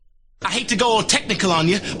I hate to go all technical on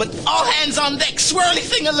you, but all hands on deck, swirly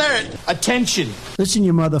thing alert. Attention. Listen,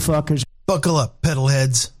 you motherfuckers. Buckle up,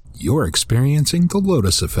 pedalheads. You're experiencing the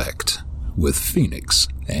Lotus Effect with Phoenix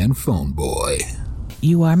and Phone Boy.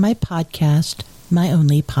 You are my podcast, my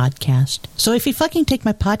only podcast. So if you fucking take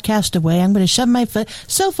my podcast away, I'm going to shove my foot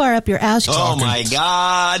so far up your ass. Oh my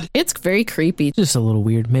God. It's very creepy. Just a little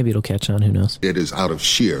weird. Maybe it'll catch on. Who knows? It is out of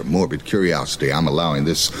sheer morbid curiosity I'm allowing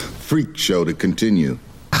this freak show to continue.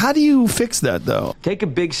 How do you fix that, though? Take a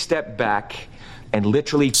big step back and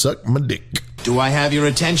literally suck my dick. Do I have your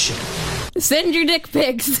attention? Send your dick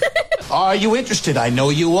pics. Are you interested? I know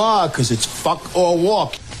you are, because it's fuck or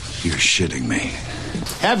walk. You're shitting me.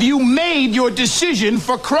 Have you made your decision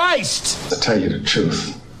for Christ? To tell you the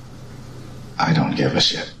truth, I don't give a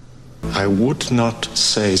shit. I would not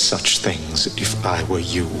say such things if I were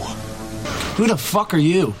you. Who the fuck are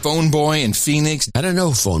you? Phone Boy and Phoenix. I don't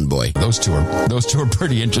know, Phone Boy. Those two are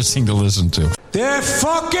pretty interesting to listen to. They're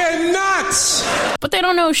fucking nuts! But they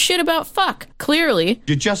don't know shit about fuck, clearly.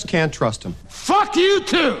 You just can't trust them. Fuck you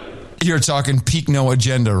too! You're talking peak no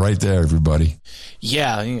agenda right there, everybody.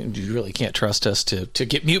 Yeah, you really can't trust us to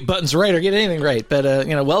get mute buttons right or get anything right. But,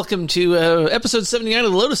 welcome to episode 79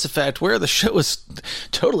 of The Lotus Effect, where the show is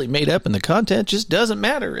totally made up and the content just doesn't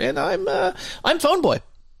matter. And I'm Phone Boy.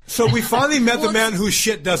 So we finally met the man whose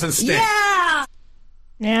shit doesn't stink.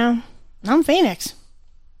 Yeah, I'm Phoenix.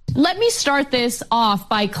 Let me start this off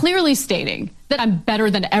by clearly stating that I'm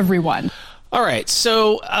better than everyone. All right,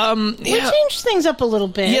 so we changed things up a little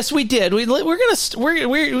bit. Yes, we did. I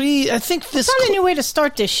think this. Found a new way to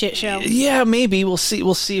start this shit show. Yeah, maybe we'll see.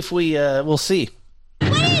 We'll see if we'll see.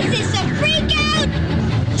 What is this? A freak out?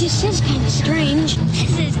 This is kind of strange.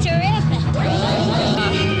 This is terrific.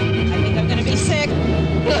 I think I'm gonna be sick.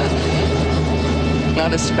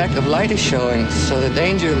 Not a speck of light is showing, so the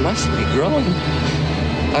danger must be growing.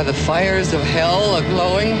 Are the fires of hell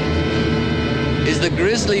a-glowing? Is the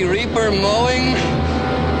grisly reaper mowing?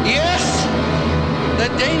 Yes! The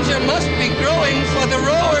danger must be growing, for the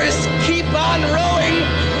rowers keep on rowing,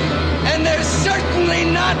 and they're certainly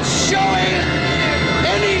not showing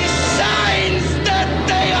any signs that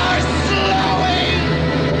they are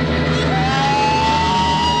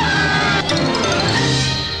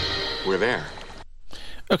slowing. We're there.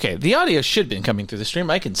 Okay, the audio should have been coming through the stream.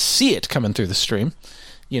 I can see it coming through the stream,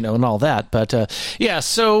 and all that. But,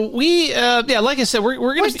 so we, like I said,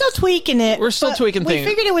 we're still tweaking it. We're still tweaking things. We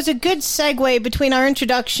figured it was a good segue between our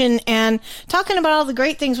introduction and talking about all the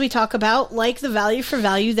great things we talk about, like the value for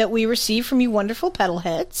value that we receive from you wonderful pedal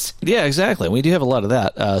heads. Yeah, exactly. We do have a lot of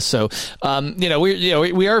that.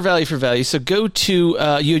 We are value for value. So go to,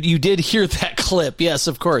 you did hear that clip. Yes,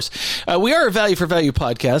 of course. We are a value for value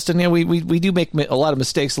podcast, and we do make a lot of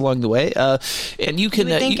mistakes along the way. And you can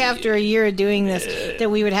think after a year of doing this that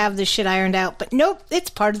we would have this shit ironed out, but nope,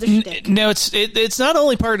 it's part of the shtick. No, it's not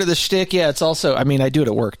only part of the shtick. Yeah, it's also. I mean, I do it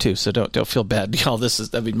at work too, so don't feel bad. This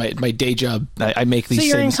is. I mean, my day job. I make these. So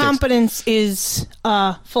your same incompetence is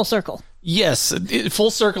full circle. Yes,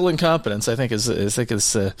 full circle incompetence. I think is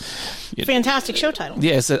fantastic show title.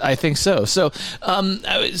 Yes, I think so. So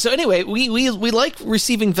anyway, we like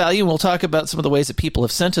receiving value, and we'll talk about some of the ways that people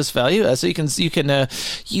have sent us value. So you can go to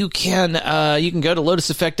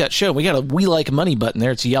lotuseffect.show. We got a We Like Money button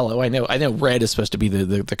there. It's yellow. I know red is supposed to be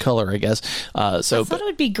the color, I guess. I thought it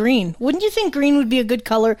would be green. Wouldn't you think green would be a good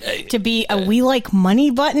color to be a We Like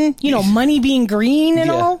Money button? Money being green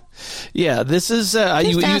and all. Yeah, this is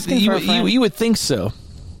you would think so.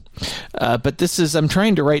 But this is, I'm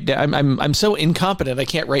trying to write down, I'm so incompetent I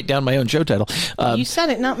can't write down my own show title. You said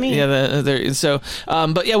it, not me. Yeah,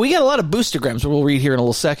 but yeah, we got a lot of boostograms we'll read here in a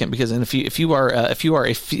little second, because if you are a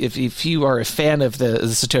fan of the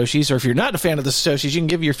Satoshis, or if you're not a fan of the Satoshis, you can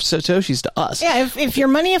give your Satoshis to us. Yeah, if your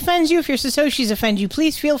money offends you, if your Satoshis offend you,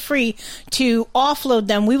 please feel free to offload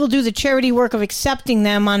them. We will do the charity work of accepting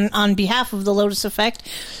them on behalf of the Lotus Effect.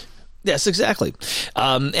 Yes, exactly. You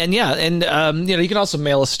can also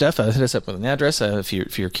mail us stuff. Hit us up with an address if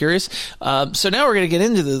you're curious. So now we're going to get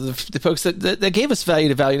into the folks that gave us value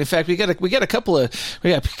to value. In fact, we got a couple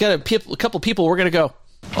people. We're going to go.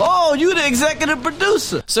 Oh, you the executive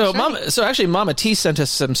producer. So, Mama T sent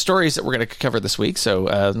us some stories that we're going to cover this week.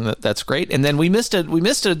 So that's great. And then we missed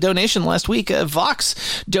a donation last week.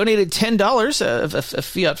 Vox donated $10 of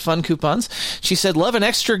Fiat Fun coupons. She said, "Love an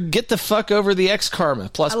extra. Get the fuck over the X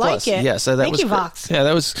karma. Plus, I like plus." it. Yes, that Thank was you, great. Vox. Yeah,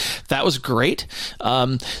 that was great.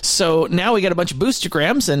 So now we got a bunch of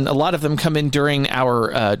boostergrams, and a lot of them come in during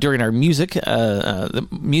our music, the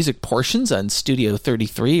music portions on Studio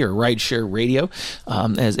 33 or Rideshare Radio.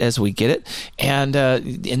 as we get it. And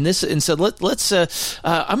so let's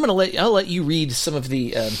I'll let you read some of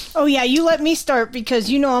the. Oh yeah, you let me start because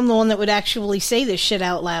you know I'm the one that would actually say this shit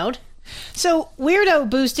out loud. So, Weirdo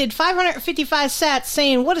boosted 555 sats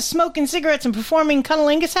saying, what does smoking cigarettes and performing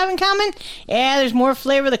cunnilingus have in common? Yeah, there's more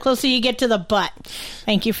flavor the closer you get to the butt.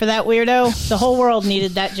 Thank you for that, Weirdo. The whole world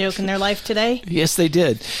needed that joke in their life today. Yes, they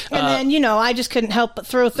did. And then, I just couldn't help but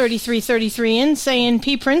throw 3333 in, saying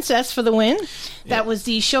P Princess for the win. That was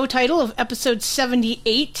the show title of episode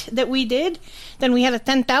 78 that we did. Then we had a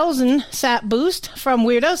 10,000 sat boost from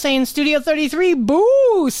Weirdo saying, Studio 33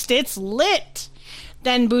 boost, it's lit.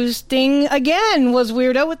 Then boosting again was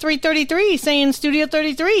Weirdo with 333 saying Studio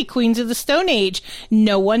 33, Queens of the Stone Age,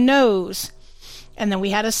 no one knows. And then we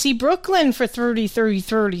had a C Brooklyn for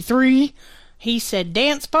 3333. He said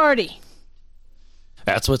dance party.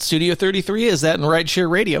 That's what Studio 33 is, that in Rideshare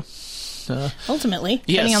Radio. Ultimately,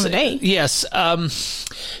 depending on the day. Yes.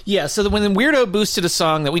 So when Weirdo boosted a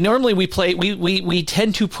song that we normally play, we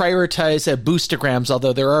tend to prioritize boostograms,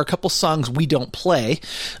 although there are a couple songs we don't play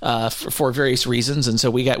for various reasons. And so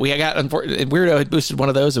we got Weirdo had boosted one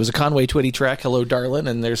of those. It was a Conway Twitty track, Hello Darlin',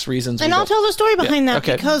 and there's reasons. And I'll tell the story behind that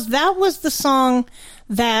okay. Because that was the song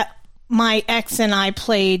that my ex and I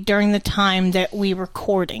played during the time that we were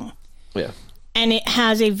courting. Yeah. And it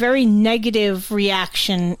has a very negative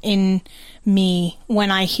reaction in me when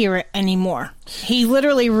I hear it anymore. He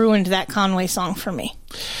literally ruined that Conway song for me.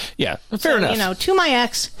 Yeah, fair enough. To my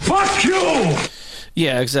ex. Fuck you!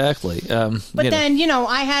 Yeah, exactly. But then,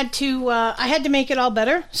 I had to make it all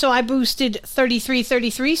better. So I boosted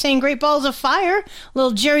 3333 saying Great Balls of Fire.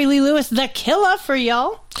 Little Jerry Lee Lewis, the Killer for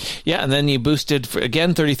y'all. Yeah, and then you boosted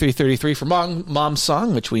again 3333 for Mom's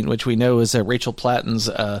Song, which we know is Rachel Platten's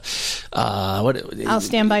I'll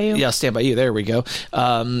Stand By You. Yeah, Stand By You. There we go.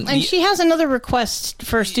 And she has another request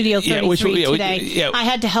for Studio 33 today. I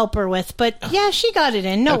had to help her with, but she got it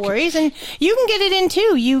in. No worries. And you can get it in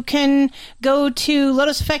too. You can go to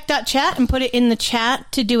lotuseffect.chat and put it in the chat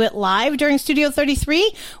to do it live during Studio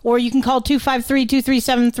 33, or you can call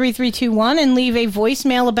 253-237-3321 and leave a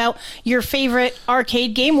voicemail about your favorite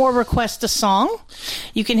arcade game or request a song.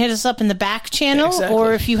 You can hit us up in the back channel,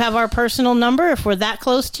 or if you have our personal number, if we're that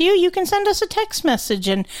close to you, you can send us a text message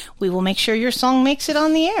and we will make sure your song makes it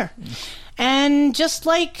on the air. And just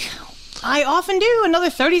like I often do,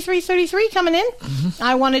 another 3333 coming in. Mm-hmm.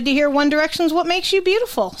 I wanted to hear One Direction's What Makes You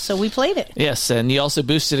Beautiful, so we played it. Yes, and you also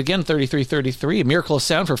boosted again 3333, A Miracle of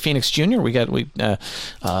Sound for Phoenix Jr. We got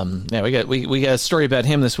a story about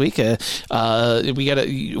him this week. We got a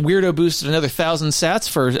Weirdo boosted another 1,000 sats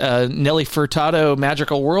for Nelly Furtado,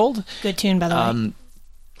 Magical World. Good tune, by the way.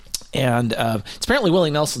 And it's apparently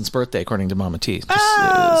Willie Nelson's birthday, according to Mama T.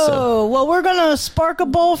 Well, we're going to spark a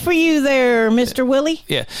bowl for you there, Mr. Willie.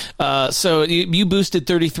 Yeah. So you boosted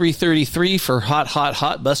 3333 for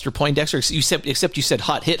Hot, Buster Poindexter, except you said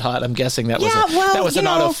Hot Hit Hot. I'm guessing that was an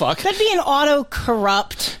auto fuck. That'd be an auto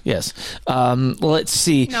corrupt. Yes. Let's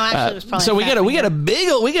see. No, actually, it was probably so we got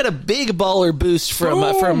a big baller boost from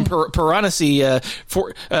Piranesi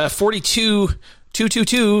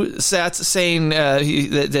 4222 sats saying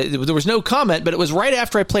that there was no comment, but it was right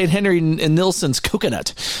after I played Henry Nilsson's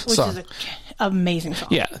Coconut song. Which is an amazing song.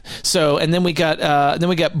 Yeah. So, and then we got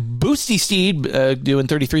Boosty Steed doing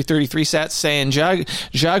 3333 sats saying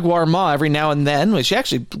Jaguar Ma every now and then, which she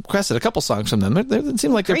actually requested a couple songs from them. It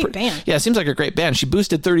seemed like great band. Yeah, it seems like a great band. She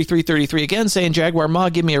boosted 3333 again saying Jaguar Ma,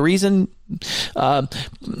 give me a reason.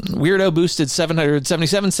 Weirdo boosted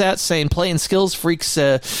 777 sats saying Playing Skills Freaks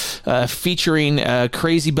featuring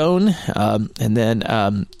Crazy Bone, and then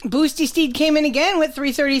Boosty Steed came in again with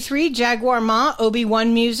 333 Jaguar Ma,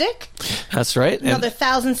 Obi-Wan music. That's right. Another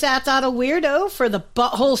 1,000 sats out of Weirdo for the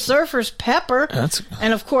Butthole Surfers Pepper.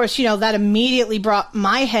 And of course, that immediately brought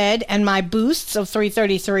my head and my boosts of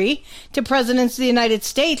 333 to Presidents of the United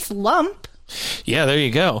States Lump. Yeah, there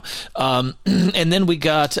you go. And then we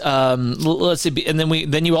got let's see, and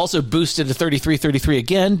then you also boosted to 3333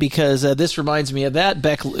 again because this reminds me of that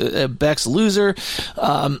Beck's Loser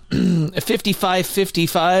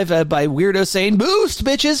 5555 by Weirdo saying boost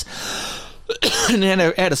bitches, and then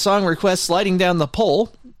I had a song request Sliding Down the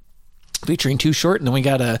Pole featuring Too Short, and then we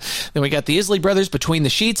got the Isley Brothers, Between the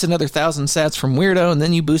Sheets, another 1,000 sats from Weirdo, and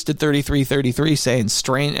then you boosted 3333 saying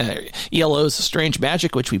ELO's Strange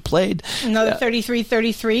Magic, which we played. Another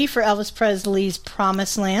 3333 for Elvis Presley's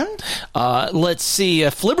Promised Land. Let's see,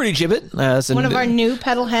 Flibberty Gibbet. One of our new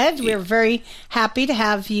pedal heads. We're very happy to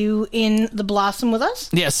have you in the Blossom with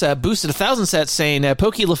us. Yes, boosted 1,000 sats saying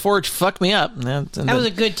Pokey LaForge, Fuck Me Up. That was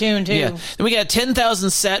a good tune, too. Yeah. Then we got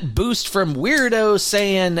 10,000 sat boost from Weirdo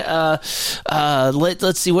saying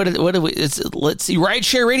let's see what do we? Let's see.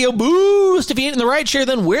 Rideshare Radio Boost. If you ain't in the rideshare,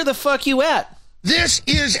 then where the fuck you at? This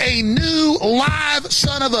is a new live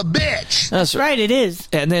son of a bitch. That's right, it is.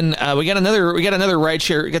 And then we got another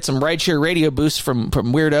rideshare. We got some rideshare radio boosts from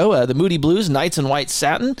Weirdo, the Moody Blues, Knights in White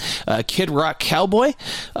Satin, Kid Rock Cowboy.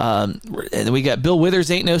 And then we got Bill Withers'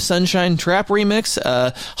 Ain't No Sunshine Trap remix,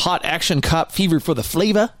 Hot Action Cop Fever for the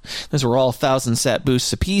Flavor. Those were all 1,000 sat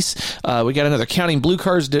boosts apiece. We got another Counting Blue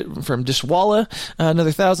Cars from Dishwalla, another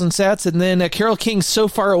 1,000 sats, and then Carole King's So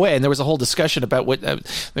Far Away. And there was a whole discussion about what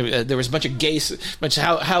there was a bunch of gay.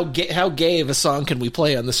 How gay of a song can we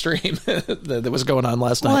play on the stream that was going on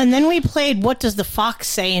last night? Well, and then we played What Does the Fox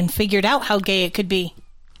Say and figured out how gay it could be.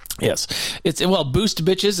 Yes, it's boost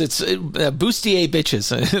bitches. It's boosty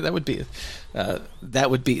bitches.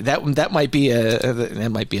 That might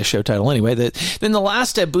be a show title anyway. Then the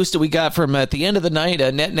last boost that we got from at the end of the night,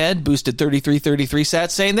 Ned boosted 33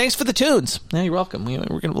 sats, saying thanks for the tunes. Yeah, you're welcome.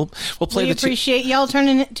 We'll play. We appreciate y'all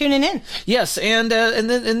tuning in. Yes, and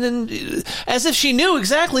then as if she knew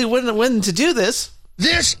exactly when to do this.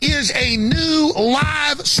 This is a new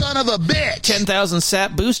live son of a bitch. 10,000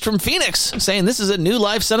 sat boost from Phoenix, saying this is a new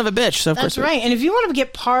live son of a bitch. So that's right. And if you want to be a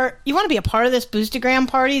part of this Boostagram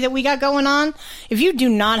party that we got going on, if you do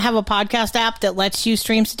not have a podcast app that lets you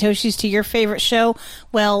stream Satoshis to your favorite show,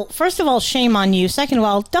 well, first of all, shame on you. Second of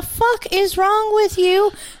all, the fuck is wrong with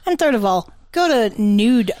you? And third of all, go to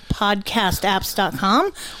nudepodcastapps.com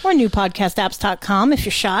or newpodcastapps.com if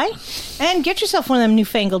you're shy and get yourself one of them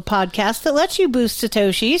newfangled podcasts that lets you boost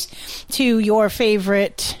Satoshis to your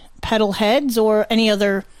favorite pedal heads or any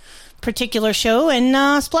other particular show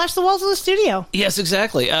and splash the walls of the studio. Yes,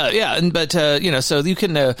 exactly. So you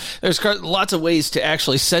can there's lots of ways to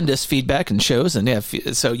actually send us feedback and shows, and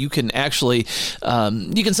so you can actually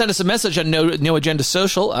you can send us a message on No Agenda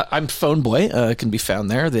Social. I'm Phone Boy, can be found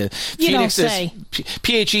there. The Phoenix is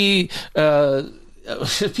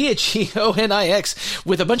PHEONIX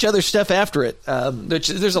with a bunch of other stuff after it.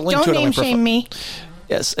 There's a link to it on my profile. Don't name shame me.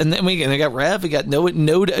 Yes, and then we got Rev, we got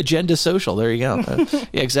Node Agenda Social. There you go.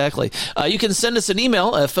 Yeah, exactly. You can send us an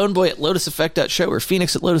email, phoneboy@lotuseffect.show or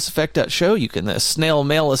phoenix@lotuseffect.show. You can snail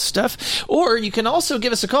mail us stuff, or you can also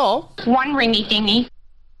give us a call. 1 ringy dingy,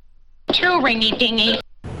 2 ringy dingy.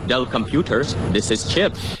 Dell Computers, this is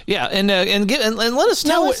Chip. Yeah, and let us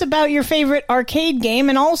know. Tell us about your favorite arcade game,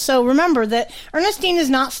 and also remember that Ernestine is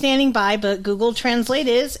not standing by, but Google Translate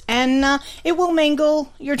is, and it will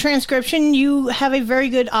mangle your transcription. You have a very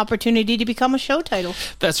good opportunity to become a show title.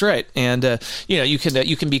 That's right, and you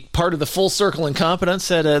can be part of the full circle incompetence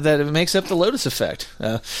that makes up the Lotus Effect.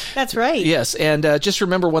 That's right. Yes, and just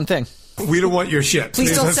remember one thing. We don't want your shit.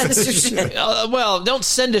 Please don't send us your shit. Well, don't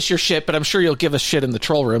send us your shit, but I'm sure you'll give us shit in the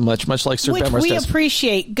troll room, much like Sir Bemrose does. Which we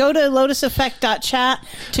appreciate. Go to lotuseffect.chat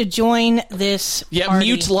to join this party.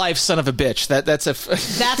 Mute live son of a bitch.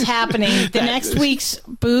 That's happening. The next week's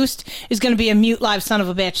boost is going to be a mute live son of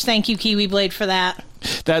a bitch. Thank you, Kiwi Blade, for that.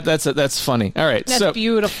 That's funny. All right, that's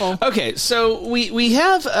beautiful. Okay, so we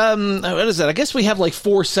have what is that? I guess we have like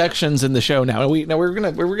 4 sections in the show now. We're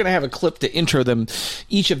gonna have a clip to intro them,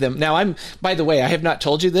 each of them. Now by the way, I have not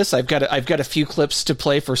told you this. I've got a few clips to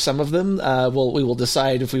play for some of them. We will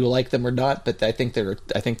decide if we will like them or not. But I think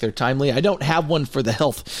they're timely. I don't have one for the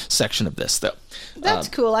health section of this though. That's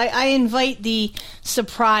cool. I invite the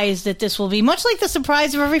surprise that this will be, much like the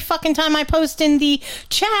surprise of every fucking time I post in the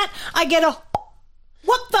chat. I get a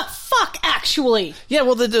what the fuck, actually? Yeah,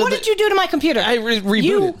 well, what did you do to my computer? I rebooted.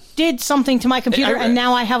 You did something to my computer, and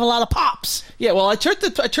now I have a lot of pops. Yeah, well, I turned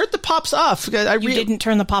the pops off. You didn't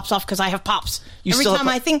turn the pops off because I have pops. Every time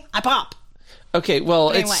I think, I pop. Okay,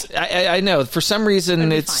 well, anyway. I know for some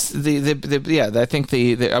reason it's I think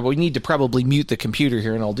we need to probably mute the computer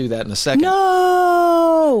here, and I'll do that in a second.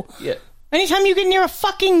 No. Yeah. Anytime you get near a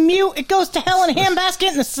fucking mute, it goes to hell in a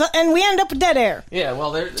handbasket, and we end up with dead air. Yeah,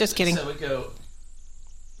 well, just kidding. So we go.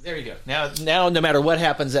 There you go. Now, no matter what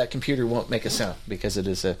happens, that computer won't make a sound because it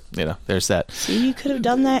is there's that. See, you could have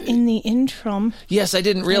done that in the interim. Yes, I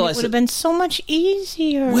didn't realize it would have been so much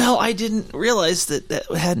easier. Well, I didn't realize that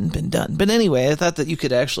hadn't been done. But anyway, I thought that you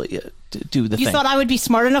could actually do the thing. You thought I would be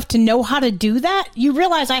smart enough to know how to do that? You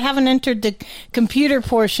realize I haven't entered the computer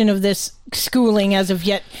portion of this schooling as of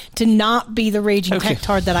yet to not be the raging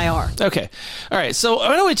tech-tard that I are. Okay. All right. So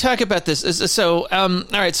why don't we talk about this? All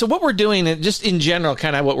right. So what we're doing, just in general,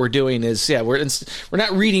 kind of what we're doing is, we're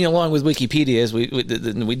not reading along with Wikipedia as we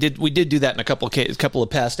did do that in a couple of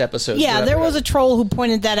past episodes. Yeah, there was a troll who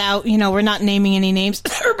pointed that out. We're not naming any names.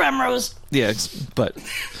 Bemrose. Yeah, but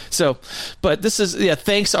this is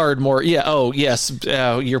thanks Ardmore. Yeah, oh yes,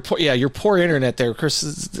 your poor internet there. Of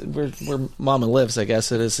course, where Mama lives, I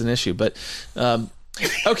guess it is an issue. But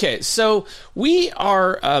okay, so we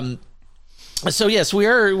are. So yes,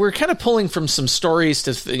 we're kind of pulling from some stories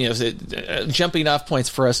to jumping off points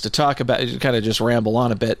for us to talk about, kind of just ramble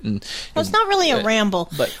on a bit. Well, it's not really a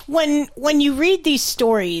ramble. But when you read these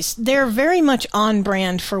stories, they're very much on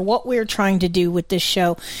brand for what we're trying to do with this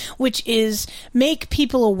show, which is make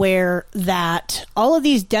people aware that all of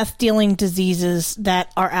these death-dealing diseases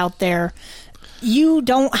that are out there, you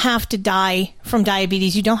don't have to die from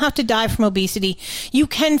diabetes. You don't have to die from obesity. You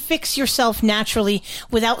can fix yourself naturally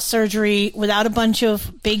without surgery, without a bunch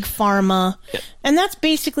of big pharma. Yep. And that's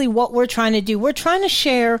basically what we're trying to do. We're trying to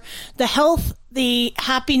share the health, the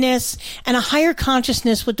happiness, and a higher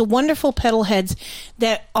consciousness with the wonderful pedal heads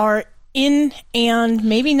that are in and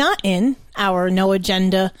maybe not in our No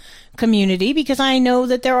Agenda community, because I know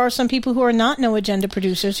that there are some people who are not No Agenda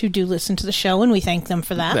producers who do listen to the show, and we thank them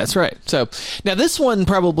for that. That's right. So now this one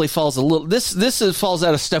probably falls a little. This falls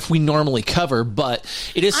out of stuff we normally cover, but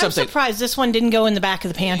it is something. I'm surprised this one didn't go in the back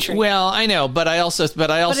of the pantry. Well, I know, but it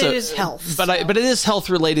is health. But it is health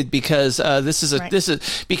related because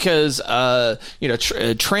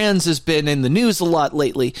trans has been in the news a lot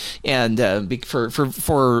lately, and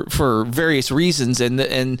for various reasons,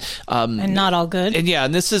 and not all good. And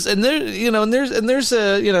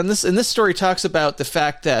this story talks about the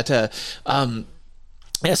fact that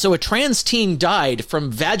so a trans teen died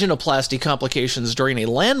from vaginoplasty complications during a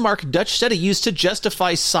landmark Dutch study used to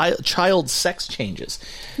justify child sex changes,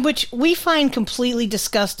 which we find completely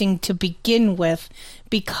disgusting to begin with,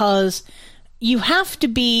 because you have to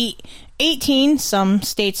be 18, some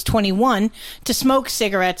states 21, to smoke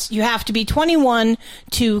cigarettes. You have to be 21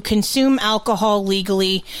 to consume alcohol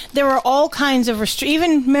legally. There are all kinds of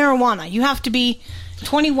even marijuana. You have to be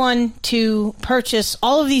 21 to purchase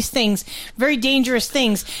all of these things, very dangerous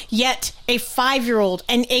things, yet a 5-year-old,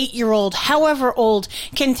 an 8-year-old, however old,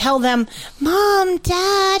 can tell them, Mom,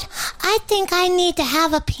 Dad, I think I need to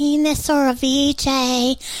have a penis or a VJ.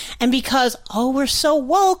 And because, we're so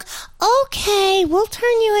woke, okay, we'll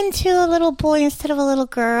turn you into a little boy instead of a little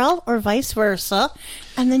girl, or vice versa.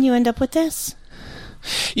 And then you end up with this.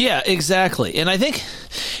 Yeah, exactly. And I think,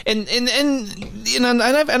 and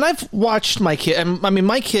I've watched my kid. I mean,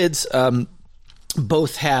 my kids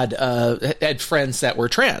both had friends that were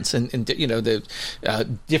trans and the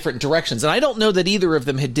different directions. And I don't know that either of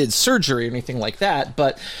them did surgery or anything like that.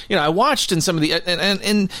 But I watched in some of the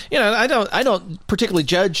and I don't particularly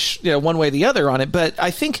judge one way or the other on it. But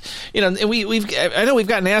I think I know we've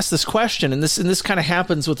gotten asked this question, and this kind of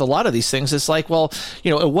happens with a lot of these things. It's like, well,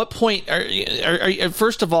 at what point are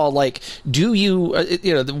first of all, like, do you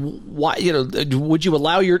why would you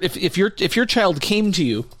allow if your child came to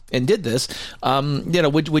you and did this,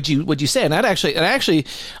 would you say? And I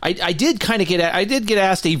did get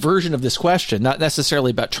asked a version of this question, not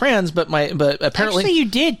necessarily about trans, but apparently actually you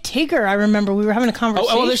did. Tigger, I remember we were having a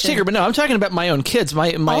conversation. Oh, there's Tigger, but no, I'm talking about my own kids.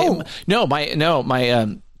 My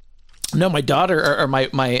daughter or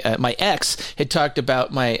my ex had talked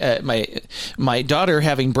about my daughter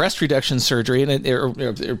having breast reduction surgery and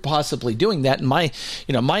or possibly doing that. And my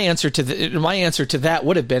answer to that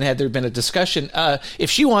would have been, had there been a discussion, if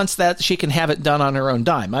she wants that, she can have it done on her own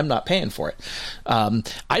dime. I'm not paying for it.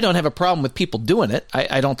 I don't have a problem with people doing it.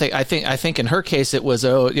 I think in her case it was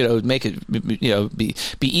make it be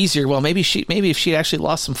easier. Well, maybe if she actually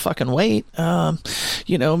lost some fucking weight,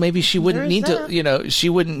 maybe she wouldn't need to she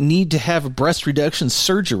wouldn't need to have breast reduction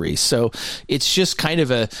surgery. So it's just kind of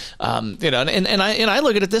a and I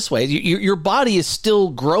look at it this way: your body is still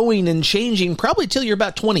growing and changing probably till you're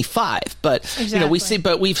about 25. But exactly.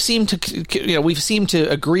 we've seemed to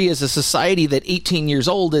agree as a society that 18 years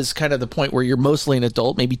old is kind of the point where you're mostly an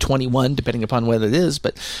adult, maybe 21, depending upon what it is.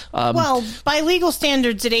 But well, by legal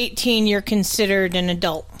standards, at 18, you're considered an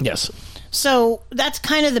adult. Yes. So that's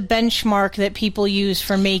kind of the benchmark that people use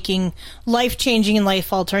for making life-changing and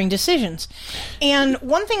life-altering decisions. And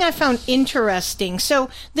one thing I found interesting, so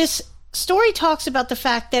this story talks about the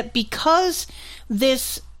fact that because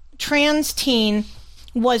this trans teen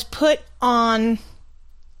was put on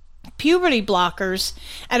puberty blockers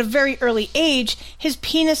at a very early age, his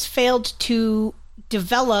penis failed to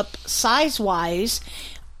develop size-wise,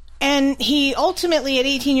 and he ultimately, at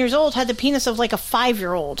 18 years old, had the penis of like a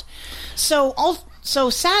 5-year-old. So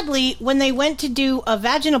sadly, when they went to do a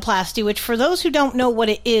vaginoplasty, which for those who don't know what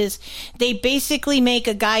it is, they basically make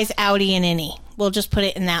a guy's outie an innie. We'll just put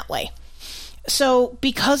it in that way. So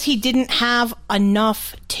because he didn't have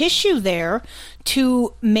enough tissue there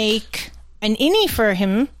to make an innie for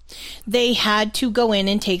him, they had to go in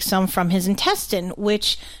and take some from his intestine,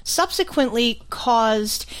 which subsequently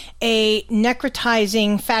caused a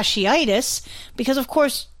necrotizing fasciitis because, of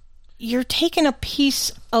course, you're taking a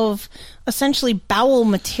piece of essentially bowel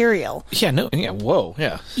material. Yeah,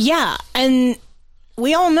 and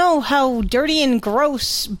we all know how dirty and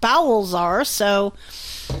gross bowels are, so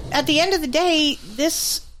at the end of the day,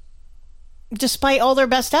 this, despite all their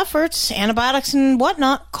best efforts, antibiotics and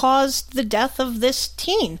whatnot, caused the death of this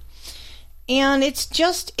teen. And it's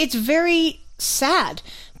very sad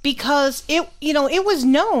because it was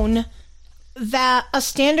known that a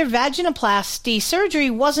standard vaginoplasty surgery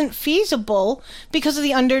wasn't feasible because of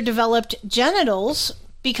the underdeveloped genitals,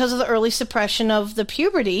 because of the early suppression of the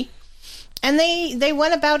puberty, and they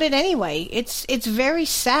went about it anyway. It's very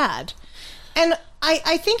sad. And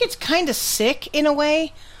I think it's kind of sick in a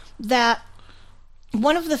way that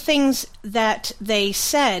one of the things that they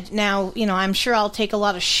said, now, I'm sure I'll take a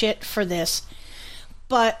lot of shit for this,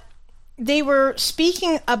 but they were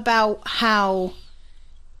speaking about how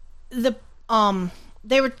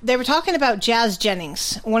they were talking about Jazz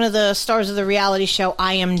Jennings, one of the stars of the reality show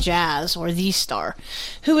I Am Jazz, or The Star,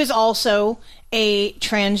 who is also a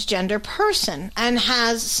transgender person and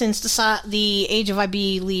has, since the age of, I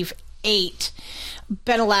believe, 8,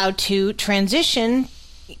 been allowed to transition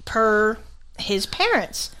per his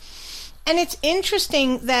parents. And it's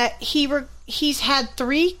interesting that he's had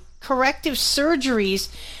 3 corrective surgeries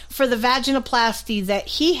for the vaginoplasty that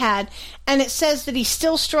he had, and it says that he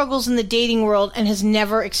still struggles in the dating world and has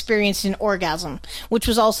never experienced an orgasm, which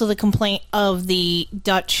was also the complaint of the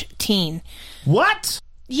Dutch teen. What?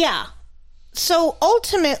 Yeah. So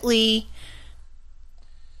ultimately,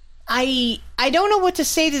 I don't know what to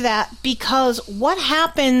say to that, because what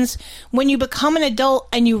happens when you become an adult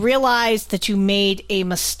and you realize that you made a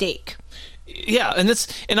mistake? Yeah, and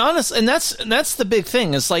that's the big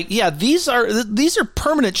thing. It's like, yeah, these are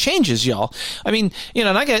permanent changes, y'all. I mean,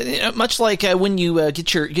 and I get much like when you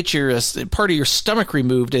get your part of your stomach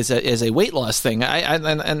removed as a weight loss thing.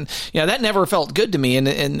 That never felt good to me.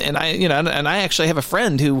 And I actually have a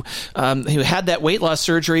friend who had that weight loss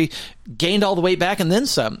surgery, gained all the weight back and then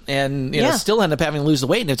some, and still ended up having to lose the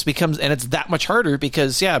weight, and it's that much harder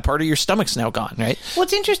because part of your stomach's now gone, right?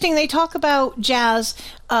 What's interesting, they talk about Jazz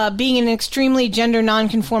being an extremely gender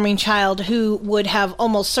non-conforming child who would have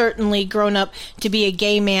almost certainly grown up to be a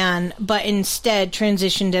gay man, but instead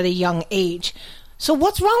transitioned at a young age. So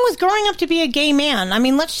what's wrong with growing up to be a gay man? I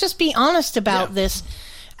mean, let's just be honest about this.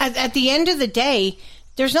 At the end of the day,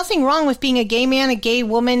 there's nothing wrong with being a gay man, a gay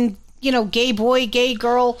woman, gay boy, gay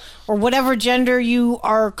girl, or whatever gender you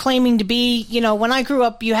are claiming to be. When I grew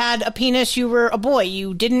up, you had a penis, you were a boy.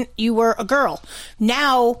 You didn't, you were a girl.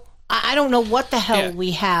 Now, I don't know what the hell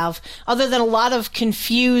we have, other than a lot of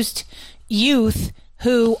confused youth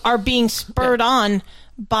who are being spurred on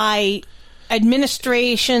by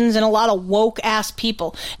administrations and a lot of woke-ass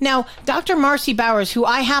people. Now, Dr. Marcy Bowers, who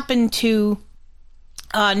I happen to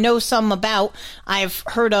know some about, I've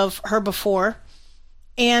heard of her before,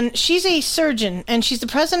 and she's a surgeon, and she's the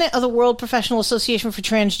president of the World Professional Association for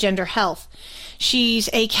Transgender Health. She's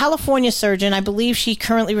a California surgeon. I believe she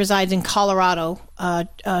currently resides in Colorado,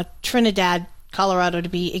 Trinidad, Colorado to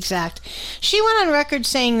be exact. She went on record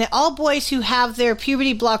saying that all boys who have their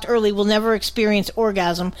puberty blocked early will never experience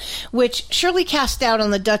orgasm, which surely cast doubt on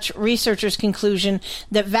the Dutch researchers' conclusion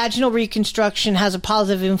that vaginal reconstruction has a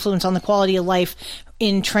positive influence on the quality of life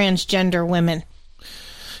in transgender women.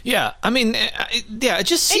 Yeah, I mean, it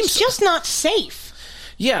just seems... It's just not safe.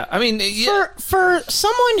 Yeah, I mean... For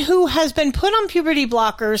someone who has been put on puberty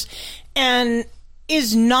blockers and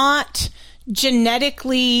is not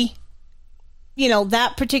genetically,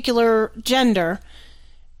 that particular gender,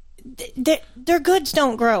 their goods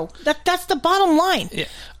don't grow. That's the bottom line. Yeah.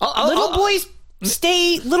 Little boys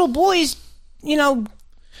stay little boys,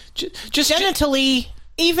 just genitally,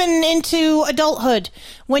 even into adulthood,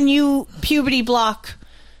 when you puberty block.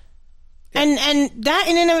 And that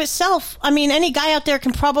in and of itself, I mean, any guy out there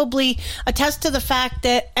can probably attest to the fact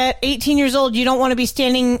that at 18 years old, you don't want to be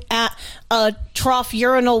standing at a trough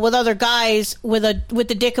urinal with other guys with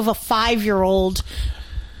the dick of a 5-year-old.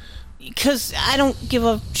 Because I don't give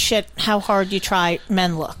a shit how hard you try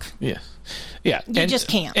men look. Yeah. Yeah. You just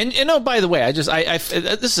can't. And oh, by the way, this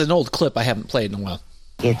is an old clip I haven't played in a while.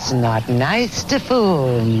 It's not nice to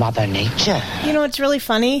fool Mother Nature. It's really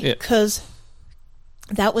funny because...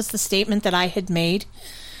 that was the statement that I had made.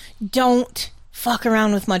 Don't fuck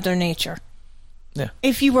around with Mother Nature. Yeah.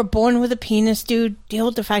 If you were born with a penis, dude, deal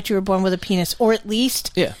with the fact you were born with a penis. Or at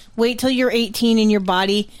least wait till you're 18 and your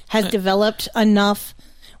body has developed enough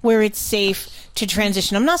where it's safe to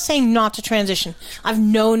transition. I'm not saying not to transition. I've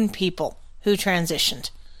known people who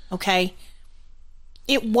transitioned, okay?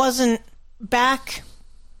 It wasn't back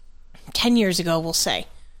 10 years ago, we'll say.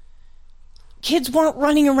 Kids weren't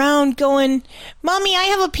running around going, Mommy, I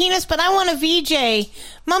have a penis, but I want a VJ.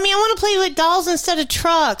 Mommy, I want to play with dolls instead of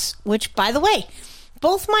trucks. Which, by the way,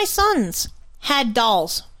 both my sons had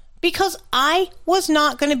dolls because I was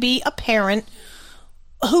not going to be a parent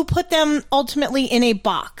who put them ultimately in a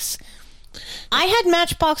box. I had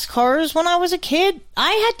Matchbox cars when I was a kid.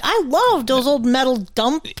 I loved those old metal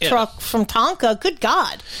dump truck from Tonka. Good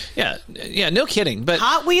God. Yeah, no kidding. But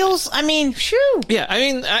Hot Wheels, I mean, shoo. Yeah, I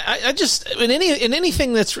mean, I just in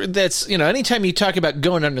anything that's anytime you talk about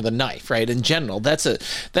going under the knife, right? In general, that's a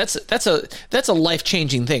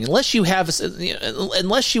life-changing thing. Unless you have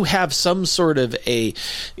some sort of a,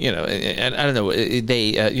 I don't know, a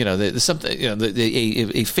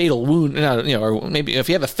fatal wound, or maybe if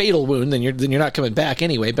you have a fatal wound, then you're not coming back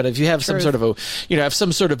anyway. But if you have some sort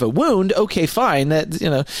of a wound, okay, fine,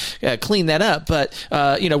 that clean that up. But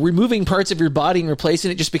removing parts of your body and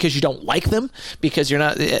replacing it just because you don't like them, because you're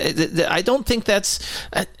not, I don't think that's,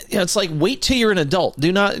 it's like wait till you're an adult.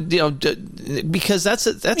 Do not, because that's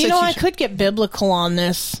I could get biblical on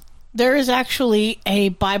this. There is actually a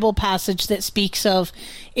Bible passage that speaks of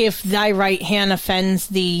if thy right hand offends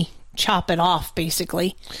thee, chop it off,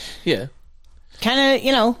 basically. Yeah. Kind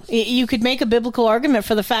of, you could make a biblical argument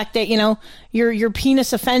for the fact that, your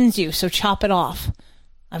penis offends you, so chop it off.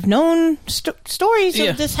 I've known stories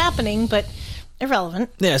of this happening, but irrelevant.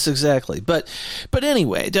 Yes, exactly. But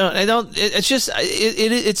anyway,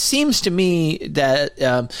 it seems to me that,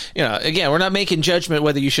 again, we're not making judgment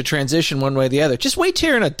whether you should transition one way or the other. Just wait till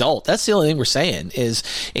you're an adult. That's the only thing we're saying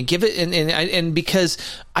and give it, and because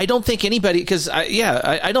I don't think anybody, because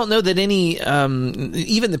I don't know that any,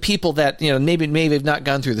 even the people that, maybe have not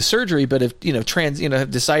gone through the surgery, but have, have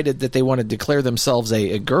decided that they want to declare themselves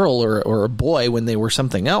a girl or a boy when they were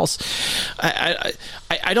something else. I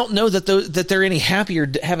don't know that they're any happier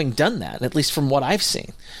having done that, at least from what I've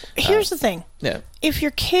seen. Here's the thing. Yeah. If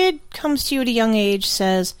your kid comes to you at a young age,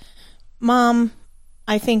 says, Mom,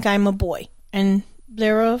 I think I'm a boy, and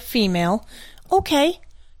they're a female, okay.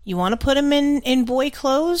 You want to put them in boy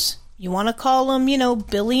clothes? You want to call them,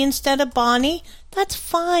 Billy instead of Bonnie? That's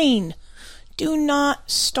fine. Do not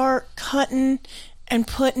start cutting and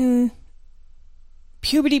putting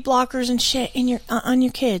puberty blockers and shit on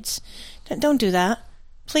your kids. Don't do that.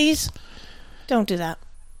 Please, don't do that.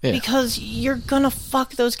 Yeah. Because you're going to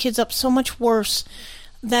fuck those kids up so much worse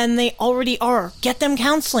than they already are. Get them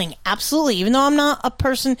counseling. Absolutely. Even though I'm not a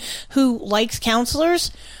person who likes counselors,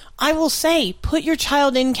 I will say, put your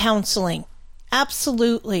child in counseling.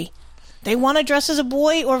 Absolutely. They want to dress as a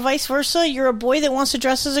boy or vice versa. You're a boy that wants to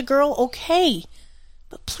dress as a girl. Okay.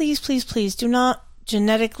 But please, please, please do not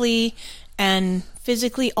genetically and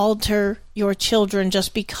physically alter your children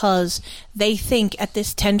just because they think at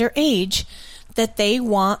this tender age that they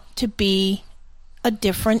want to be a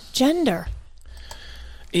different gender.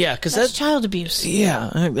 Yeah, because that's child abuse. Yeah,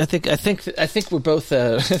 I think we're both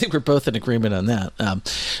in agreement on that.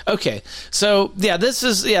 Okay, so yeah, this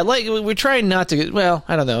is like we're trying not to. Well,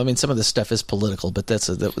 I don't know. I mean, some of this stuff is political, but this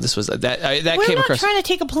was that we're came not across. Trying to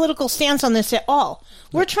take a political stance on this at all.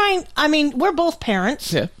 We're trying. I mean, we're both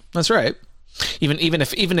parents. Yeah, that's right. Even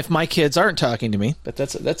if my kids aren't talking to me, but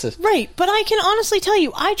that's a right. But I can honestly tell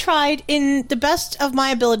you, I tried in the best of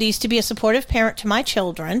my abilities to be a supportive parent to my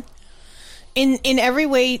children. In every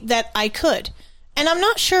way that I could. And I'm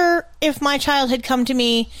not sure if my child had come to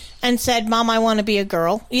me and said, Mom, I want to be a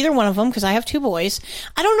girl. Either one of them, because I have two boys.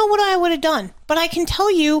 I don't know what I would have done. But I can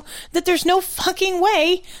tell you that there's no fucking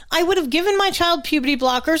way I would have given my child puberty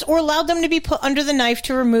blockers or allowed them to be put under the knife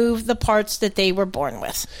to remove the parts that they were born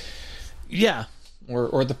with. Yeah.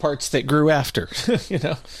 Or the parts that grew after,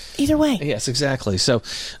 Either way. Yes, exactly. So,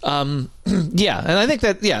 yeah, and I think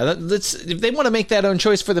that if they want to make that own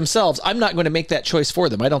choice for themselves, I'm not going to make that choice for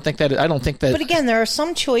them. I don't think that. But again, there are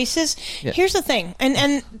some choices. Yeah. Here's the thing,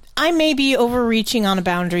 and I may be overreaching on a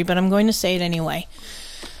boundary, but I'm going to say it anyway.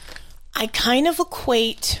 I kind of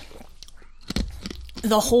equate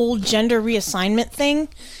the whole gender reassignment thing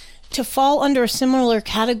to fall under a similar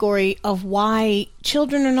category of why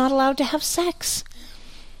children are not allowed to have sex.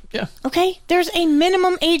 Yeah. Okay? There's a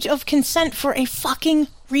minimum age of consent for a fucking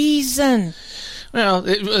reason. Well,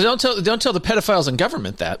 don't tell the pedophiles in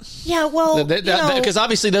government that. Yeah, well, because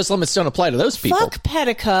obviously those limits don't apply to those people. Fuck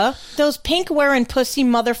Pedica, those pink-wearing pussy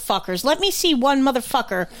motherfuckers. Let me see one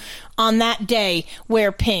motherfucker on that day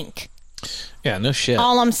wear pink. Yeah, no shit.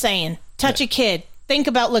 All I'm saying. Touch a kid. Think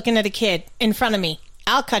about looking at a kid in front of me.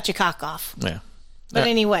 I'll cut your cock off. Yeah. But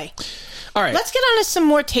anyway. All right. Let's get on to some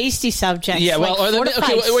more tasty subjects. Yeah, well,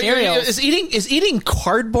 fortified cereals. Is eating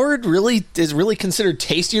cardboard really considered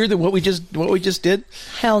tastier than what we just did?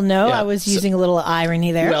 Hell no, yeah. I was using a little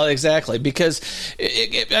irony there. Well, exactly, because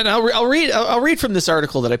and I'll read from this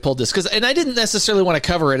article that I pulled this and I didn't necessarily want to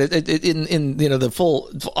cover it in the full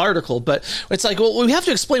article, but it's like, well, we have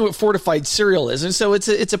to explain what fortified cereal is, and so it's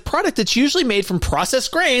a product that's usually made from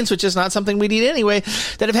processed grains, which is not something we'd eat anyway,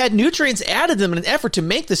 that have had nutrients added to them in an effort to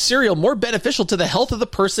make the cereal more beneficial to the health of the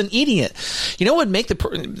person eating it. You know what would make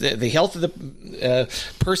the health of the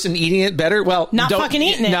person eating it better? Well, not fucking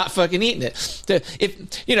eating it.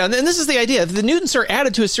 And this is the idea. If the nutrients are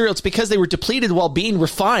added to a cereal, it's because they were depleted while being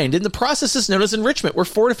refined. And the process is known as enrichment, where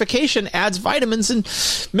fortification adds vitamins and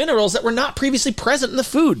minerals that were not previously present in the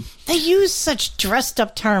food. They use such dressed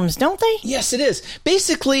up terms, don't they? Yes, it is.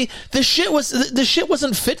 Basically, the shit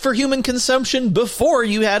wasn't fit for human consumption before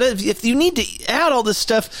you had it. If you need to add all this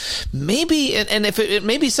stuff, maybe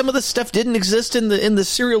maybe some of the stuff didn't exist in the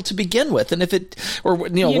cereal to begin with, and if it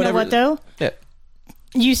whatever. You know what though? Yeah.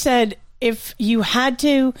 You said if you had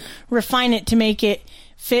to refine it to make it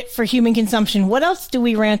fit for human consumption, what else do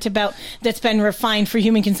we rant about that's been refined for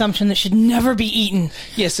human consumption that should never be eaten?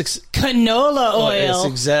 Yes, canola oil. Yes,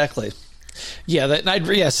 exactly. Yeah,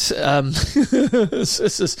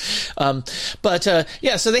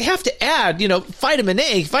 so they have to add, vitamin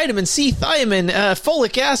A, vitamin C, thiamine,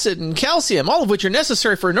 folic acid, and calcium, all of which are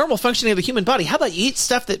necessary for a normal functioning of the human body. How about you eat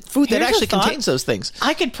food that actually contains those things?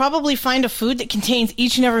 I could probably find a food that contains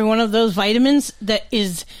each and every one of those vitamins that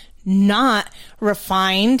is not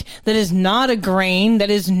refined, that is not a grain, that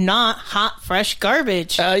is not hot, fresh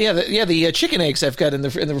garbage. The chicken eggs I've got in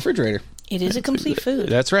the refrigerator. It is a complete food.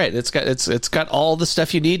 That's right. It's got all the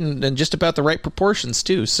stuff you need and just about the right proportions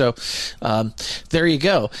too. So there you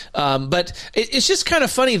go. But it's just kind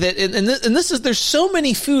of funny that there's so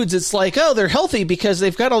many foods. It's like, oh, they're healthy because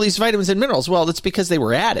they've got all these vitamins and minerals. Well, that's because they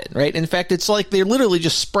were added, right? In fact, it's like they're literally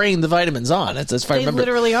just spraying the vitamins on. They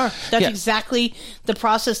literally are. That's exactly the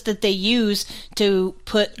process that they use to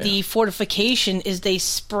put the fortification. Is they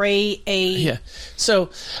spray a. Yeah.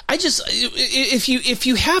 So if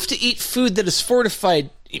you have to eat food that is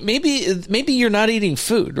fortified, maybe you're not eating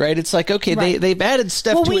food, right? It's like, okay, right. They've added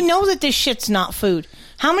stuff. Well, we know that this shit's not food.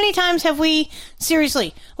 How many times have we,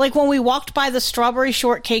 seriously, like when we walked by the strawberry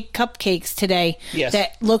shortcake cupcakes today, yes,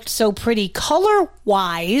 that looked so pretty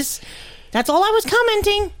color-wise, that's all I was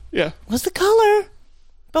commenting. Yeah, was the color.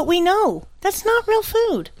 But we know that's not real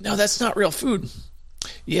food. No, that's not real food.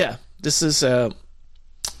 Yeah, this is.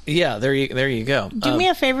 Yeah, there you go. Do me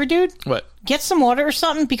a favor, dude. What? Get some water or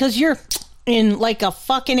something, because you're in like a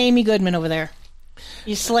fucking Amy Goodman over there.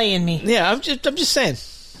 You're slaying me. Yeah, I'm just saying.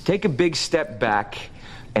 Take a big step back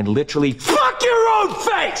and literally fuck your own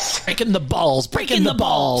face. Breaking the balls.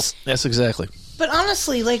 Yes, exactly. But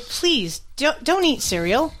honestly, like, please don't eat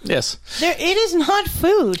cereal. Yes. It is not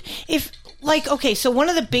food. So one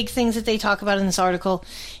of the big things that they talk about in this article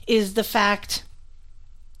is the fact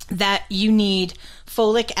that you need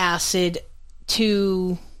folic acid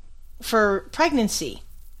for pregnancy.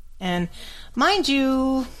 And mind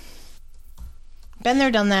you, been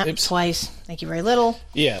there, done that twice. Thank you very little.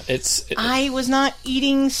 Yeah, I was not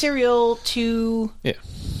eating cereal to have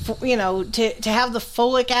the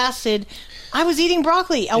folic acid. I was eating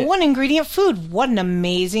broccoli, a one ingredient food. What an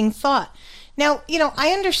amazing thought. Now, I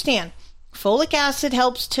understand. Folic acid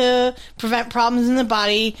helps to prevent problems in the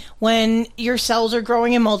body when your cells are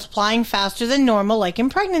growing and multiplying faster than normal, like in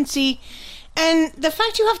pregnancy. And the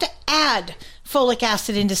fact you have to add folic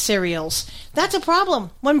acid into cereals, that's a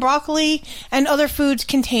problem when broccoli and other foods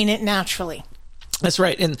contain it naturally. That's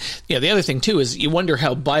right. And the other thing too is you wonder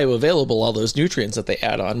how bioavailable all those nutrients that they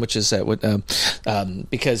add on, which is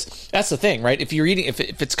because that's the thing, right? If you're eating, if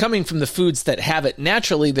it's coming from the foods that have it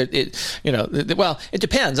naturally, it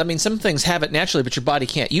depends. I mean, some things have it naturally, but your body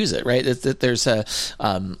can't use it, right? There's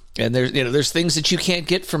things that you can't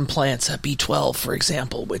get from plants, B12, for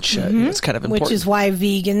example, which is kind of important. Which is why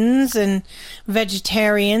vegans and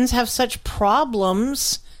vegetarians have such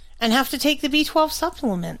problems and have to take the B12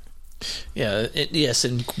 supplement. Yeah, yes,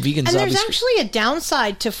 and vegans. And there's actually a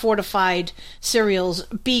downside to fortified cereals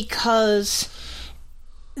because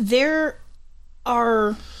there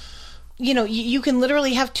are, you can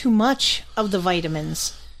literally have too much of the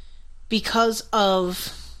vitamins because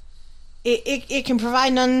of it can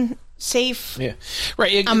provide an safe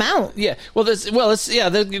right amount. Yeah.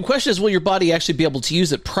 The question is, will your body actually be able to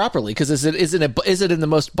use it properly? Because is it in the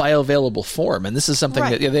most bioavailable form? And this is something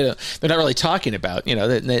that they're not really talking about.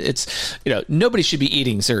 It's nobody should be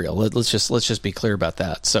eating cereal. Let's just be clear about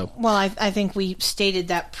that. So well, I think we stated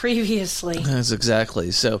that previously. That's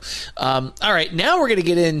exactly. So all right, now we're going to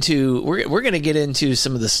get into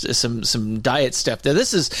some of this some diet stuff.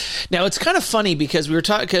 Now it's kind of funny because we were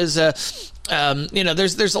talking there's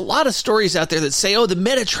a lot of stories out there that say, the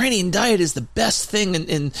Mediterranean diet is the best thing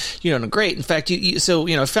and great. In fact,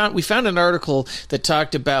 we found an article that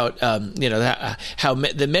talked about how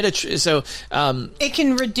the Mediterranean. So it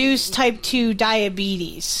can reduce type 2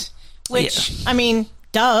 diabetes, which I mean,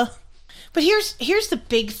 duh. But here's the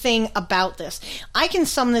big thing about this. I can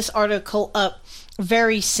sum this article up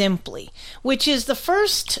very simply, which is the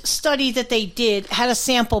first study that they did had a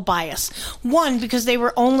sample bias. One, because they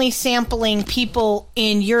were only sampling people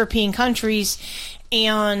in European countries,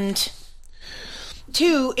 and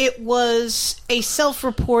two, it was a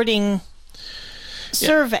self-reporting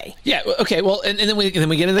survey. Yeah. Okay. Well, and then we get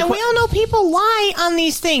into the. And we all know people lie on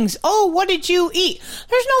these things. Oh, what did you eat?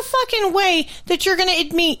 There's no fucking way that you're going to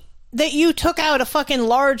admit that you took out a fucking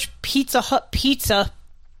large Pizza Hut pizza.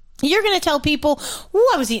 You're going to tell people,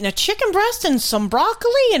 I was eating a chicken breast and some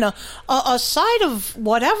broccoli and a side of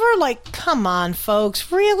whatever. Like, come on,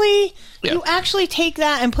 folks. Really? Yeah. You actually take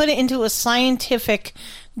that and put it into a scientific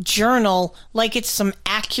journal like it's some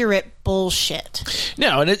accurate bullshit.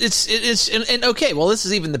 No, and it's okay. Well, this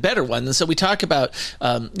is even the better one. And so we talk about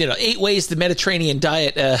 8 ways the Mediterranean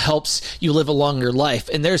diet helps you live a longer life.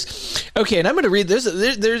 And and I'm going to read this.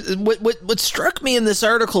 There's what struck me in this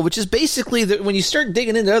article, which is basically that when you start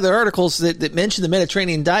digging into other articles that mention the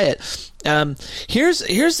Mediterranean diet, here's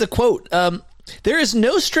the quote. There is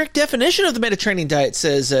no strict definition of the Mediterranean diet,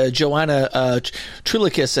 says Joanna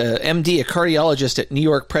Trulikis, MD, a cardiologist at New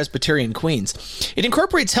York Presbyterian Queens. It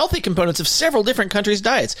incorporates healthy components of several different countries'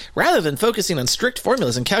 diets. Rather than focusing on strict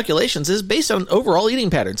formulas and calculations, it is based on overall eating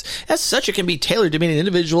patterns. As such, it can be tailored to meet an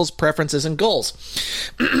individual's preferences and goals.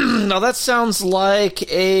 Now, that sounds like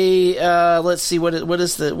a let's see, what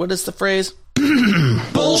is the phrase?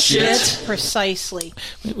 Bullshit. Precisely.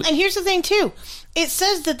 And here's the thing, too. It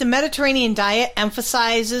says that the Mediterranean diet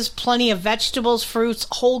emphasizes plenty of vegetables, fruits,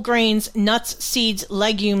 whole grains, nuts, seeds,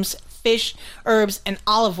 legumes, fish, herbs, and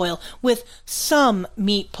olive oil, with some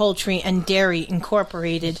meat, poultry, and dairy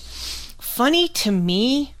incorporated. Funny to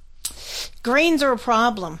me, grains are a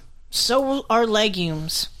problem. So are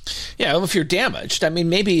legumes. Yeah, well, if you're damaged. I mean,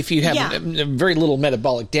 maybe if you have very little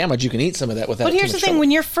metabolic damage, you can eat some of that without. But here's the thing: trouble.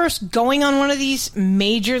 when you're first going on one of these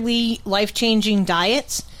majorly life-changing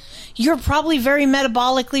diets, you're probably very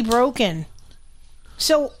metabolically broken.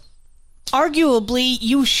 So, arguably,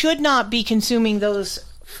 you should not be consuming those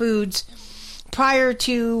foods prior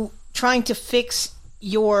to trying to fix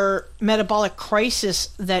your metabolic crisis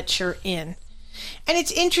that you're in. And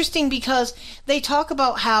it's interesting because they talk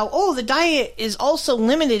about how, the diet is also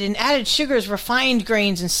limited in added sugars, refined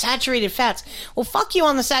grains, and saturated fats. Well, fuck you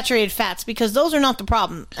on the saturated fats, because those are not the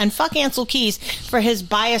problem. And fuck Ansel Keys for his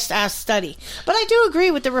biased-ass study. But I do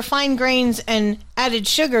agree with the refined grains and added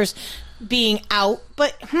sugars being out.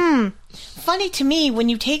 But, funny to me, when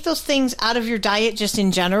you take those things out of your diet just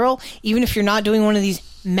in general, even if you're not doing one of these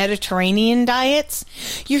Mediterranean diets,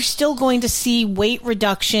 you're still going to see weight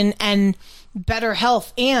reduction and better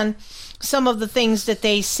health, and some of the things that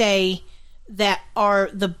they say that are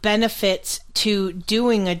the benefits to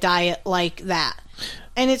doing a diet like that.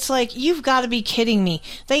 And it's like, you've got to be kidding me.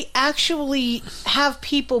 They actually have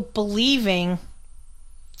people believing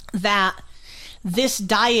that this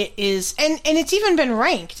diet is, and it's even been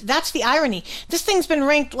ranked. That's the irony. This thing's been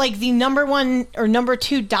ranked like the number 1 or number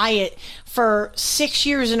 2 diet for 6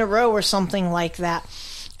 years in a row or something like that.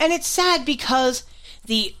 And it's sad because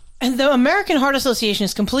the American Heart Association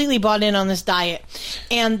is completely bought in on this diet,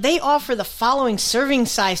 and they offer the following serving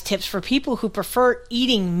size tips for people who prefer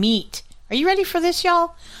eating meat. Are you ready for this,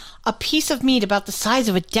 y'all? A piece of meat about the size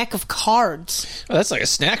of a deck of cards. Oh, that's like a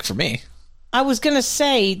snack for me. I was going to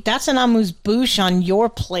say, that's an amuse-bouche on your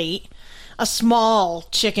plate. A small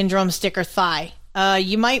chicken drumstick or thigh.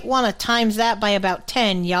 You might want to times that by about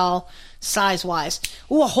 10, y'all, size-wise.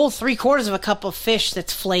 Ooh, a whole 3/4 of a cup of fish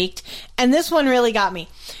that's flaked. And this one really got me.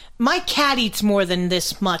 My cat eats more than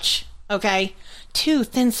this much, okay? 2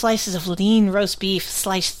 thin slices of lean roast beef,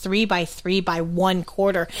 sliced 3 by 3 by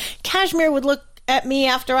 1/4. Kashmir would look at me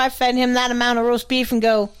after I fed him that amount of roast beef and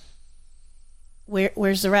go,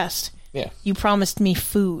 where's the rest? Yeah. You promised me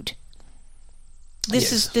food.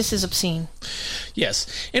 This is obscene. Yes.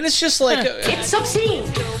 And it's just like... it's obscene.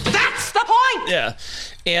 That's the point! Yeah.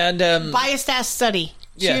 And biased ass study.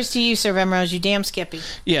 Yeah. Cheers to you, Sir Vemrose, you damn Skippy.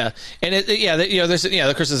 Yeah, and of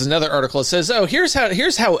course, there's another article that says, "Oh, here's how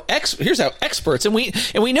experts," and we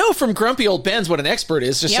know from Grumpy Old Ben's what an expert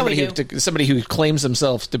is. Just somebody who claims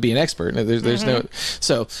themselves to be an expert. There's no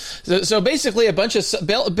so basically a bunch of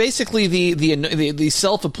the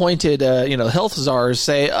self-appointed health czars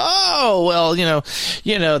say, "Oh, well,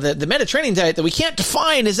 the Mediterranean diet that we can't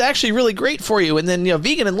define is actually really great for you," and then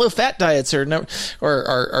vegan and low-fat diets are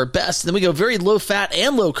best. And then we go very low-fat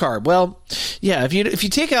and low carb. Well, yeah, if you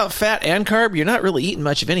take out fat and carb, you're not really eating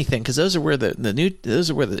much of anything, because those are where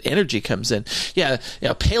the energy comes in. Yeah,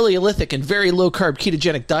 Paleolithic and very low carb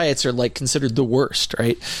ketogenic diets are like considered the worst,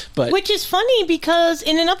 right? But which is funny, because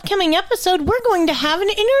in an upcoming episode we're going to have an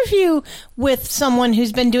interview with someone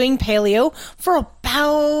who's been doing paleo for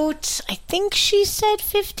about, I think she said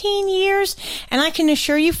 15 years, and I can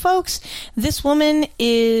assure you folks, this woman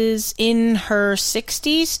is in her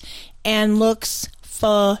 60s and looks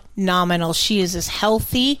phenomenal. She is as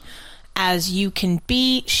healthy as you can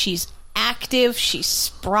be. She's active. She's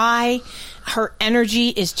spry. Her energy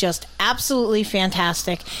is just absolutely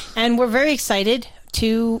fantastic. And we're very excited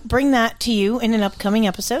to bring that to you in an upcoming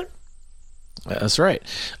episode. That's right.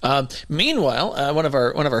 Meanwhile, one of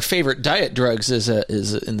our favorite diet drugs is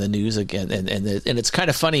in the news again, and it's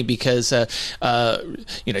kind of funny because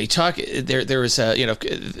you talk there was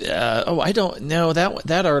I don't know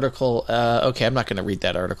that article. Okay, I'm not going to read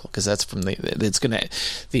that article because that's from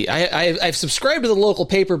I've subscribed to the local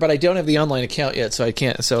paper, but I don't have the online account yet, so I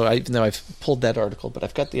can't. So even though I've pulled that article, but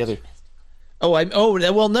I've got the other.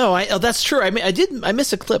 That's true. I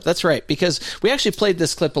missed a clip. That's right, because we actually played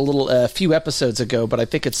this clip a few episodes ago, but I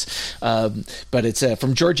think it's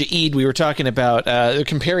from Georgia Eade. We were talking about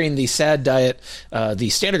comparing the SAD diet,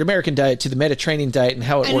 the standard American diet, to the Mediterranean diet and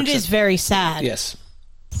how it works. And it is very sad. Yes.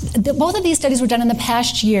 Both of these studies were done in the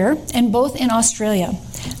past year, and both in Australia.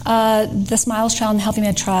 The SMILES trial and the Healthy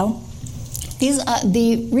Med trial.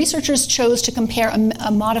 The researchers chose to compare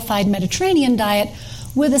a modified Mediterranean diet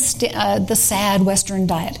with the SAD Western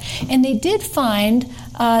diet. And they did find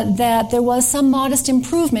that there was some modest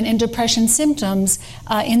improvement in depression symptoms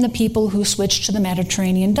in the people who switched to the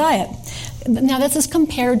Mediterranean diet. Now, this is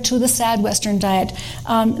compared to the SAD Western diet.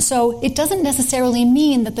 So it doesn't necessarily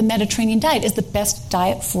mean that the Mediterranean diet is the best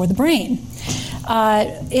diet for the brain.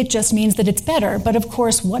 It just means that it's better. But of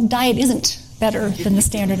course, what diet isn't better than the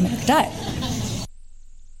standard American diet?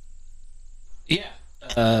 Yeah.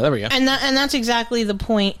 There we go. And that's exactly the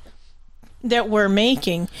point that we're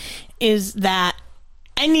making, is that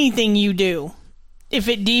anything you do, if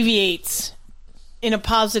it deviates in a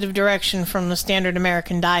positive direction from the standard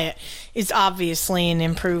American diet, is obviously an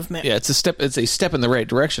improvement. Yeah, it's a step in the right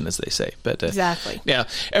direction, as they say. But exactly. Yeah,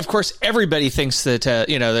 of course, everybody thinks that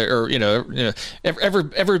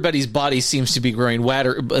everybody's body seems to be growing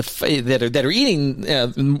wider. That are eating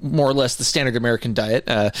more or less the standard American diet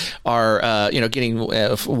are getting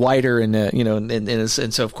wider, and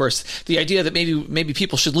so of course the idea that maybe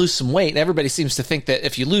people should lose some weight, and everybody seems to think that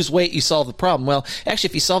if you lose weight you solve the problem. Well, actually,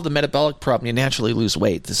 if you solve the metabolic problem, you naturally lose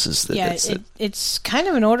weight. It's kind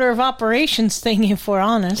of an order of operations thing, if we're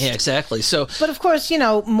honest. Yeah, exactly. So, but of course,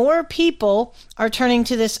 more people are turning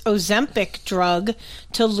to this Ozempic drug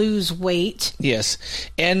to lose weight. Yes,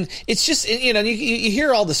 and it's just you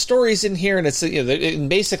hear all the stories in here, and it's and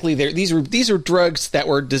basically these are drugs that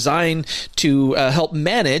were designed to help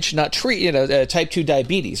manage, not treat type 2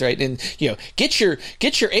 diabetes, right? And get your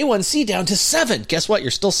A1C down to 7. Guess what?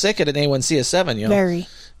 You're still sick at an A1C of 7. Very.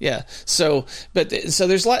 Yeah. So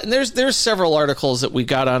there's there's several articles that we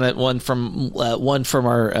got on it. One from our one from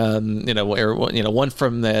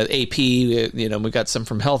the AP. We got some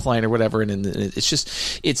from Healthline or whatever. And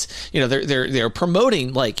it's they're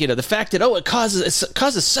promoting the fact that it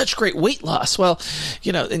causes such great weight loss. Well,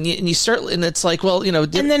 and you start, and it's like, well,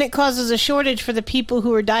 and then it causes a shortage for the people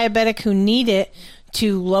who are diabetic who need it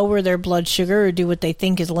to lower their blood sugar or do what they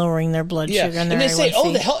think is lowering their blood sugar. And they say,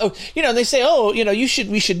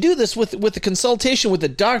 we should do this with the consultation with a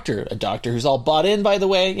doctor who's all bought in, by the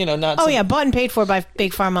way, bought and paid for by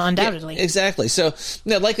Big Pharma, undoubtedly. Yeah, exactly. So,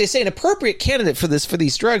 like they say, an appropriate candidate for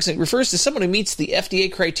these drugs, it refers to someone who meets the FDA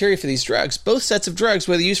criteria for these drugs. Both sets of drugs,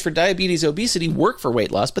 whether used for diabetes, obesity, work for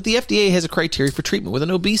weight loss, but the FDA has a criteria for treatment with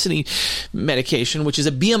an obesity medication, which is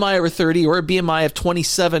a BMI over 30 or a BMI of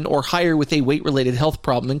 27 or higher with a weight-related health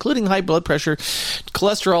problem, including high blood pressure,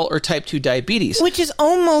 cholesterol, or type 2 diabetes. Which is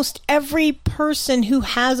almost every person who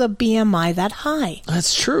has a BMI that high.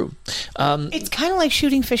 That's true. It's kind of like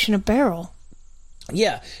shooting fish in a barrel.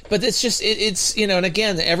 Yeah, but it's just it's and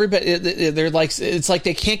again, everybody they're like, it's like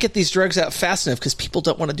they can't get these drugs out fast enough because people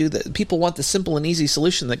don't want to do that. People want the simple and easy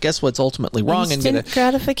solution. That guess what's ultimately wrong. Instant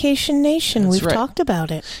gratification nation. We've talked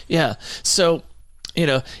about it. Yeah. So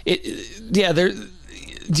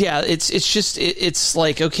it's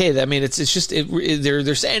like, okay, I mean,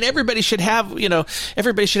 they're saying everybody should have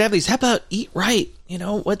these. How about eat right?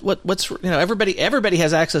 Everybody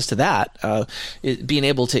has access to that, being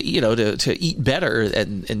able to, to eat better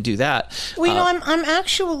and do that. Well, I'm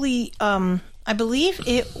actually, I believe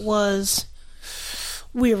it was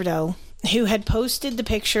Weirdo who had posted the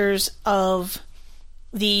pictures of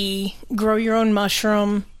the grow your own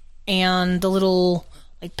mushroom and the little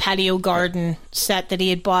like patio garden set that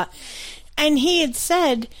he had bought. And he had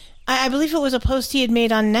said, I believe it was a post he had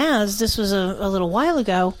made on Naz, this was a little while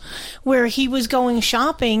ago, where he was going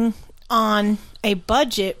shopping on a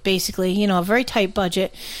budget, basically, a very tight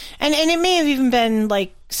budget. And it may have even been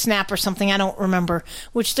like Snap or something, I don't remember,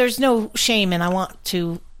 which there's no shame in. I want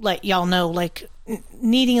to let y'all know, like,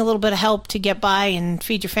 needing a little bit of help to get by and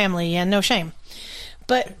feed your family, and no shame.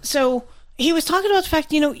 But so he was talking about the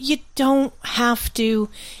fact, you don't have to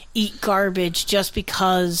eat garbage just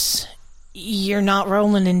because you're not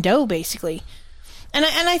rolling in dough, basically. And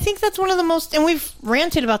I think that's one of the most, and we've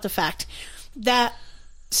ranted about the fact that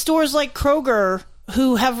stores like Kroger,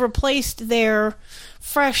 who have replaced their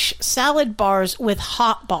fresh salad bars with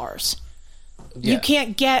hot bars. Yeah. You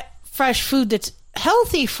can't get fresh food that's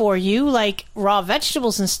healthy for you, like raw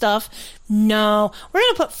vegetables and stuff. No, we're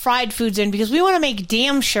going to put fried foods in because we want to make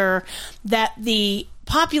damn sure that the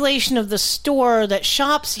population of the store that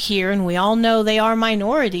shops here, and we all know they are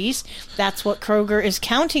minorities, that's what Kroger is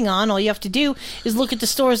counting on. All you have to do is look at the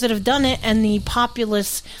stores that have done it and the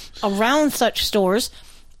populace around such stores,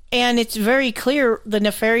 and it's very clear the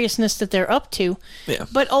nefariousness that they're up to. Yeah.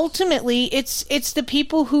 But ultimately, it's the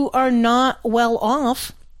people who are not well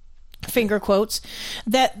off, finger quotes,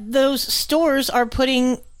 that those stores are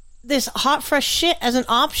putting this hot, fresh shit as an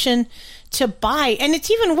option to buy. And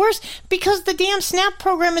it's even worse because the damn SNAP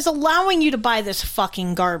program is allowing you to buy this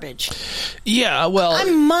fucking garbage. Yeah, well,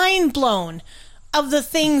 I'm mind blown of the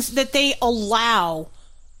things that they allow.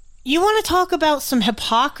 You want to talk about some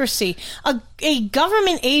hypocrisy? A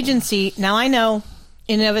government agency, now I know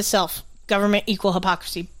in and of itself, government equal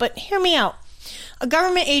hypocrisy, but hear me out. A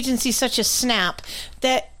government agency such as SNAP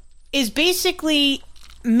that is basically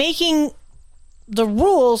making the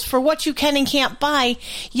rules for what you can and can't buy,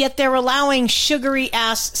 yet they're allowing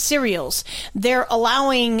sugary-ass cereals. They're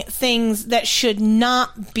allowing things that should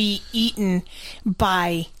not be eaten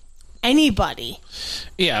by anybody.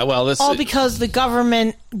 Yeah, well, this all because the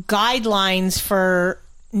government guidelines for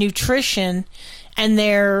nutrition and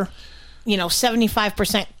their,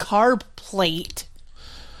 75% carb plate.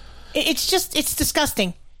 It's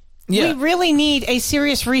disgusting. Yeah. We really need a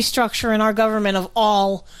serious restructure in our government of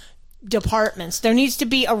all departments. There needs to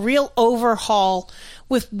be a real overhaul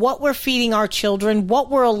with what we're feeding our children, what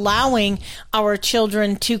we're allowing our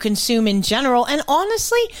children to consume in general, and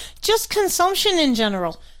honestly, just consumption in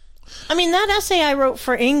general. I mean, that essay I wrote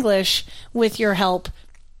for English with your help,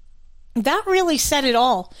 that really said it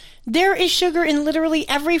all. There is sugar in literally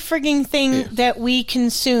every frigging thing that we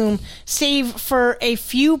consume, save for a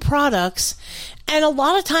few products. And a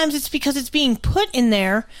lot of times it's because it's being put in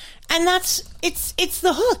there, and it's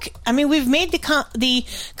the hook. I mean, we've made the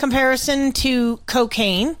comparison to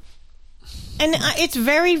cocaine, and it's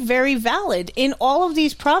very, very valid in all of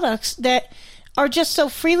these products that are just so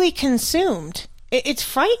freely consumed. It's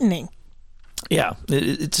frightening. Yeah,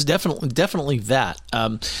 it's definitely that.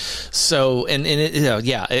 So and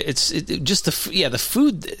it's just the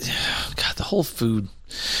food. God, the whole food.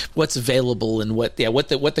 What's available and what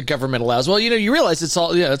the government allows. Well, you realize it's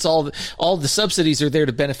all the subsidies are there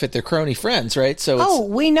to benefit their crony friends, right? So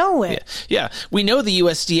we know it. Yeah, we know the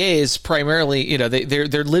USDA is primarily,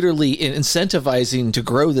 they're literally incentivizing to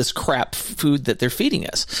grow this crap food that they're feeding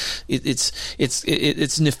us.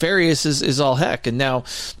 It's nefarious as all heck. And now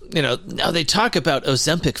they talk about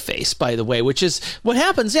Ozempic face, by the way, which is what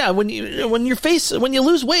happens. Yeah, when you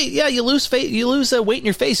lose weight, you lose weight in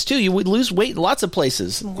your face too. You would lose weight in lots of places.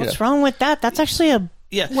 What's wrong with that? That's actually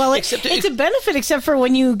it's a benefit, except for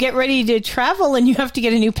when you get ready to travel and you have to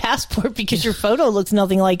get a new passport because your photo looks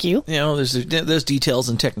nothing like you. There's those details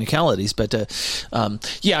and technicalities, but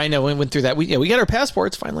I know we went through that. We got our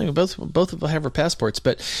passports finally. We both of us have our passports,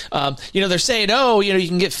 but they're saying, you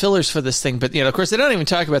can get fillers for this thing, but of course they don't even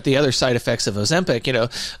talk about the other side effects of Ozempic.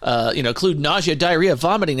 Include nausea, diarrhea,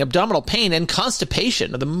 vomiting, abdominal pain, and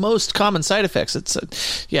constipation are the most common side effects.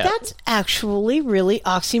 That's actually really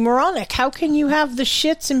oxymoronic. How can you have the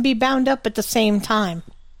shits and be bound up at the same time?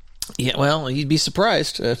 Yeah, well, you'd be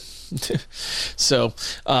surprised. So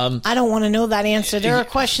I don't want to know that answer. There are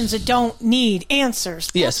questions that don't need answers.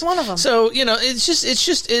 Yes. That's one of them. So,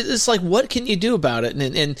 it's like, what can you do about it?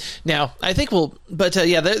 And now I think of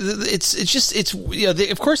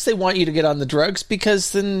course they want you to get on the drugs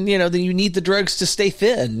because then you need the drugs to stay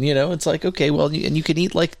thin. It's like, okay, well, and you can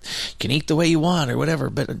eat the way you want or whatever,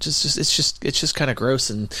 but it's just kind of gross.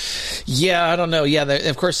 And I don't know. Yeah.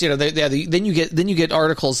 Of course, then you get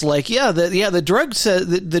articles like, the drug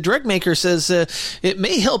the drug maker says it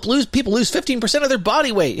may help people lose 15% of their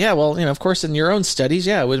body weight. Yeah, well, of course, in your own studies,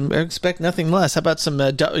 I would expect nothing less. How about some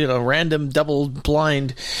random double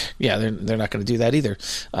blind? Yeah, they're not going to do that either.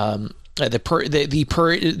 The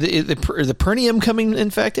perineum coming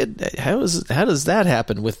infected. How does that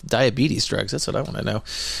happen with diabetes drugs? That's what I want to know.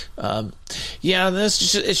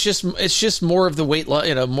 It's just more of the weight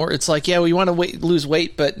loss. More. It's like, we want to lose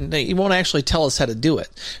weight, but you won't actually tell us how to do it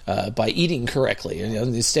by eating correctly.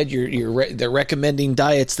 Instead, they're recommending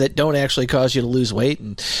diets that don't actually cause you to lose weight,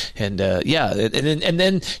 and then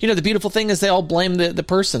the beautiful thing is they all blame the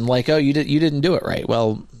person, like, oh, you didn't do it right.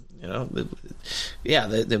 Well,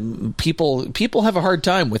 the people have a hard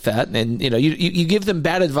time with that, and you give them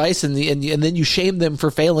bad advice, and then you shame them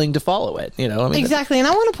for failing to follow it. Exactly. And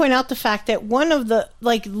I want to point out the fact that one of the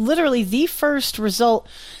literally the first result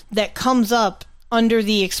that comes up under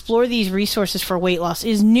the explore these resources for weight loss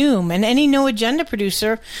is Noom, and any No Agenda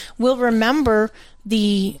producer will remember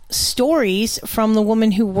the stories from the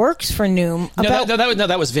woman who works for Noom.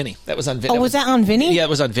 That was Vinny. That was on Vinny. Oh, was that on Vinny? Yeah, it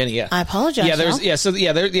was on Vinny. Yeah, I apologize.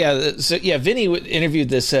 Vinny interviewed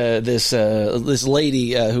this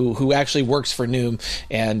lady who actually works for Noom,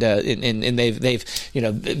 and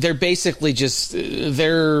they're basically just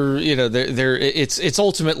they're it's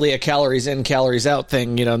ultimately a calories in, calories out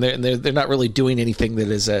thing. They're not really doing anything that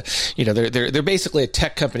is they're basically a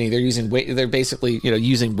tech company. They're using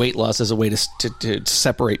using weight loss as a way to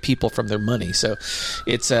separate people from their money. So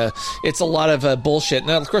it's a lot of bullshit.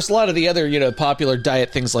 Now, of course, a lot of the other popular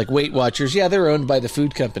diet things like Weight Watchers, they're owned by the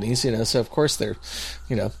food companies. So of course they're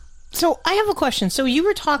So I have a question. So you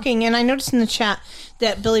were talking, and I noticed in the chat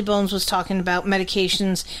that Billy Bones was talking about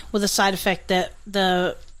medications with a side effect that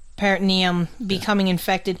the peritoneum becoming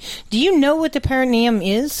infected. Do you know what the peritoneum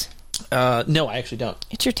is? No, I actually don't.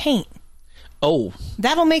 It's your taint. Oh.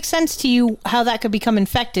 That'll make sense to you how that could become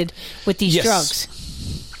infected with these drugs.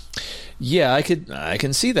 Yeah, I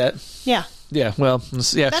can see that. Yeah. Yeah, well,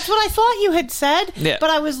 yeah. That's what I thought you had said,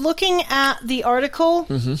 but I was looking at the article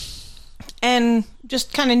and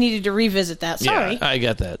just kind of needed to revisit that. Sorry. Yeah, I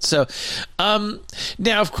got that. So,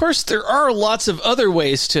 now, of course, there are lots of other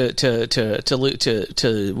ways to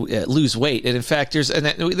lose weight, and in fact,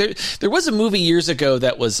 there was a movie years ago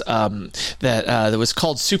that was that was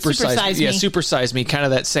called Super Size Me. Yeah, Super Size Me.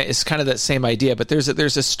 It's kind of that same idea. But there's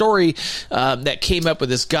a story that came up with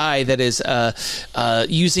this guy that is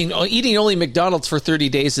eating only McDonald's for 30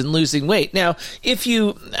 days and losing weight. Now, if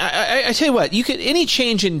I tell you what, any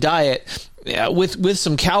change in diet. Yeah, with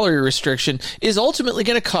some calorie restriction is ultimately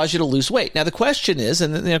going to cause you to lose weight. Now, the question is,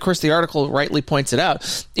 and of course the article rightly points it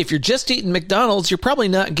out, if you're just eating McDonald's, you're probably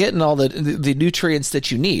not getting all the nutrients that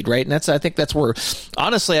you need, right? And I think that's where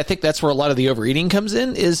a lot of the overeating comes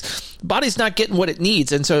in, is body's not getting what it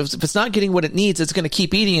needs. And so if it's not getting what it needs, it's going to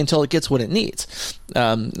keep eating until it gets what it needs.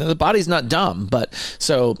 The body's not dumb, but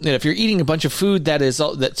so if you're eating a bunch of food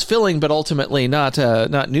that's filling but ultimately not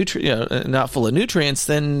full of nutrients,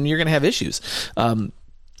 then you're going to have issues.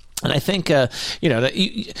 And I think the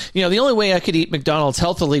only way I could eat McDonald's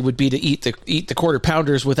healthily would be to eat the quarter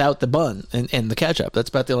pounders without the bun and the ketchup. That's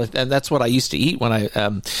about the only, and that's what I used to eat when I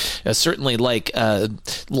certainly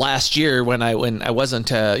last year when I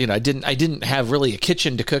wasn't I didn't have really a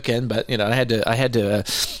kitchen to cook in, but I had to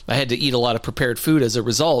eat a lot of prepared food as a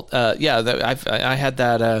result. I had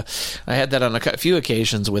that on a few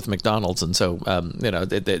occasions with McDonald's, and so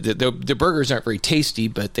the burgers aren't very tasty,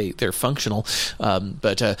 but they're functional. I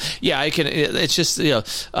can. It's just of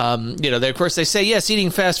course they say yes, eating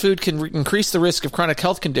fast food can increase the risk of chronic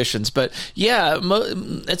health conditions, but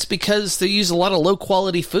it's because they use a lot of low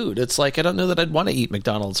quality food. It's like I don't know that I'd want to eat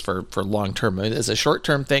McDonald's for long term. As a short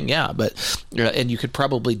term thing, but and you could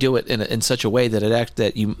probably do it in such a way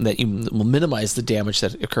that you will minimize the damage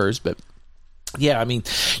that occurs, but. Yeah, I mean,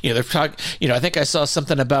 they're talking. I think I saw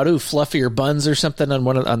something about fluffier buns or something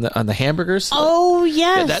on the hamburgers. Oh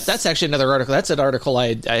yes, yeah, that's actually another article. That's an article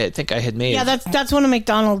I think I had made. Yeah, that's one of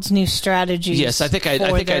McDonald's new strategies. Yes, I think I'd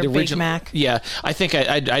originally. Big Mac. Yeah, I think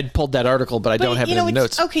I'd pulled that article, but I don't have it in the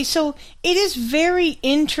notes. Okay, so it is very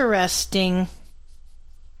interesting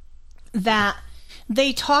that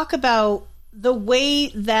they talk about the way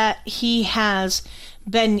that he has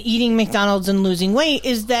been eating McDonald's and losing weight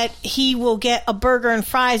is that he will get a burger and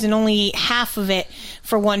fries and only eat half of it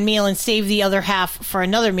for one meal and save the other half for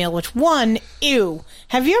another meal, which ew.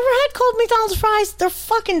 Have you ever had cold McDonald's fries? They're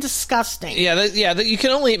fucking disgusting. You can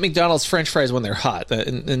only eat McDonald's French fries when they're hot,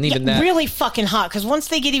 and even that really fucking hot, because once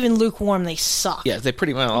they get even lukewarm, they suck. Yeah, they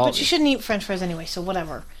pretty well. But you shouldn't eat French fries anyway, so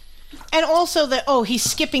whatever. And also that he's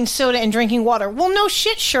skipping soda and drinking water. Well, no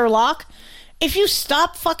shit, Sherlock. If you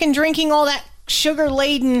stop fucking drinking all that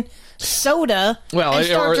sugar-laden soda and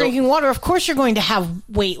start drinking water, of course you're going to have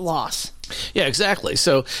weight loss. Yeah, exactly.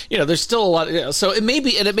 So, there's still a lot. So it may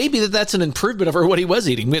be that's an improvement over what he was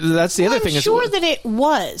eating. That's the other thing. I'm sure that it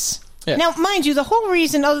was. Yeah. Now, mind you, the whole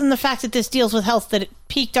reason, other than the fact that this deals with health, that it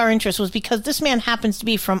piqued our interest was because this man happens to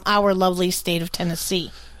be from our lovely state of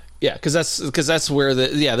Tennessee. Yeah, because that's where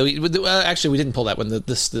actually we didn't pull that one.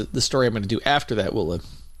 The story I'm going to do after that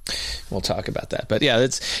we'll talk about that. But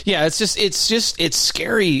it's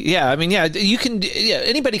scary. Yeah, I mean,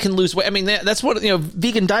 anybody can lose weight. I mean, that's what,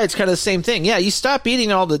 vegan diet's kind of the same thing. Yeah, you stop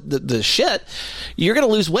eating all the shit, you're going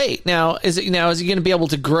to lose weight. Now, is he going to be able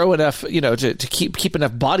to grow enough, to keep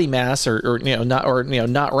enough body mass or not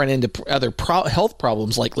run into other health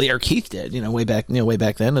problems like Lee or Keith did, way back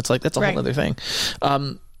then? It's like, that's a whole other thing.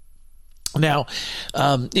 Now,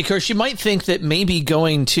 of course, you might think that maybe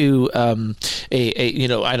going to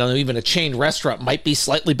even a chain restaurant might be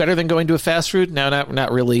slightly better than going to a fast food. No, not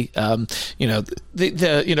really. I don't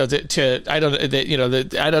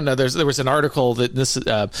know. There was an article that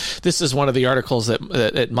this is one of the articles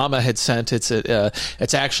that Mama had sent. I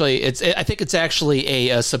think it's actually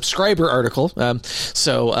a subscriber article. But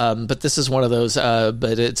this is one of those.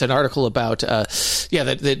 But it's an article about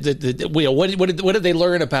what did they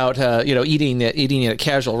learn about eating at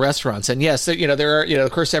casual restaurants. And yes, there are,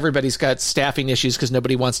 of course, everybody's got staffing issues because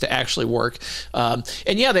nobody wants to actually work.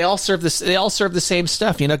 They all serve this. They all serve the same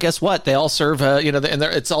stuff. Guess what? They all serve,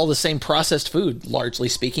 it's all the same processed food, largely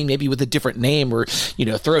speaking, maybe with a different name or,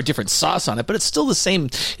 throw a different sauce on it, but it's still the same.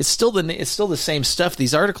 It's still the same stuff.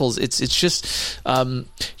 These articles, it's just,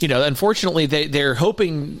 unfortunately they're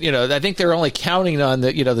hoping, I think they're only counting on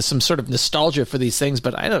some sort of nostalgia for these things,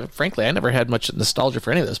 but I never had much nostalgia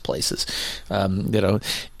for any of those places. And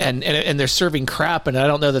they're serving crap, and I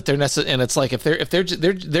don't know that they're necessarily. And it's like if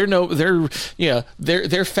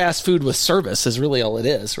they're fast food with service is really all it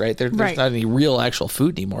is, right? There's not any real actual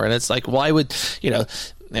food anymore, and it's like, why would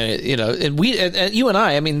and you and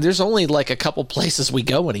I mean, there's only like a couple places we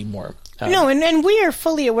go anymore. And we are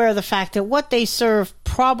fully aware of the fact that what they serve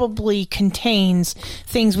probably contains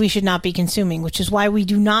things we should not be consuming, which is why we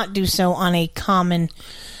do not do so on a common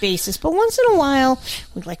basis. But once in a while,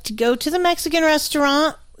 we'd like to go to the Mexican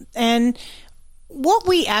restaurant, and what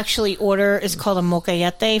we actually order is called a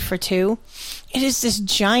molcajete for two. It is this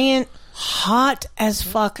giant, hot as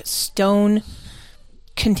fuck stone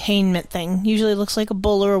containment thing. Usually it looks like a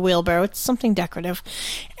bowl or a wheelbarrow. It's something decorative.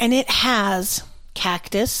 And it has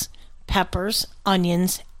cactus, peppers,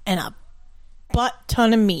 onions, and a butt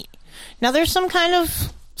ton of meat. Now, there's some kind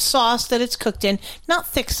of sauce that it's cooked in. Not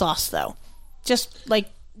thick sauce, though. Just like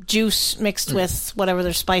juice mixed with whatever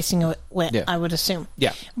they're spicing it with, I would assume.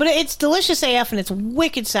 Yeah. But it's delicious AF, and it's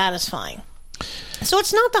wicked satisfying. So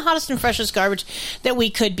it's not the hottest and freshest garbage that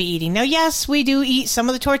we could be eating. Now, yes, we do eat some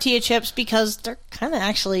of the tortilla chips because they're kind of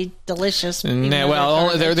actually delicious.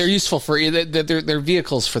 They're useful for they're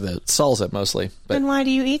vehicles for the salsa mostly. But then why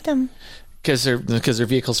do you eat them? Because they're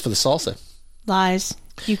vehicles for the salsa. Lies.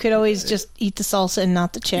 You could always just eat the salsa and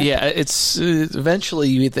not the chip. Yeah, it's eventually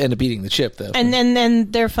you end up eating the chip though. And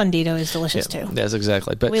then their fundito is delicious too. Yes,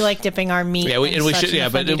 exactly. But we like dipping our meat. Yeah, we should. Yeah,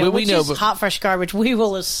 but we know hot fresh garbage. We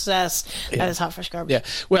will assess that is hot fresh garbage. Yeah.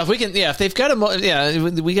 Well, if we can, if they've got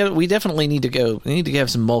we definitely need to go. We need to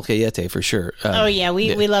have some molcajete for sure.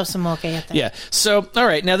 We love some molcajete. Yeah. So all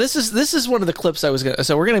right, now this is one of the clips I was gonna.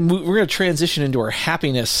 So we're gonna transition into our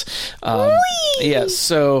happiness. Yeah.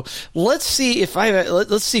 So let's see if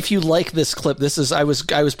let's see if you like this clip. This is I was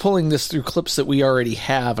pulling this through clips that we already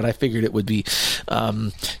have, and I figured it would be,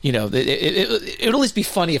 it would at least be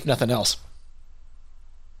funny if nothing else.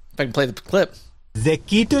 If I can play the clip. The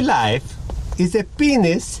key to life is a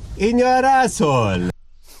penis in your asshole.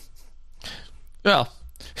 Well,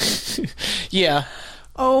 yeah.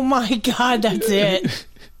 Oh my God, that's it.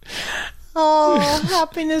 Oh,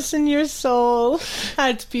 happiness in your soul.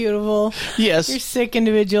 That's beautiful. Yes. You're a sick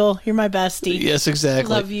individual. You're my bestie. Yes,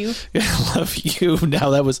 exactly. Love you. Love you.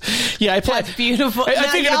 Now that was... Yeah, That's beautiful.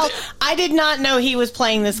 I did not know he was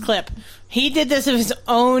playing this clip. He did this of his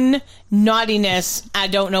own naughtiness. I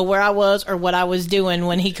don't know where I was or what I was doing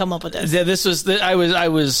when he come up with this. Yeah, this was I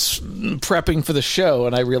was prepping for the show,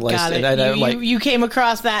 and I realized Got it. that You came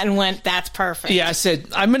across that and went, "That's perfect." Yeah, I said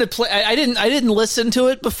I'm going to play. I didn't listen to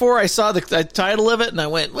it before I saw the title of it, and I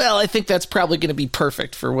went, "Well, I think that's probably going to be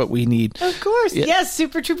perfect for what we need." Of course, yes,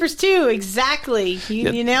 Super Troopers 2, exactly.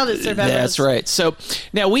 You nailed it, Sir Beverly. That's right. So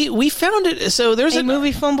now we found it. So there's a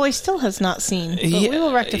movie Phoneboy still has not seen, but we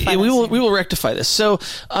will rectify. We will rectify this. So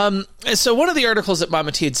one of the articles that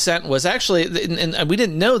Mama T had sent was actually, and we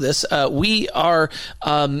didn't know this. We are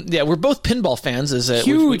we're both pinball fans, as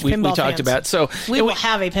we talked about. So we will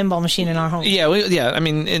have a pinball machine in our home. I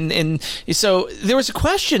mean, and so there was a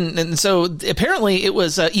question, and so apparently it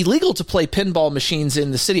was illegal to play pinball machines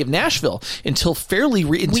in the city of Nashville until apparently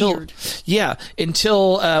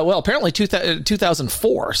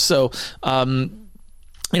 2004. So.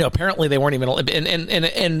 Apparently they weren't even,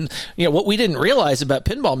 and what we didn't realize about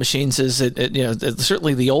pinball machines is that,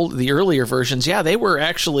 certainly the earlier versions, they were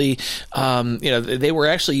actually, they were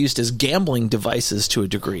actually used as gambling devices to a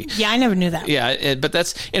degree. Yeah, I never knew that. Yeah, but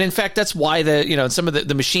in fact, that's why some of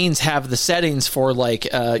the machines have the settings for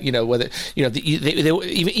whether,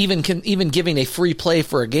 even giving a free play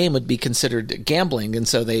for a game would be considered gambling. And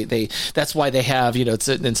so that's why they have,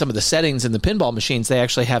 in some of the settings in the pinball machines, they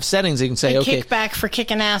actually have settings you can say, okay. Kickback for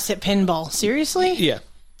kicking ass at pinball. Seriously? Yeah.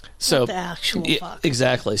 So what the actual fuck?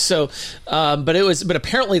 Exactly. So, but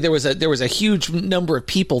apparently there was a huge number of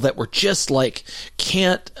people that were just like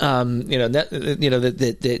that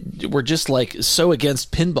were just like so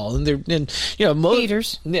against pinball, and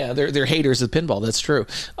haters. Yeah, they're haters of pinball. That's true.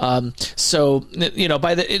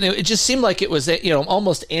 It just seemed like it was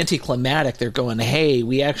almost anticlimactic. They're going, hey,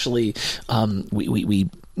 we actually we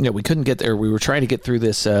couldn't get there. We were trying to get through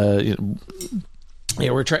this.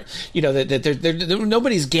 We're trying.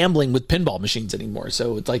 Nobody's gambling with pinball machines anymore.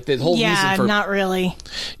 So it's like the whole reason for not really.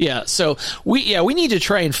 Yeah. So we need to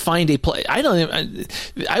try and find a place.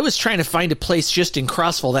 I was trying to find a place just in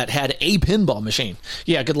Crossville that had a pinball machine.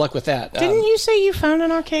 Yeah. Good luck with that. Didn't you say you found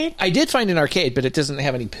an arcade? I did find an arcade, but it doesn't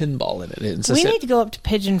have any pinball in it. We need to go up to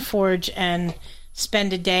Pigeon Forge and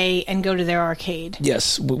spend a day and go to their arcade.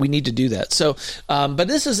 Yes, we need to do that. So, but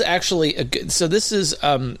this is actually a good. So this is.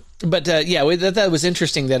 That was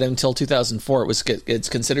interesting that until 2004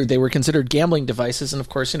 they were considered gambling devices, and of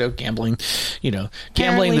course, gambling. Gambling. The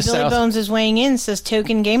Billy South. Bones is weighing in. Says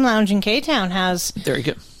Token Game Lounge in K-Town has. There you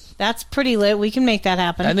go. That's pretty lit. We can make that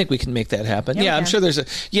happen. I think we can make that happen. Yeah, I'm sure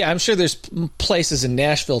there's places in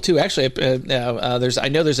Nashville too. Actually, I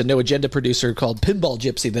know there's a No Agenda producer called Pinball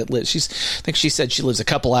Gypsy that lives. I think she said she lives a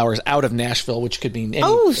couple hours out of Nashville, which could mean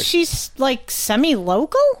she's like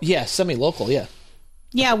semi-local? Yeah, semi-local. Yeah.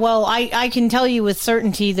 Yeah, well, I can tell you with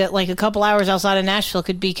certainty that like a couple hours outside of Nashville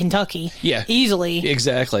could be Kentucky. Yeah. Easily.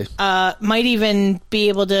 Exactly. Might even be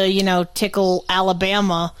able to, tickle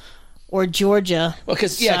Alabama or Georgia. Well,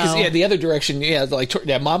 because the other direction,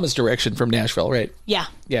 Mama's direction from Nashville, right? Yeah.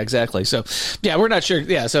 Yeah, exactly. So, we're not sure.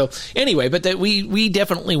 Yeah. So anyway, but that we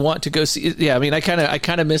definitely want to go see. Yeah, I mean, I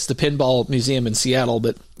kind of miss the Pinball Museum in Seattle,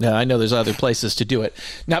 but I know there's other places to do it.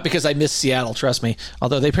 Not because I miss Seattle, trust me.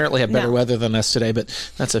 Although they apparently have better weather than us today, but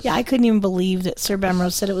that's a. Yeah, I couldn't even believe that Sir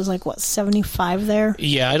Bemrose said it was like 75 there.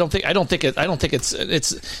 Yeah, I don't think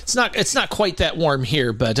it's not quite that warm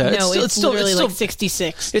here, but it's still like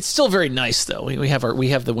 66. It's still very nice though. We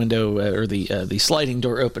have the window or the sliding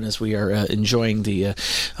door open as we are enjoying the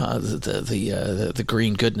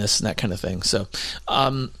green goodness and that kind of thing. So,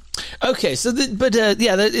 okay. So,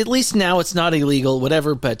 at least now it's not illegal,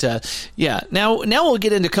 whatever. But now we'll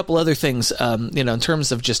get into a couple other things, in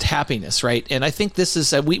terms of just happiness, right? And I think this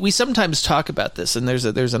is we sometimes talk about this, and there's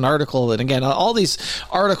an article, and again, all these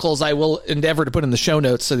articles I will endeavor to put in the show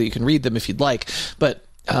notes so that you can read them if you'd like, but.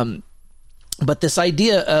 But this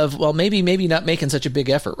idea of, well, maybe not making such a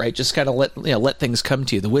big effort, right? Just kind of let things come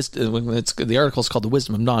to you. The article is called "The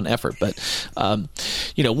Wisdom of Non-Effort." But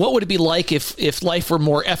what would it be like if life were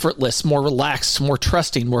more effortless, more relaxed, more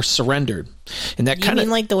trusting, more surrendered? And that you mean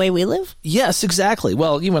like the way we live? Yes, exactly.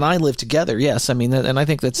 Well, you and I live together. Yes, I mean, and I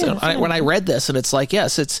think that's when I read this, and it's like,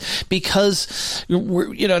 yes, it's because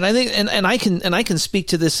we're, and I think, and I can speak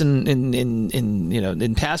to this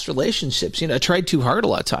in past relationships. I tried too hard a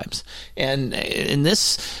lot of times, and in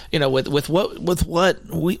this, with what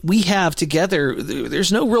we have together,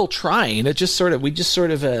 there's no real trying. It just sort of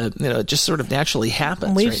naturally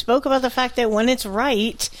happens. We've spoke about the fact that when it's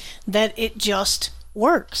right, that it just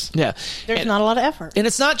works. Yeah. There's not a lot of effort. And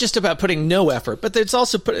it's not just about putting no effort, but it's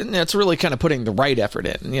also it's really kind of putting the right effort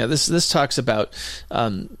in. This talks about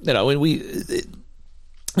when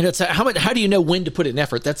it's how do you know when to put in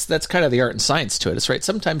effort? That's kind of the art and science to it. It's right.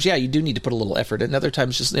 Sometimes, you do need to put a little effort in. Other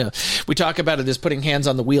times, just we talk about it as putting hands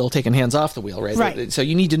on the wheel, taking hands off the wheel, right? Right. So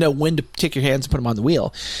you need to know when to take your hands and put them on the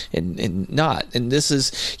wheel, and not. And this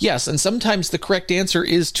is yes. And sometimes the correct answer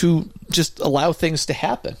is to just allow things to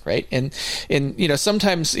happen, right? And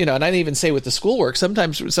sometimes and I didn't even say with the schoolwork.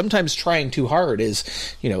 Sometimes trying too hard is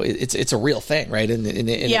it's a real thing, right? And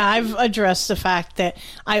I've addressed the fact that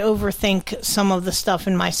I overthink some of the stuff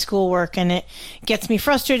in my schoolwork, and it gets me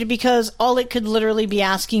frustrated because all it could literally be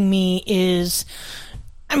asking me is,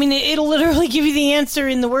 it'll literally give you the answer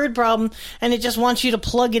in the word problem, and it just wants you to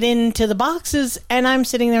plug it into the boxes, and I'm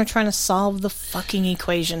sitting there trying to solve the fucking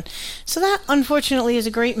equation. So that, unfortunately, is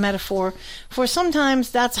a great metaphor for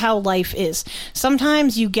sometimes that's how life is.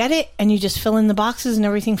 Sometimes you get it, and you just fill in the boxes and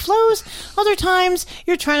everything flows. Other times,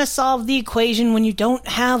 you're trying to solve the equation when you don't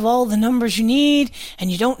have all the numbers you need, and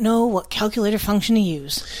you don't know what calculator function to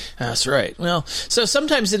use. That's right. Well, so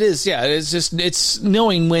sometimes it is, it's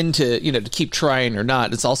knowing when to, to keep trying or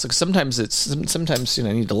not. It's also sometimes you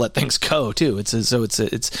need to let things go too.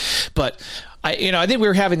 But I think we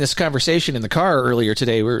were having this conversation in the car earlier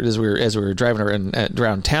today as we were driving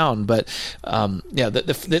around town. But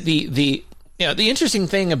the interesting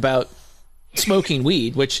thing about smoking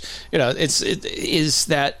weed, which is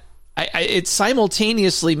that it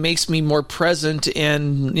simultaneously makes me more present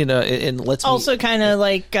and lets also me kind of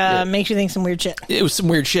makes you think some weird shit. It was some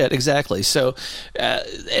weird shit, exactly. So,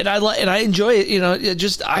 and I enjoy it.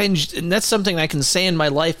 And that's something I can say in my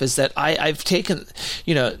life is that I've taken,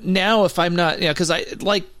 now if I'm not, because I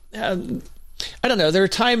like. I don't know. There are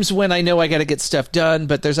times when I know I got to get stuff done,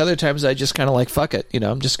 but there's other times I just kind of fuck it.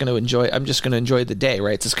 I'm just going to enjoy the day,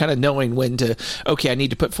 right? It's just kind of knowing when to, okay, I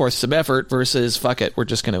need to put forth some effort versus fuck it. We're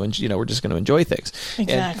just going to enjoy things.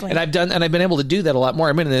 Exactly. And I've been able to do that a lot more.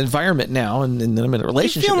 I'm in an environment now, and I'm in a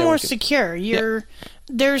relationship. You feel more secure.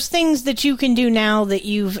 There's things that you can do now that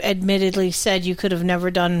you've admittedly said you could have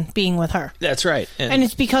never done being with her. That's right. And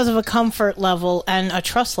it's because of a comfort level and a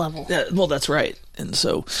trust level. Yeah, well, that's right. And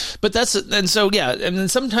so then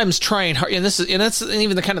sometimes trying hard, and that's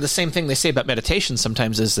even the kind of the same thing they say about meditation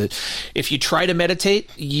sometimes is that if you try to meditate,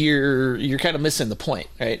 you're kind of missing the point,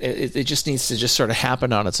 right? It just needs to just sort of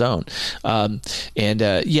happen on its own.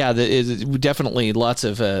 Definitely lots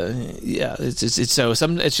of it's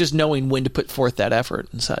just knowing when to put forth that effort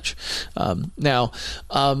and such.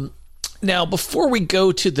 Now, before we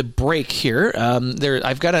go to the break here,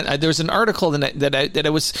 there's an article that I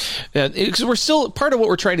was because we're still part of what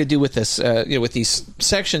we're trying to do with this, with these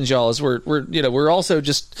sections, y'all, is we're also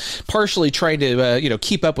just partially trying to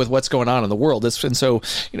keep up with what's going on in the world. And so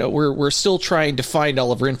we're still trying to find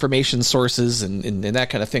all of our information sources and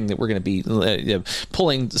that kind of thing that we're going to be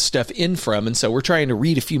pulling stuff in from. And so we're trying to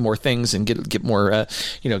read a few more things and get more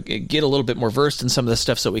get a little bit more versed in some of this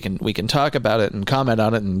stuff so we can talk about it and comment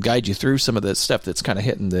on it and guide you through some of the stuff that's kind of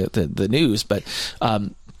hitting the news. But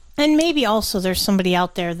and maybe also there's somebody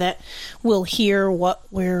out there that will hear what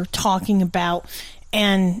we're talking about,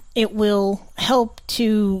 and it will help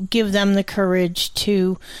to give them the courage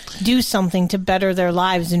to do something to better their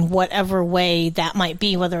lives in whatever way that might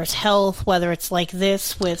be, whether it's health, whether it's like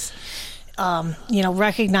this with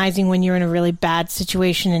recognizing when you're in a really bad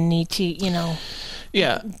situation and need to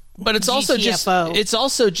But it's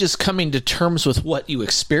also just coming to terms with what you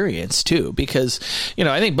experience too, because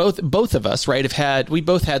I think both of us, right, we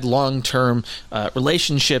both had long-term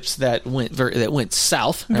relationships that went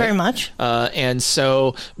south, right? Very much, and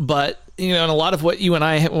so, but. And a lot of what you and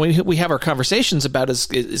I, when we have our conversations about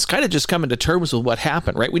is kind of just coming to terms with what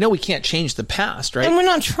happened, right? We know we can't change the past, right? And we're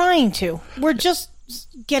not trying to. We're just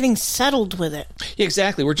getting settled with it.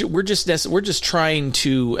 Exactly. We're just trying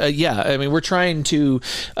to we're trying to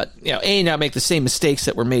not make the same mistakes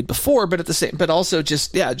that were made before, but also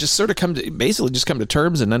just sort of come to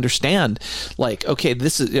terms and understand, like, okay,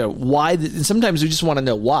 this is why. And sometimes we just want to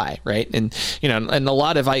know why, right? And and a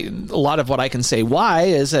lot of what I can say why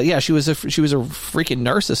is she was a freaking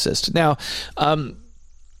narcissist. Now,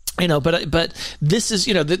 but this is,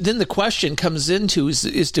 then the question comes into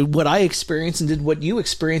is did what I experience and did what you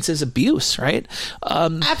experience as abuse, right?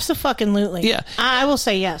 Absolutely. Yeah. I will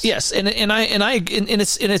say yes. Yes. And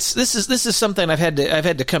this is something I've had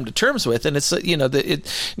to come to terms with. And it's,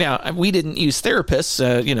 now we didn't use therapists.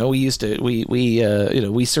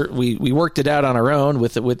 We worked it out on our own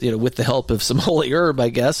with the help of some holy herb, I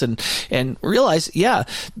guess, and realized,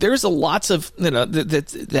 there's a lots of,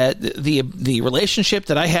 that the relationship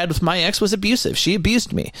that I had had with my ex was abusive. She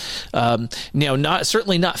abused me.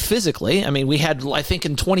 Certainly not physically. I mean, we had, I think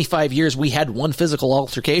in 25 years, we had one physical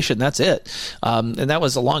altercation. That's it. And that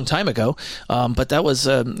was a long time ago. But that was,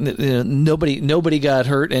 nobody got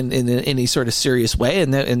hurt in any sort of serious way.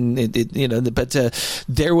 But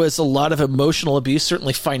there was a lot of emotional abuse,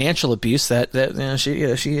 certainly financial abuse that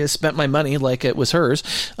she spent my money like it was hers.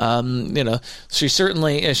 She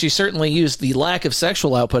certainly used the lack of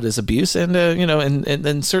sexual output as abuse,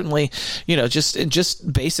 and certainly,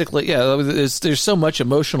 just basically, there's so much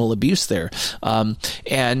emotional abuse there. There's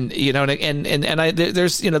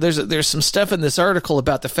some stuff in this article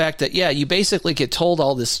about the fact that, you basically get told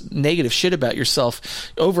all this negative shit about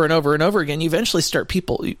yourself over and over and over again. You eventually start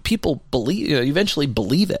people eventually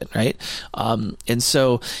believe it, right? And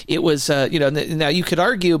so it was, now you could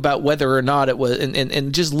argue about whether or not it was,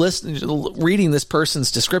 and just reading this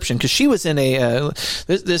person's description, because she was in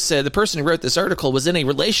the person who wrote this article was in a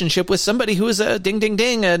relationship with somebody who was a a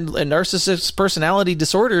narcissist personality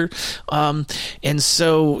disorder. And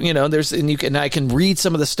so, I can read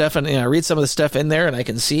some of the stuff, and I read some of the stuff in there, and I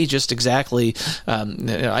can see just exactly,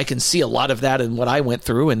 I can see a lot of that in what I went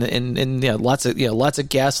through, and lots of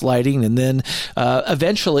gaslighting, and then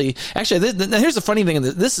eventually, actually, here's the funny thing.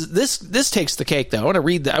 This takes the cake, though.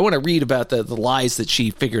 I want to read about the lies that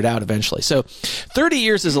she figured out eventually. So, 30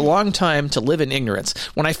 years is a long time to live in ignorance.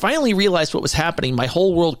 When I finally realized what was happening, my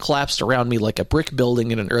whole world collapsed around me like a brick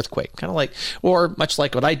building in an earthquake. Kind of like, or much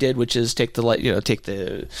like what I did, which is light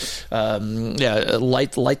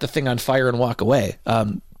the thing on fire and walk away.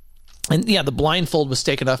 The blindfold was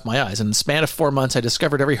taken off my eyes. In the span of 4 months, I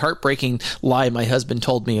discovered every heartbreaking lie my husband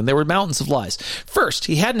told me, and there were mountains of lies. First,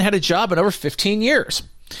 he hadn't had a job in over 15 years.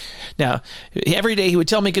 Now, every day he would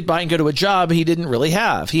tell me goodbye and go to a job he didn't really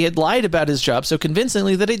have. He had lied about his job so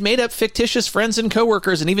convincingly that he'd made up fictitious friends and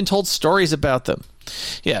coworkers and even told stories about them.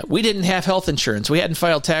 We didn't have health insurance. We hadn't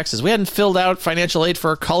filed taxes. We hadn't filled out financial aid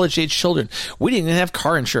for our college-age children. We didn't even have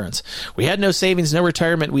car insurance. We had no savings, no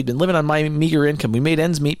retirement. We'd been living on my meager income. We made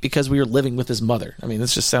ends meet because we were living with his mother. I mean,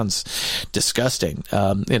 this just sounds disgusting.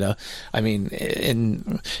 Meanwhile,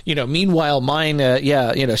 mine,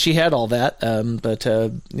 she had all that,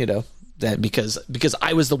 that because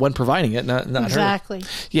I was the one providing it, not exactly. her.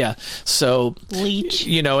 Yeah. So leech.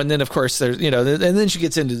 And then of course there's and then she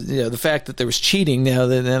gets into the fact that there was cheating.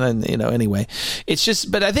 Anyway, it's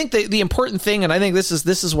just. But I think the important thing, and I think this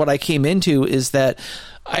is what I came into, is that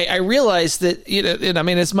I realized that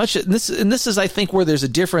as much and this is I think where there's a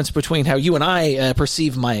difference between how you and I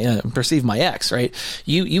perceive my ex. Right?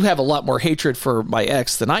 You have a lot more hatred for my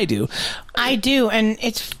ex than I do. I do, and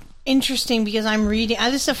it's interesting because I'm reading.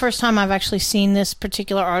 This is the first time I've actually seen this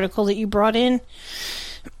particular article that you brought in.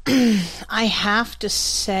 I have to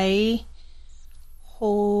say,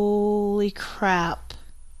 holy crap.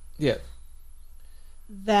 Yeah.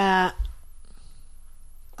 That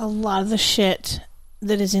a lot of the shit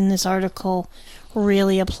that is in this article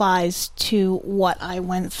really applies to what I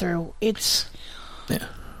went through. It's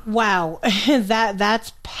wow.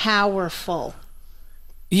 That's powerful.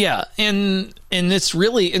 Yeah, and it's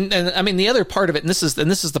really, and I mean the other part of it, and this is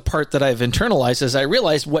the part that I've internalized, is I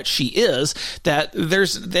realized what she is. That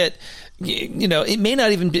it may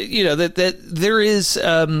not even be, that there is,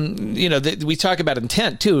 that we talk about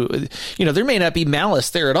intent too. There may not be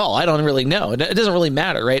malice there at all. I don't really know. It doesn't really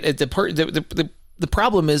matter, right? The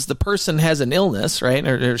problem is the person has an illness, right?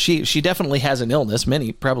 Or she definitely has an illness,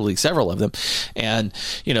 probably several of them. And,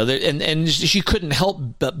 and she couldn't help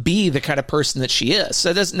but be the kind of person that she is.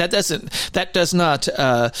 So that does not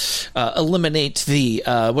eliminate the,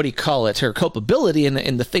 her culpability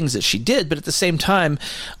in the things that she did. But at the same time,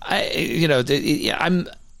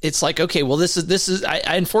 it's like, okay, well, this is. I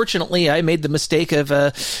unfortunately I made the mistake of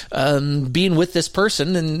being with this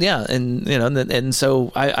person, and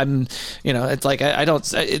so I'm, it's like I don't.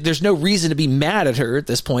 There's no reason to be mad at her at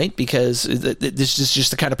this point, because this is just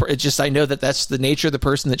the kind of. It's just I know that's the nature of the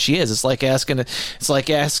person that she is. It's like asking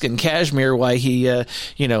Kashmir why he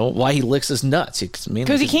licks his nuts.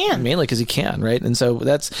 Because he can. Mainly because he can, right? And so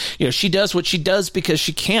that's she does what she does because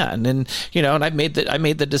she can, and and I made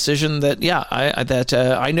the decision that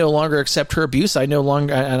I no longer accept her abuse. I no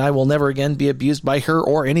longer, and I will never again be abused by her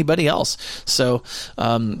or anybody else. So,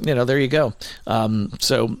 there you go.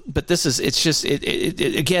 But this is, it's just,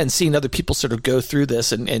 again, seeing other people sort of go through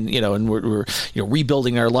this and we're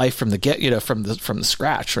rebuilding our life from the from the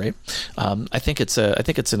scratch, right? I think it's a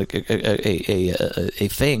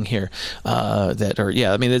thing here,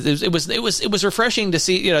 it was refreshing to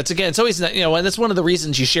see, it's always, and that's one of the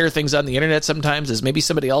reasons you share things on the internet sometimes, is maybe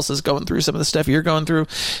somebody else is going through some of the stuff you're going through.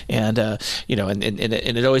 and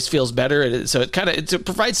it always feels better. So it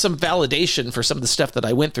provides some validation for some of the stuff that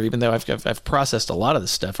I went through, even though I've processed a lot of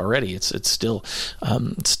this stuff already. It's still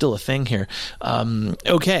a thing here.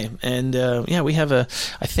 Okay, and we have I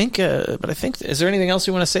think is there anything else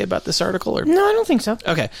you want to say about this article? Or no, I don't think so.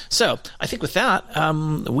 Okay, so I think with that,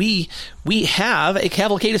 we have a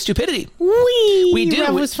cavalcade of stupidity. We do.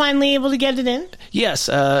 Rev was finally able to get it in. Yes,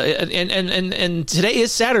 and today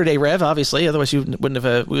is Saturday, Rev. Obviously, otherwise you wouldn't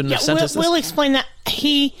have sent us this. We'll explain that.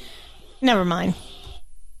 Never mind.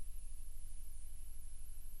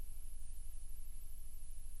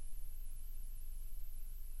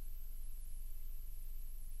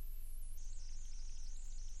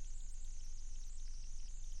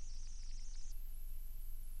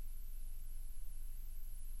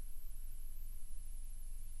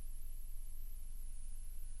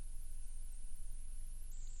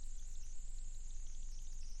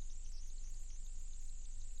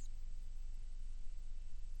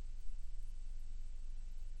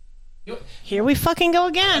 Here we fucking go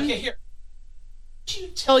again. Okay, here. You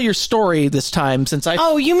tell your story this time, since I...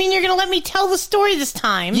 Oh, you mean you're going to let me tell the story this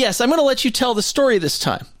time? Yes, I'm going to let you tell the story this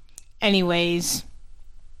time. Anyways,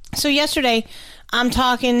 so yesterday I'm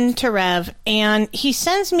talking to Rev, and he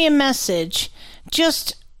sends me a message,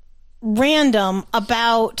 just random,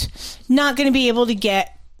 about not going to be able to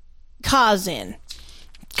get Kaz in,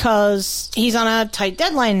 because he's on a tight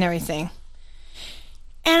deadline and everything.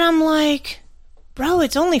 And I'm like... Bro,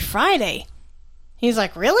 it's only Friday. He's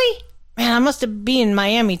like, really? Man, I must have been in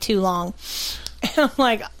Miami too long. And I'm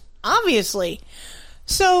like, obviously.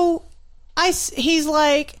 So he's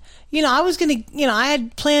like, I was going to, I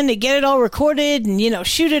had planned to get it all recorded and,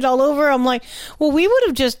 shoot it all over. I'm like, well, we would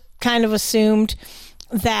have just kind of assumed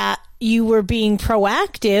that you were being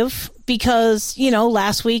proactive because,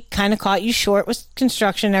 last week kind of caught you short with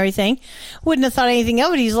construction and everything. Wouldn't have thought anything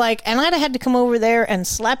of it. He's like, and I'd have had to come over there and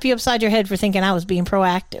slap you upside your head for thinking I was being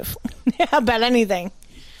proactive about anything.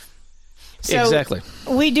 So exactly.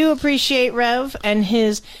 We do appreciate Rev and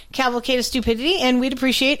his cavalcade of stupidity, and we'd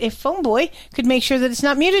appreciate if Phone Boy could make sure that it's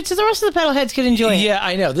not muted so the rest of the pedalheads could enjoy it. Yeah,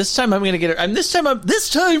 I know. This time I'm going to get it. This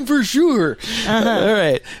time for sure. All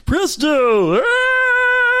right. Presto. Where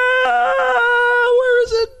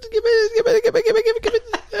is it? Give me.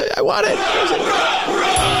 I want it.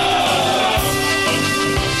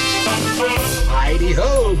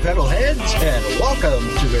 Heidi-ho, pedalheads, and welcome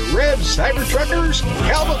to the Rev Cybertruckers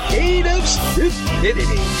Cavalcade of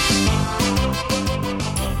Stupidity.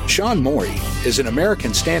 Sean Morey is an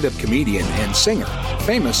American stand-up comedian and singer,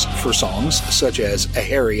 famous for songs such as A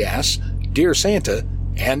Hairy Ass, Dear Santa,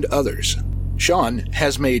 and others. Sean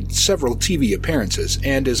has made several TV appearances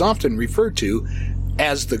and is often referred to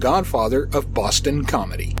as the godfather of Boston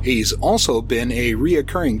comedy. He's also been a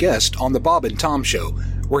reoccurring guest on the Bob and Tom Show,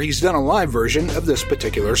 where he's done a live version of this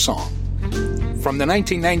particular song. From the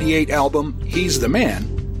 1998 album, He's the Man,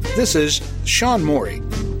 this is Sean Morey,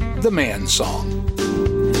 The Man Song.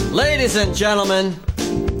 Ladies and gentlemen,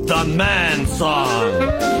 The Man Song.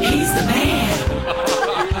 He's the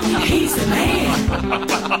man. He's the man.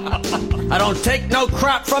 I don't take no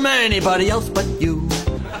crap from anybody else but you.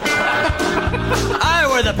 I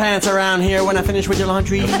wear the pants around here when I finish with your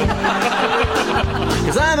laundry.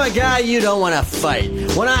 Cause I'm a guy you don't want to fight.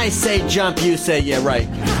 When I say jump, you say yeah right.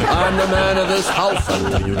 I'm the man of this house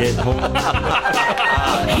until you get home.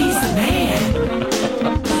 He's the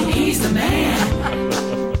man. He's the man.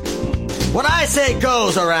 What I say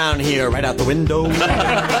goes around here, right out the window. And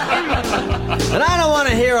I don't want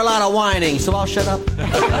to hear a lot of whining, so I'll shut up.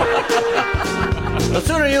 The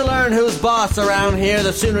sooner you learn who's boss around here,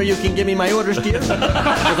 the sooner you can give me my orders, dear.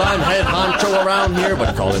 Because I'm head honcho around here, but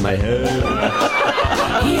it's all in my head.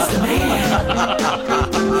 He's the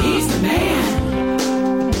man. He's the man.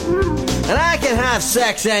 And I can have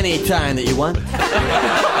sex anytime that you want.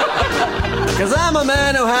 Because I'm a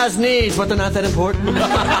man who has needs, but they're not that important.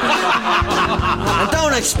 And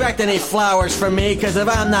don't expect any flowers from me, because if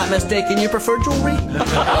I'm not mistaken, you prefer jewelry.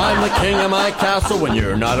 I'm the king of my castle when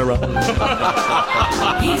you're not around.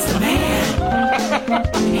 He's the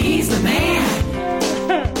man. He's the man.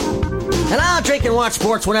 And I'll drink and watch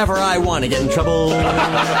sports whenever I want to get in trouble.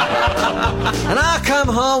 And I'll come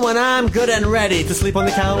home when I'm good and ready to sleep on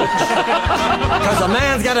the couch. Because a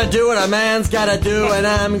man's got to do what a man's got to do, and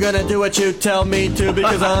I'm going to do what you tell me to,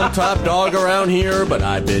 because I'm top dog around here, but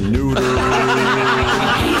I've been neutered.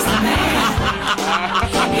 He's the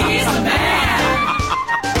man. He's the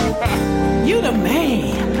man. You the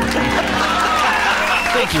man.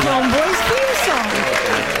 Thank you, Homeboy's theme song.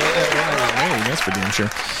 That's for damn sure.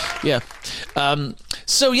 Yeah.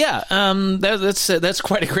 So yeah, that's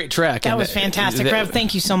quite a great track. That was fantastic, Rev.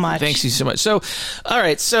 Thank you so much. Thanks you so much. So, all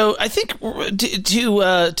right. So I think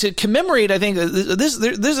to commemorate, I think this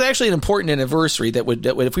is actually an important anniversary that would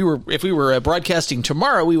if we were broadcasting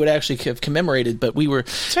tomorrow, we would actually have commemorated. But we were.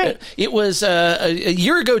 That's right. It was a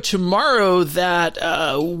year ago tomorrow that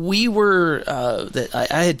we were that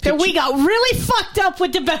I had. That we got really fucked up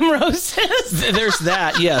with the Bemroses. There's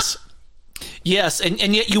that. Yes. Yes, and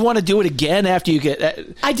yet you want to do it again after you get...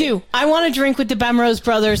 I do. I want to drink with the Bemrose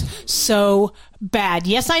brothers so bad.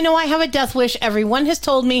 Yes, I know I have a death wish. Everyone has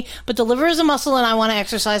told me, but the liver is a muscle and I want to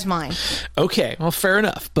exercise mine. Okay, well, fair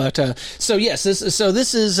enough. But so yes, this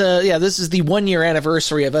is the 1 year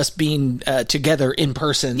anniversary of us being together in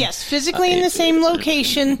person. Yes, physically in the same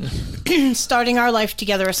location, starting our life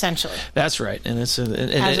together essentially. That's right, and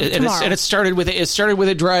it started with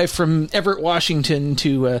a drive from Everett, Washington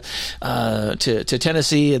to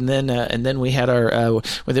Tennessee, and then we had our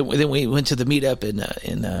then we went to the meetup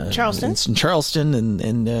in Charleston. In Charleston,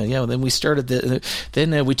 and then we started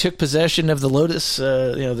then we took possession of the Lotus,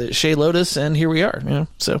 the Shea Lotus, and here we are.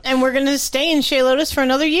 So and we're going to stay in Shea Lotus for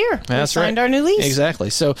another year. That's right. We signed our new lease. Exactly.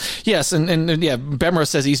 So yes, and Bemro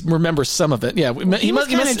says he remembers some of it. Yeah, he was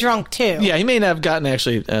kind of drunk too. Yeah, he may not have gotten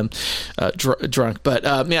actually drunk, but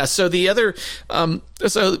So the other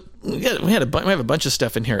we have a bunch of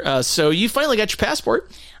stuff in here. So you finally got your passport.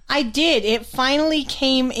 I did. It finally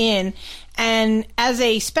came in. And as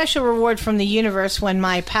a special reward from the universe, when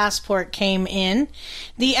my passport came in,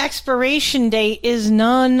 the expiration date is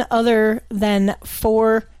none other than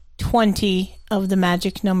 4/20 of the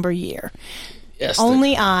magic number year. Yes.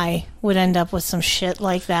 Only I would end up with some shit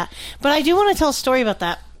like that. But I do want to tell a story about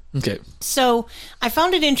that. Okay. So I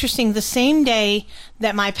found it interesting the same day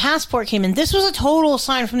that my passport came in. This was a total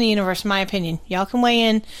sign from the universe, in my opinion. Y'all can weigh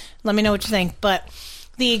in. Let me know what you think. But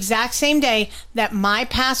the exact same day that my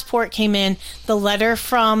passport came in, the letter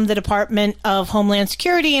from the Department of Homeland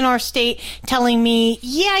Security in our state telling me,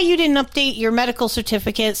 yeah, you didn't update your medical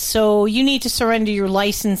certificate, so you need to surrender your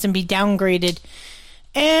license and be downgraded.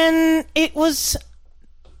 And it was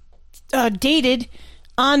dated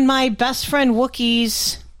on my best friend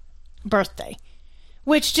Wookie's birthday,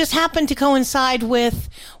 which just happened to coincide with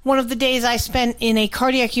one of the days I spent in a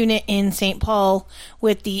cardiac unit in St. Paul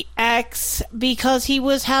with the ex because he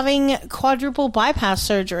was having quadruple bypass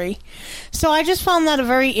surgery. So I just found that a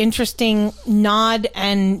very interesting nod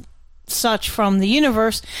and such from the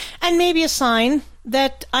universe, and maybe a sign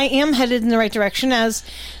that I am headed in the right direction, as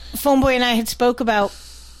Phoneboy and I had spoke about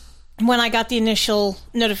when I got the initial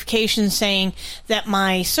notification saying that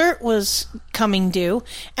my cert was coming due.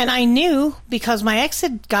 And I knew, because my ex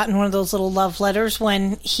had gotten one of those little love letters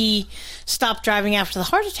when he stopped driving after the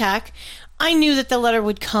heart attack, I knew that the letter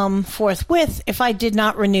would come forthwith if I did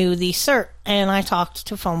not renew the cert. And I talked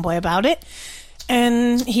to Phoneboy about it.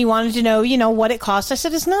 And he wanted to know, what it cost. I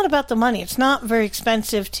said, it's not about the money. It's not very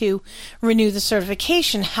expensive to renew the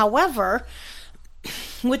certification. However,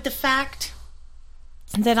 with the fact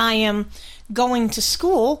that I am going to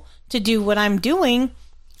school to do what I'm doing,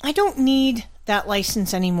 I don't need that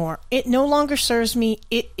license anymore. It no longer serves me.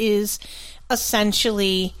 It is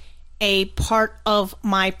essentially a part of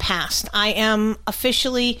my past. I am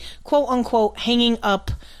officially, quote unquote, hanging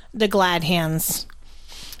up the glad hands.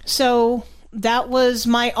 So that was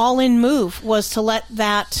my all-in move, was to let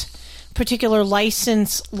that particular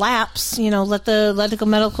license lapse, let the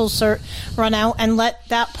medical cert run out and let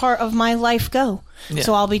that part of my life go. Yeah.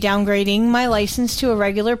 So I'll be downgrading my license to a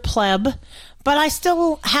regular pleb, but I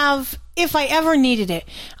still have, if I ever needed it,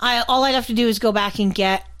 all I'd have to do is go back and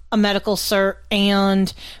get a medical cert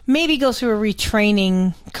and maybe go through a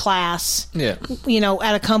retraining class,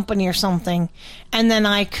 at a company or something, and then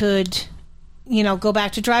I could, go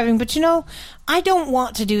back to driving. But, I don't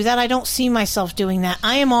want to do that. I don't see myself doing that.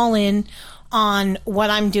 I am all in on what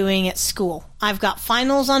I'm doing at school. I've got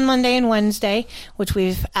finals on Monday and Wednesday, which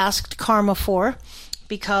we've asked Karma for,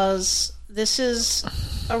 because this is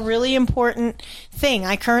a really important thing.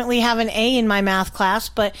 I currently have an A in my math class,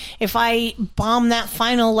 but if I bomb that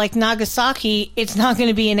final like Nagasaki, it's not going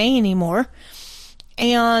to be an A anymore.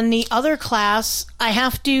 And the other class, I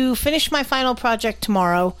have to finish my final project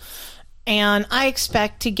tomorrow, and I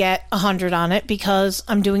expect to get 100 on it because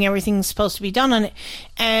I'm doing everything that's supposed to be done on it.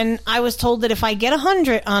 And I was told that if I get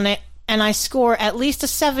 100 on it, and I score at least a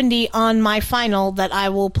 70 on my final, that I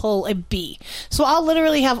will pull a B. So I'll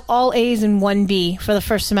literally have all A's and 1 B for the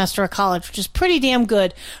first semester of college, which is pretty damn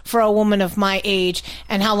good for a woman of my age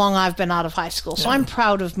and how long I've been out of high school. So I'm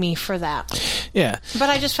proud of me for that. Yeah. But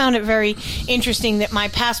I just found it very interesting that my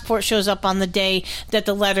passport shows up on the day that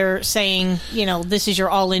the letter saying, this is your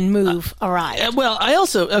all-in move arrived. Well, I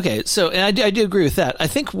also, and I do agree with that. I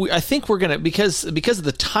think we're going to, because of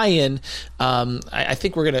the tie-in, I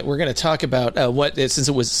think we're going to talk about since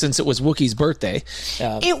it was Wookie's birthday.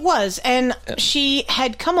 It was, and she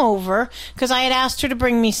had come over because I had asked her to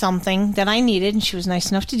bring me something that I needed, and she was nice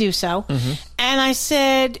enough to do so. Mm-hmm. And I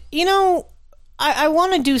said, I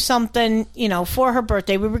want to do something, for her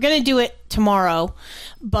birthday. We were going to do it tomorrow,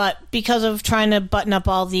 but because of trying to button up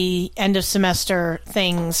all the end of semester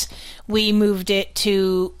things, we moved it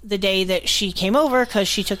to the day that she came over because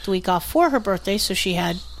she took the week off for her birthday, so she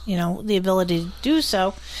had the ability to do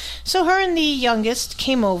so. So her and the youngest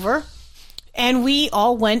came over, and we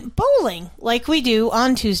all went bowling like we do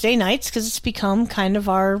on Tuesday nights because it's become kind of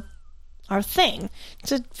our thing.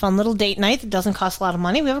 It's a fun little date night that doesn't cost a lot of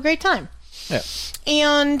money. We have a great time. Yeah.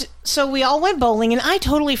 And so we all went bowling, and I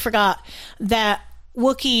totally forgot that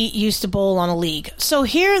Wookie used to bowl on a league. So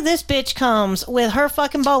here this bitch comes with her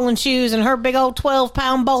fucking bowling shoes and her big old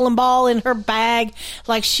 12-pound bowling ball in her bag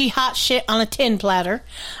like she hot shit on a tin platter.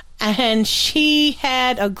 And she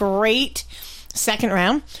had a great second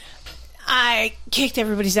round. I kicked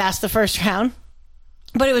everybody's ass the first round,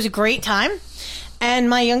 but it was a great time. And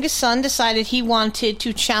my youngest son decided he wanted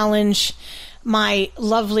to challenge my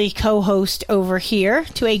lovely co-host over here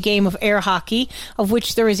to a game of air hockey, of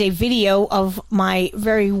which there is a video of my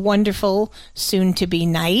very wonderful soon-to-be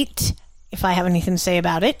knight, if I have anything to say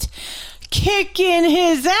about it, kicking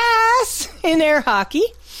his ass in air hockey.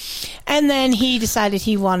 And then he decided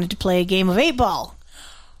he wanted to play a game of 8-ball.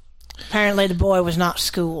 Apparently the boy was not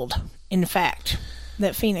schooled. In fact,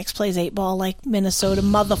 that Phoenix plays 8-ball like Minnesota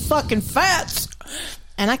motherfucking Fats.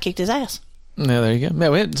 And I kicked his ass. No, there you go.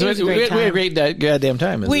 Man, we had a great goddamn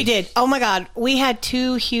time. We did. Oh my God. We had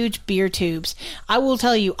 2 huge beer tubes. I will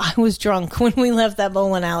tell you, I was drunk when we left that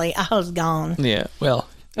bowling alley. I was gone. Yeah, well.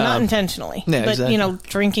 Not intentionally. Yeah, but, exactly.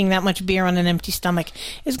 Drinking that much beer on an empty stomach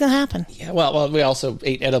is going to happen. Yeah, well, we also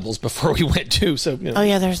ate edibles before we went too. So. Oh,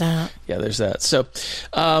 yeah, there's that. Yeah, there's that. So,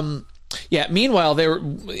 yeah. Meanwhile, there's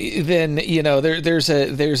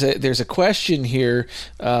a question here,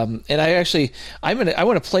 and I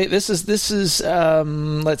want to play. This is.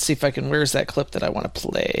 Let's see if I can. Where's that clip that I want to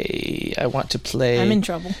play? I want to play. I'm in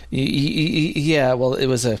trouble. Yeah. Well, it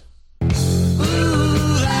was a.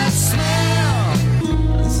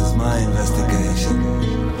 My investigation.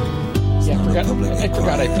 Yeah, I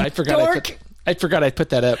forgot I put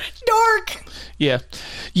that up. Dork. Yeah.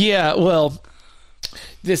 Well,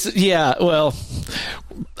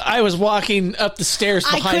 I was walking up the stairs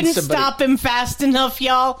behind somebody. I couldn't stop him fast enough,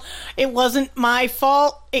 y'all. It wasn't my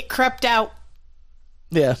fault. It crept out.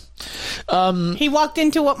 Yeah. He walked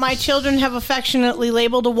into what my children have affectionately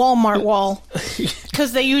labeled a Walmart wall,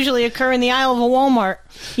 because they usually occur in the aisle of a Walmart.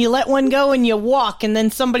 You let one go and you walk, and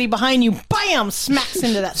then somebody behind you, bam, smacks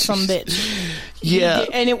into that sumbitch. Yeah.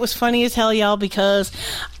 And it was funny as hell, y'all, because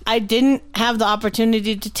I didn't have the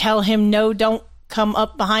opportunity to tell him, no, don't come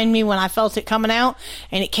up behind me when I felt it coming out.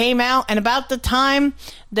 And it came out, and about the time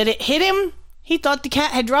that it hit him, he thought the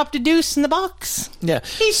cat had dropped a deuce in the box. Yeah.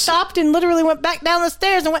 He stopped and literally went back down the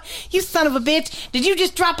stairs and went, "You son of a bitch, did you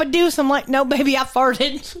just drop a deuce?" I'm like, "No, baby, I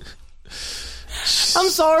farted." I'm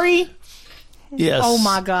sorry. Yes. Oh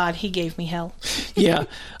my God, he gave me hell. Yeah.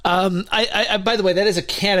 I by the way, that is a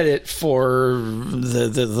candidate for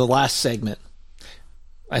the last segment.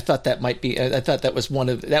 I thought that might be. I thought that was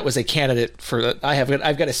that was a candidate for.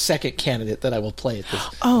 I've got a second candidate that I will play at this.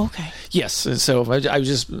 Oh, okay. Yes. And so I was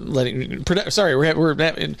just letting. Sorry,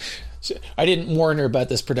 I didn't warn her about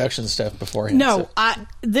this production stuff beforehand. No, so.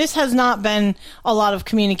 This has not been a lot of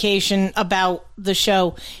communication about the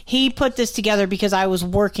show. He put this together because I was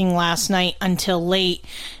working last night until late.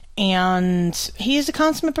 And he is a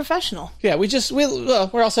consummate professional. Yeah, we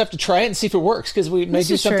also have to try it and see if it works, because we may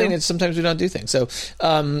do something true. And sometimes we don't do things. So,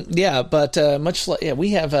 much like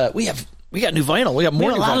we got new vinyl. We got more.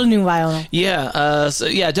 We have a lot of new vinyl.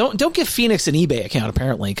 Yeah. Don't give Phoenix an eBay account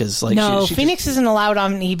apparently, because Phoenix isn't allowed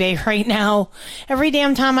on eBay right now. Every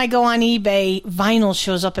damn time I go on eBay, vinyl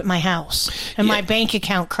shows up at my house, and my bank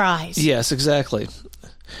account cries. Yes, exactly.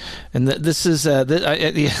 And this is we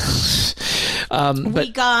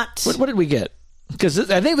got. What did we get? Because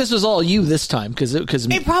I think this was all you this time. Because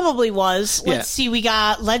it probably was. Let's see. We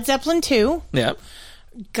got Led Zeppelin 2. Yeah.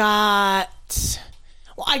 Got.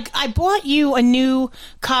 I bought you a new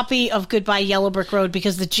copy of Goodbye Yellow Brick Road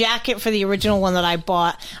because the jacket for the original one that I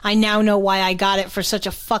bought, I now know why I got it for such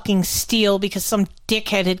a fucking steal, because some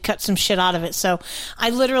dickhead had cut some shit out of it. So I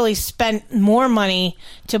literally spent more money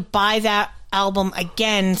to buy that album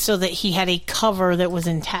again so that he had a cover that was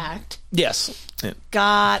intact. Yes. Yeah.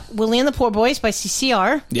 Got Willie and the Poor Boys by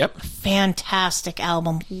CCR. Yep. Fantastic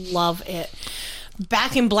album. Love it.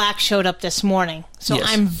 Back in Black showed up this morning, so yes.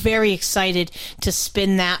 I'm very excited to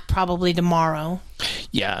spin that probably tomorrow.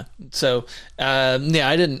 Yeah. So, I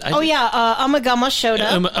didn't. Amagama showed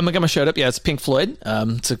up. Amagama showed up. Yeah, it's Pink Floyd.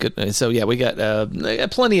 It's a good. So yeah, we got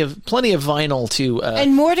plenty of vinyl to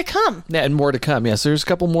and more to come. Yeah, and more to come. Yes, there's a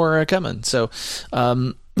couple more coming. So.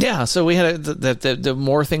 Yeah, so we had the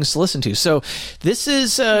more things to listen to. So this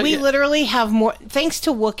is... we literally have more... Thanks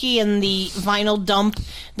to Wookie and the vinyl dump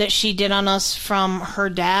that she did on us from her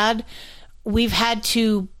dad, we've had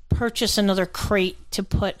to purchase another crate to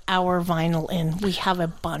put our vinyl in. We have a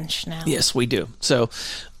bunch now. Yes, we do. So,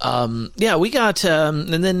 we got...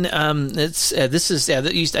 and then this is...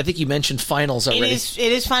 I think you mentioned finals already. It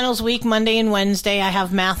is finals week, Monday and Wednesday. I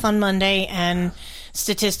have math on Monday and...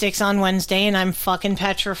 statistics on Wednesday, and I'm fucking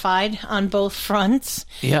petrified on both fronts.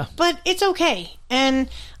 Yeah. But it's okay. And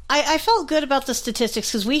I felt good about the statistics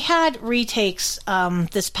because we had retakes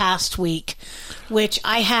this past week, which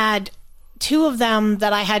I had 2 of them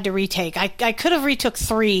that I had to retake. I could have retook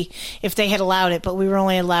 3 if they had allowed it, but we were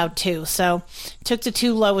only allowed 2. So took the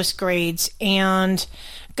 2 lowest grades and...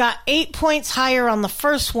 got 8 points higher on the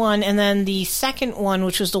first one, and then the second one,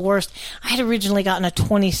 which was the worst, I had originally gotten a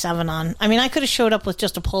 27 on. I mean, I could have showed up with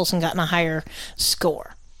just a pulse and gotten a higher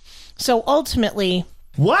score. So ultimately...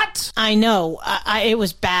 What? I know. It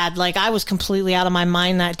was bad. Like, I was completely out of my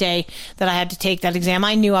mind that day that I had to take that exam.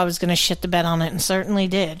 I knew I was going to shit the bed on it, and certainly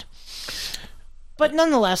did. But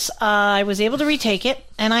nonetheless, I was able to retake it,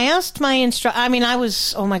 and I asked my instructor... I mean, I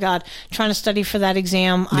was, oh my God, trying to study for that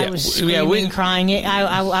exam. Yeah, I was screaming, crying.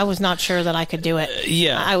 I was not sure that I could do it.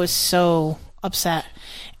 I was so upset.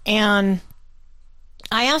 And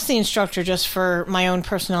I asked the instructor just for my own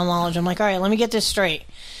personal knowledge. I'm like, all right, let me get this straight.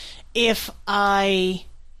 If I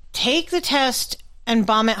take the test and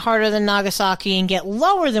bomb it harder than Nagasaki and get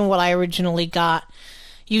lower than what I originally got,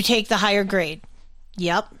 you take the higher grade.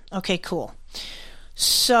 Yep. Okay, cool.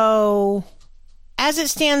 So, as it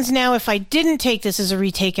stands now, if I didn't take this as a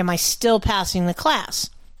retake, am I still passing the class?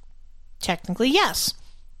 Technically, yes.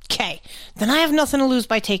 Okay, then I have nothing to lose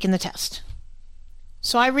by taking the test.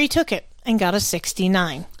 So I retook it and got a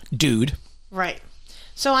 69. Dude. Right.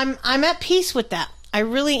 So I'm at peace with that. I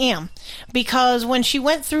really am. Because when she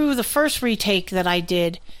went through the first retake that I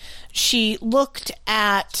did, she looked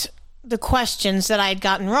at the questions that I had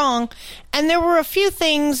gotten wrong, and there were a few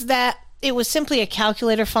things that it was simply a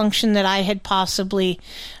calculator function that I had possibly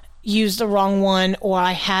used the wrong one, or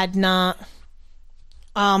I had not,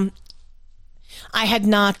 what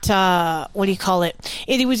do you call it?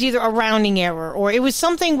 It was either a rounding error, or it was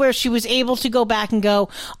something where she was able to go back and go,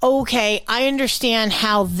 okay, I understand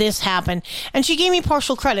how this happened. And she gave me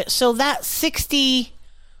partial credit. So that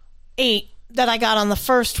 68 that I got on the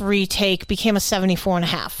first retake became a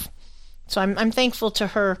 74.5. So I'm thankful to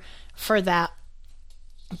her for that.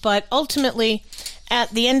 But ultimately,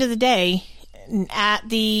 at the end of the day, at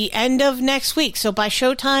the end of next week, so by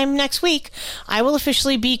showtime next week, I will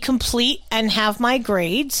officially be complete and have my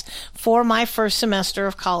grades for my first semester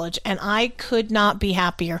of college. And I could not be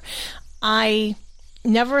happier. I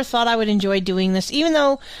never thought I would enjoy doing this, even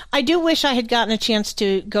though I do wish I had gotten a chance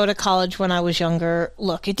to go to college when I was younger.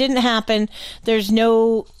 Look, it didn't happen. There's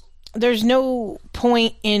no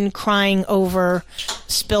point in crying over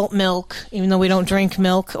spilt milk, even though we don't drink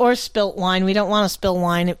milk, or spilt wine. We don't want to spill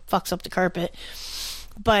wine. It fucks up the carpet.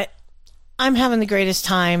 But I'm having the greatest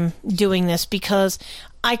time doing this because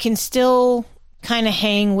I can still kind of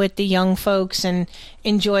hang with the young folks and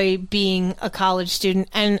enjoy being a college student,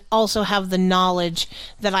 and also have the knowledge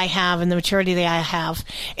that I have and the maturity that I have.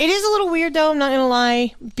 It is a little weird, though, I'm not going to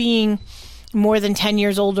lie, being more than 10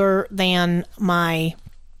 years older than my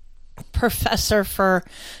professor for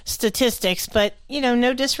statistics, but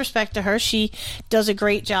no disrespect to her, she does a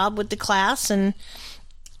great job with the class, and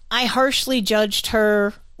I harshly judged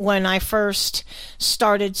her when I first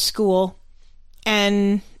started school,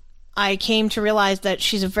 and I came to realize that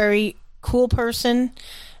she's a very cool person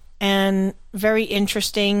and very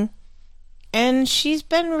interesting, and she's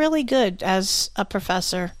been really good as a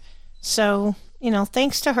professor. So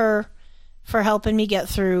thanks to her for helping me get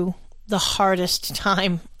through the hardest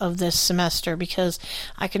time of this semester, because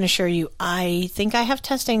I can assure you, I think I have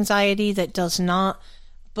test anxiety that does not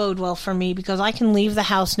bode well for me because I can leave the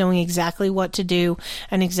house knowing exactly what to do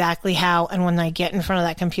and exactly how. And when I get in front of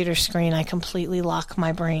that computer screen, I completely lock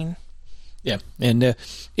my brain. Yeah. And I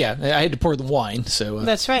had to pour the wine. So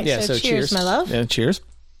that's right. Yeah, so cheers, my love. Yeah, cheers.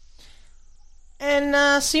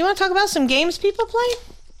 And so you want to talk about some games people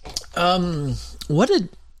play?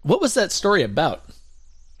 What was that story about?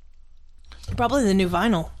 Probably the new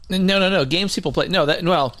vinyl. No. Games people play. No, that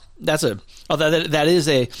is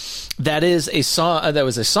a song. That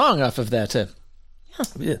was a song off of that.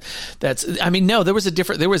 Yeah. There was a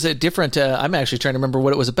different. I'm actually trying to remember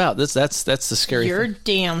what it was about. That's the scary. Your thing.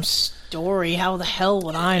 Damn story. How the hell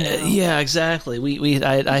would I know? Yeah, exactly.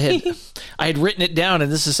 I had written it down,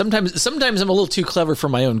 and this is sometimes I'm a little too clever for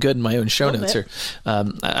my own good in my own show notes. Or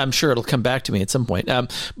I'm sure it'll come back to me at some point.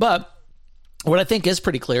 But what I think is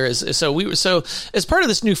pretty clear is as part of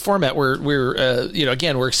this new format,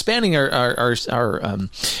 we're expanding our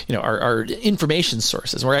information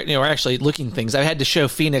sources. We're actually looking things. I had to show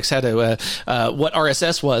Phoenix how to what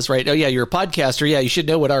RSS was, right? Oh yeah, you're a podcaster. Yeah, you should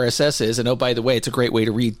know what RSS is. And oh, by the way, it's a great way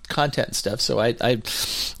to read content and stuff. So I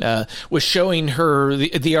was showing her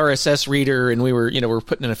the RSS reader, and we're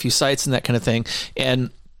putting in a few sites and that kind of thing,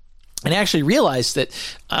 and I actually realized that,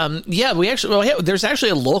 there's actually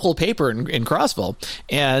a local paper in Crossville,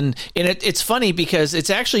 and it's funny because it's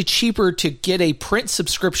actually cheaper to get a print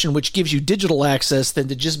subscription, which gives you digital access, than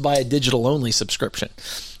to just buy a digital only subscription.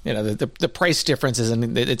 The price difference is,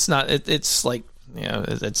 it's like,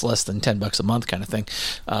 it's less than $10 a month kind of thing.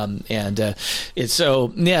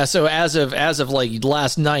 So as of like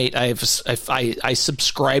last night, I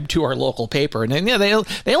subscribed to our local paper, and then,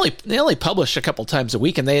 they only publish a couple times a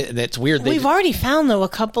week, and it's weird. We've already found though a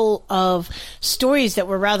couple of stories that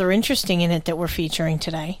were rather interesting in it that we're featuring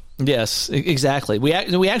today. Yes, exactly. We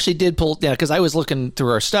actually did pull because I was looking through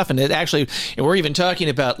our stuff, and we're even talking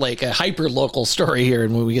about like a hyper local story here,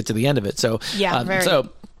 and when we get to the end of it. So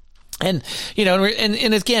And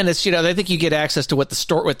and again, it's I think you get access to what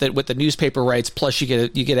the newspaper writes, plus you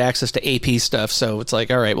get access to AP stuff. So it's like,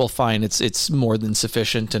 all right, well, fine, it's more than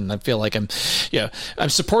sufficient, and I feel like I'm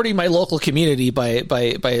supporting my local community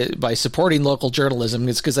by supporting local journalism.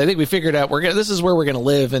 It's because I think we figured out this is where we're gonna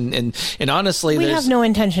live, and honestly, we have no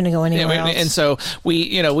intention to go anywhere else. And so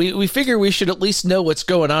we figure we should at least know what's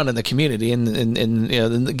going on in the community,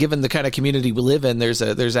 and given the kind of community we live in, there's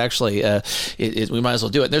actually we might as well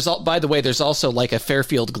do it. By the way, there's also like a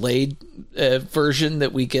Fairfield Glade version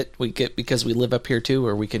that we get because we live up here too,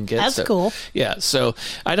 or we can get. That's cool. Yeah. So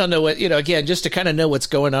I don't know what again, just to kind of know what's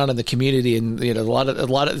going on in the community, and a lot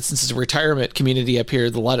of since it's a retirement community up here,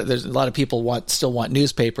 there's a lot of people still want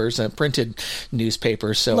newspapers and printed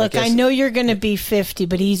newspapers. So look, I know you're going to be 50,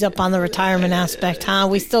 but he's up on the retirement aspect, huh?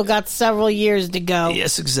 We still got several years to go.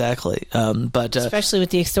 Yes, exactly. But especially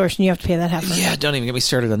with the extortion, you have to pay that heifer. Yeah, don't even get me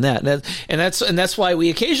started on that. And that's why we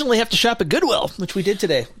occasionally have to shop at Goodwill, which we did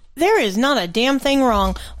today. There is not a damn thing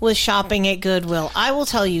wrong with shopping at Goodwill. I will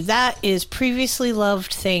tell you, that is previously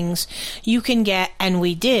loved things you can get, and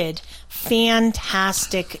we did,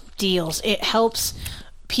 fantastic deals. It helps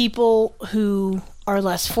people who are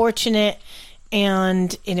less fortunate,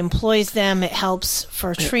 and it employs them. It helps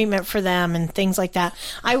for treatment for them and things like that.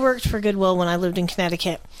 I worked for Goodwill when I lived in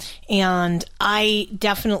Connecticut, and I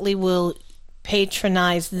definitely will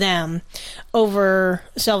patronize them over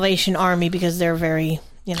Salvation Army because they're very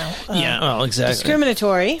exactly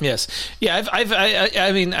discriminatory. Yes, yeah.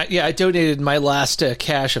 I donated my last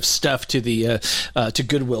cache of stuff to the to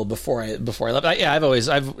Goodwill before I left.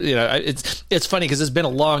 It's funny because it's been a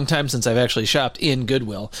long time since I've actually shopped in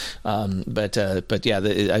Goodwill. But I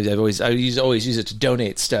always use it to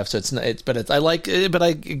donate stuff. So I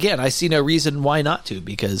see no reason why not to,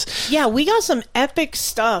 because we got some epic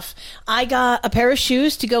stuff. I got a pair of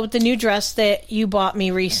shoes to go with the new dress that you bought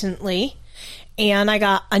me recently. And I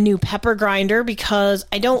got a new pepper grinder because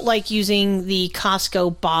I don't like using the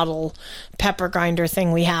Costco bottle pepper grinder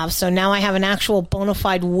thing we have. So now I have an actual bona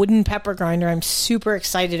fide wooden pepper grinder. I'm super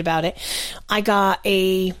excited about it. I got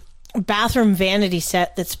a bathroom vanity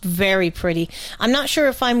set that's very pretty. I'm not sure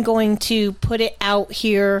if I'm going to put it out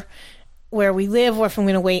here where we live or if I'm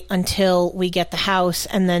going to wait until we get the house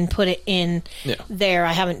and then put it in there.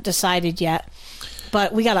 I haven't decided yet.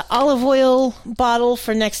 But we got an olive oil bottle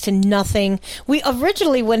for next to nothing. We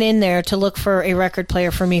originally went in there to look for a record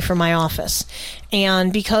player for me for my office.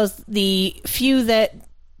 And because the few that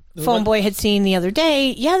Phone Boy had seen the other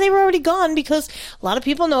day, they were already gone because a lot of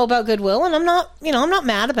people know about Goodwill, and I'm not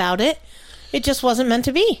mad about it. It just wasn't meant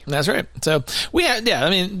to be. That's right. So we got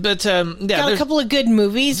a couple of good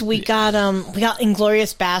movies. We got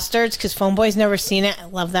Inglourious Bastards because Phone Boy's never seen it. I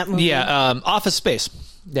love that movie. Yeah, Office Space.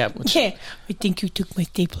 Yeah. I think you took my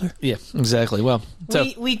stapler. Yeah, exactly. Well, so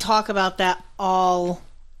we talk about that all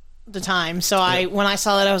the time. So when I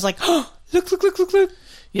saw it, I was like, oh, look.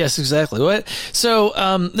 Yes, exactly. What? So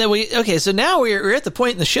so now we're at the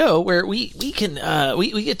point in the show where we can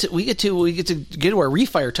we get to get to our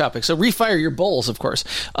refire topic. So refire your bowls, of course.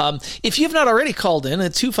 If you have not already called in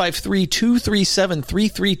at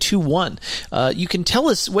 253-237-3321, you can tell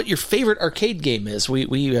us what your favorite arcade game is.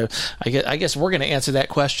 I guess we're going to answer that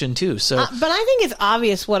question too. So, but I think it's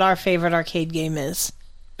obvious what our favorite arcade game is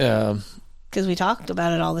because we talked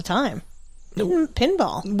about it all the time.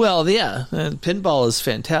 Pinball. Well, yeah, pinball is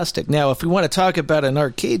fantastic. Now, if we want to talk about an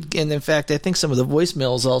arcade, and in fact, I think some of the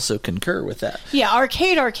voicemails also concur with that. Yeah,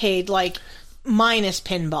 arcade, like minus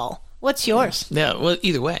pinball. What's yours? Yeah, well,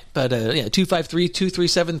 either way. But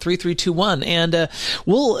 253-237-3321, and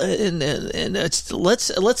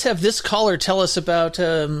let's have this caller tell us about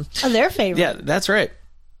their favorite. Yeah, that's right.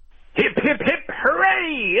 Hip hip hip!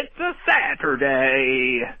 Hooray! It's a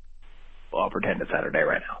Saturday. Well, I'll pretend it's Saturday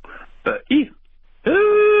right now. But,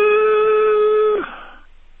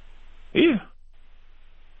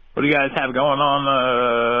 what do you guys have going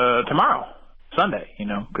on tomorrow? Sunday,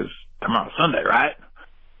 because tomorrow's Sunday, right?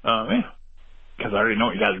 Because I already know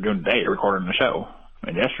what you guys are doing today, recording the show.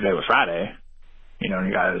 And yesterday was Friday, and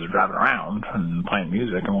you guys are driving around and playing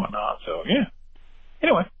music and whatnot, so, yeah.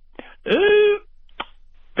 Anyway,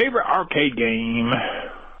 favorite arcade game?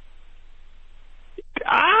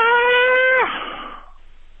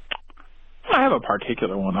 I have a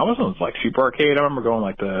particular one. I wasn't like super arcade. I remember going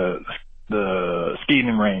like the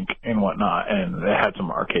skating rink and whatnot, and they had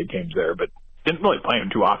some arcade games there, but didn't really play them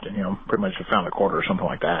too often. Pretty much just found a quarter or something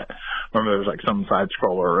like that. Remember there was like some side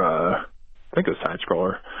scroller. I think it was side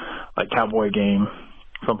scroller, like cowboy game,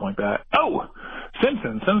 something like that. Oh,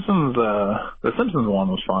 Simpsons. The Simpsons one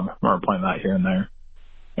was fun. I remember playing that here and there,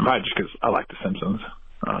 and probably just because I like the Simpsons.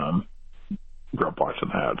 Grew up watching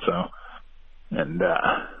that, so and.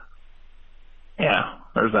 Yeah,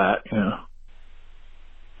 there's that,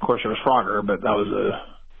 Of course, there was Frogger, but that was a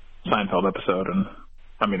Seinfeld episode, and,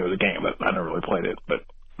 it was a game, but I never really played it, but,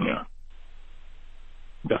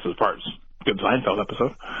 Guess this part's a good Seinfeld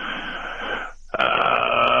episode.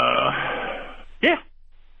 Yeah,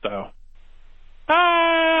 so.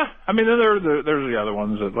 Then there's the other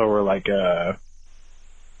ones that were like, I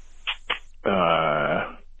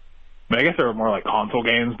guess they were more like console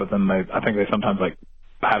games, but then I think they sometimes, like,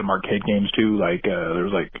 had them arcade games too, like there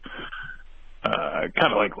was like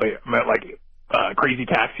kind of like Crazy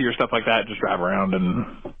Taxi or stuff like that. Just drive around and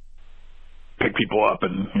pick people up,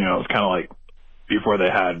 and it was kind of like before they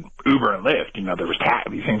had Uber and Lyft. There was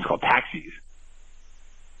these things called taxis,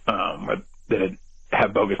 but that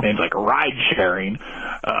have bogus names like ride sharing.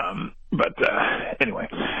 But anyway,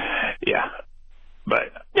 yeah,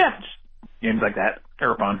 but yeah, just games like that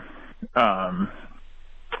are fun.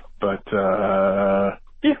 But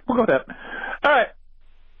yeah, we'll go with that. All right.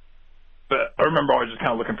 But I remember always just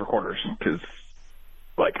kind of looking for quarters because,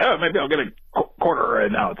 like, maybe I'll get a quarter,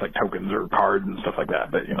 and now it's like tokens or cards and stuff like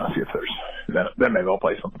that. But, see if there's, then maybe I'll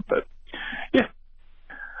play something. But, yeah.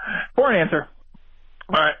 For an answer.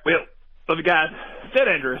 All right. Well, love you guys. Stay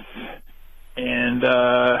dangerous. And,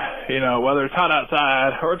 whether it's hot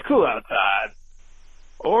outside or it's cool outside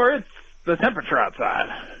or it's the temperature outside,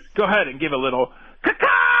 go ahead and give a little caca!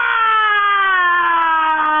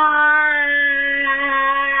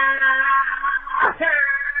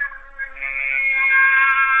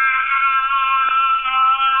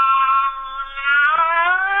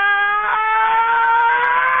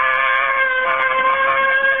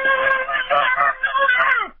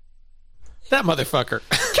 That motherfucker.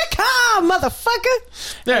 Caca, motherfucker.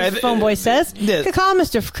 As Phone Boy says. Caca,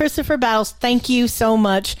 Mr. Christopher Battles, thank you so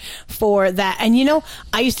much for that. And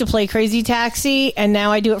I used to play Crazy Taxi, and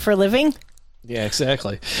now I do it for a living. Yeah,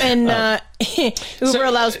 exactly. And Uber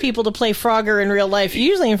allows people to play Frogger in real life,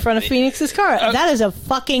 usually in front of Phoenix's car. That is a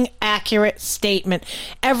fucking accurate statement.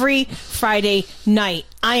 Every Friday night,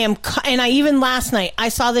 even last night, I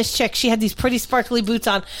saw this chick. She had these pretty sparkly boots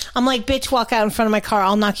on. I'm like, bitch, walk out in front of my car.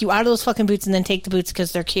 I'll knock you out of those fucking boots and then take the boots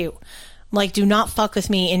because they're cute. Like, do not fuck with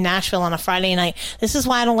me in Nashville on a Friday night. This is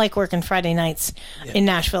why I don't like working Friday nights in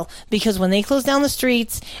Nashville. Because when they close down the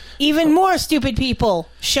streets, even more stupid people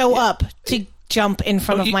show up to jump in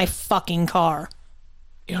front of my fucking car.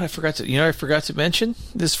 I forgot to mention,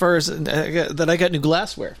 as far as that I got new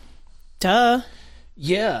glassware. Duh.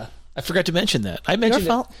 Yeah. I forgot to mention that. I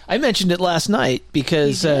mentioned it last night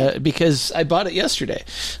because I bought it yesterday.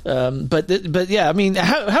 But yeah,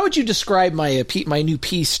 how would you describe my new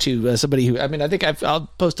piece to somebody who? I think I'll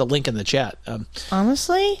post a link in the chat.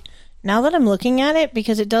 Honestly, now that I'm looking at it,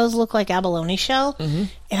 because it does look like abalone shell, it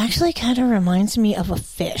actually kind of reminds me of a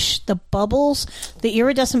fish. The bubbles, the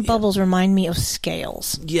iridescent bubbles remind me of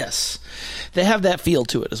scales. Yes. They have that feel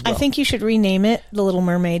to it as well. I think you should rename it The Little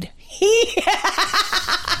Mermaid.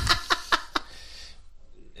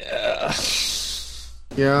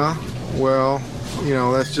 Yeah, well,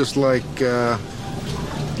 that's just like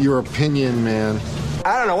your opinion, man.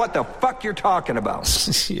 I don't know what the fuck you're talking about.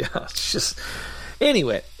 Yeah, it's just...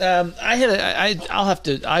 Anyway, I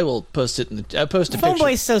will post it I'll post a picture. Phone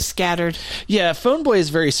Boy's so scattered. Yeah, Phone Boy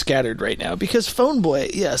is very scattered right now because Phone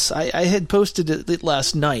Boy, yes, I had posted it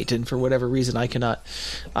last night, and for whatever reason I cannot.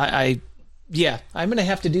 I'm going to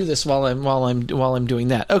have to do this while I'm doing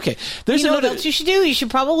that. Okay, there's what else you should do? You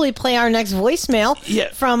should probably play our next voicemail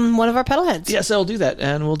from one of our pedalheads. Yes, I'll do that,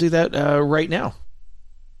 and we'll do that right now.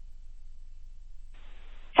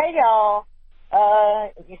 Hey, y'all.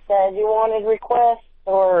 You said you wanted requests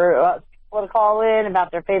or people to call in about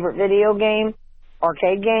their favorite video game,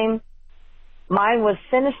 arcade game. Mine was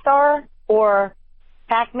Sinistar or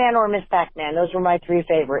Pac-Man or Miss Pac-Man. Those were my 3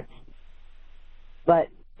 favorites. But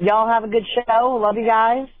y'all have a good show. Love you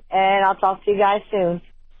guys, and I'll talk to you guys soon.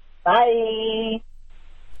 Bye.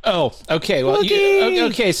 Oh, okay. Well,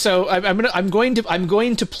 okay. So I'm going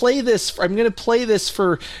to play this. I'm going to play this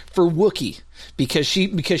for Wookie because she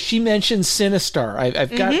mentioned Sinistar. I've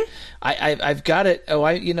got it. Oh,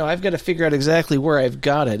 I've got to figure out exactly where I've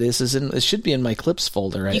got it. It should be in my clips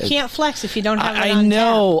folder. You can't flex if you don't have it on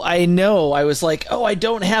I know. I was like, I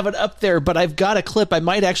don't have it up there, but I've got a clip. I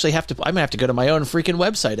might actually have to. I'm gonna have to go to my own freaking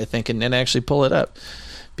website, I think, and actually pull it up.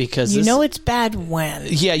 Because it's bad when.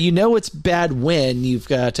 Yeah, it's bad when you've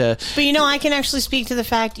got to... But I can actually speak to the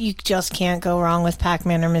fact you just can't go wrong with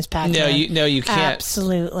Pac-Man or Miss Pac-Man. No, you can't.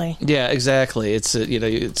 Absolutely. Yeah, exactly. It's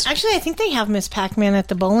Actually, I think they have Miss Pac-Man at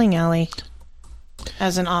the bowling alley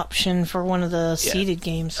as an option for one of the seeded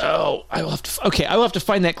games. Oh, I will have to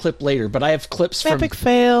find that clip later, but I have clips from... Epic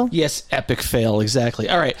fail. Yes, epic fail, exactly.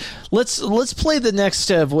 All right, let's play the next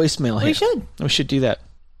voicemail here. We should do that.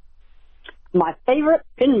 My favorite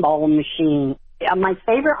pinball machine, my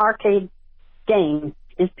favorite arcade game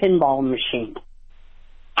is Pinball Machine.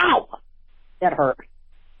 Ow! That hurt.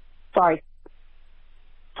 Sorry.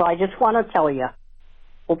 So I just want to tell you,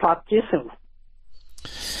 we'll talk to you soon.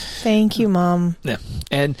 Thank you, Mom. Yeah,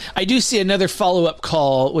 and I do see another follow-up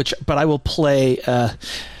call, but I will play.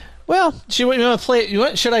 Should we play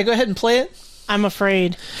it? Should I go ahead and play it? I'm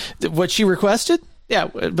afraid. What she requested? Yeah,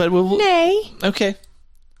 but we'll. Nay. Okay.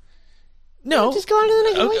 No, just go on to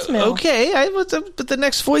the next voicemail. Okay, but the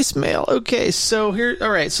next voicemail. Okay, so here. All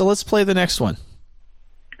right, so let's play the next one.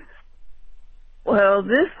 Well,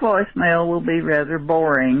 this voicemail will be rather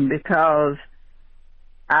boring because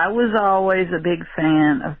I was always a big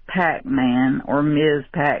fan of Pac-Man or Ms.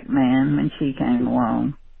 Pac-Man when she came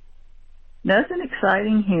along. Nothing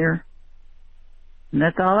exciting here. And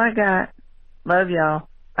that's all I got. Love y'all.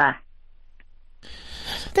 Bye.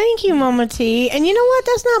 Thank you, Mama T. And you know what?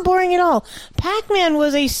 That's not boring at all. Pac-Man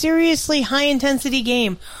was a seriously high-intensity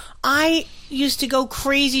game. I used to go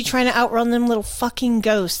crazy trying to outrun them little fucking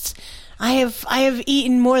ghosts. I have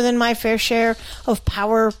eaten more than my fair share of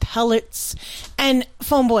power pellets. And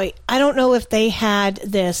Phone Boy, I don't know if they had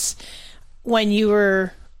this when you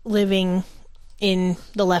were living in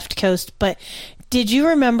the left coast, but did you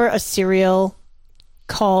remember a cereal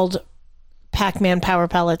called Pac-Man Power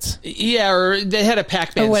Pellets? Yeah, or they had a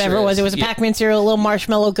Pac-Man or whatever cereal. It was. It was a Pac-Man cereal, a little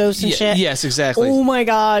marshmallow ghost and shit. Yes, exactly. Oh my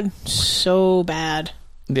god, so bad.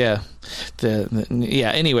 Yeah,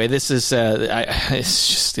 Anyway, this is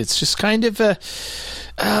it's just kind of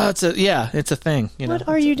it's a thing. What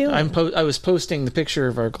are you doing? I was posting the picture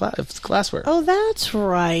of our glassware. Oh, that's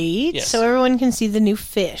right. Yes. So everyone can see the new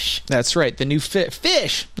fish. That's right, the new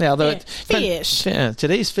fish. Yeah, although fish.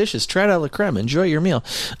 Today's fish is trout a la creme. Enjoy your meal.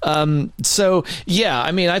 So yeah,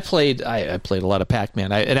 I mean, I played a lot of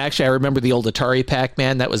Pac-Man. And actually, I remember the old Atari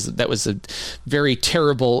Pac-Man. That was a very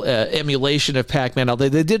terrible emulation of Pac-Man. Although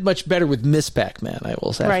they did much better with Miss Pac-Man, I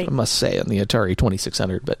must say, on the Atari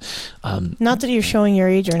 2600. But not that you're showing your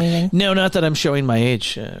age or anything. No, not that I'm showing my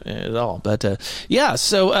age at all. But yeah,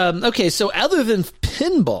 so okay. So other than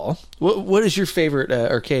pinball, what is your favorite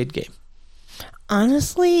arcade game?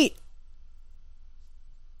 Honestly,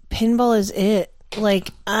 pinball is it.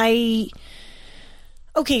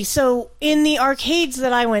 Okay, so in the arcades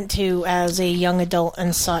that I went to as a young adult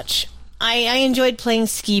and such, I enjoyed playing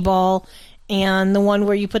skee-ball and the one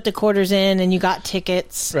where you put the quarters in and you got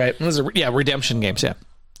tickets. Right. Those are, redemption games, yeah.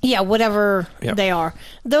 Yeah, whatever they are.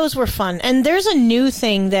 Those were fun. And there's a new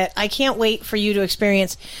thing that I can't wait for you to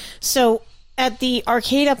experience. So at the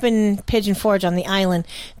arcade up in Pigeon Forge on the island,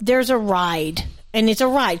 there's a ride. And it's a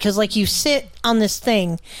ride because, like, you sit on this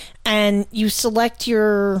thing and you select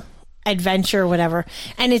your adventure or whatever.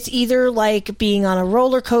 And it's either like being on a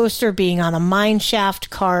roller coaster, being on a mine shaft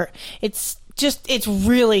cart. It's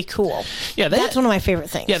really cool. Yeah, that's one of my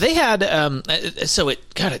favorite things. Yeah, they had so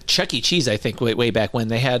it got a Chuck E. Cheese, I think, way back when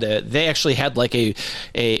they actually had like they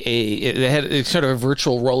had a sort of a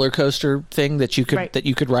virtual roller coaster thing that you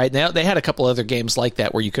could ride. Now they had a couple other games like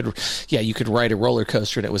that where you could ride a roller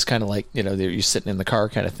coaster and it was kind of like you're sitting in the car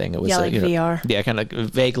kind of thing. It was like VR. Yeah, kind of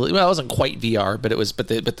vaguely. Well, it wasn't quite VR, but it was. But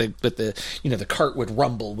the cart would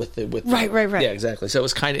rumble with right. Yeah, exactly. So it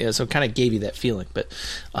was kind of gave you that feeling, but.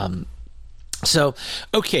 So,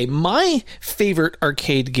 okay, my favorite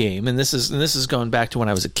arcade game, and this is going back to when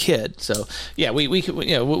I was a kid. So, yeah, we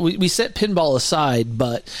set pinball aside,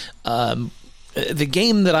 but the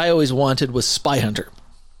game that I always wanted was Spy Hunter,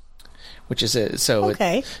 which is it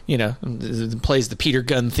plays the Peter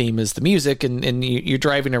Gunn theme as the music, and you're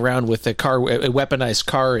driving around with a weaponized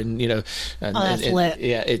car, and that's lit.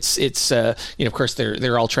 Yeah, it's of course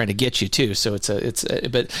they're all trying to get you too, so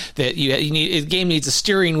the game needs a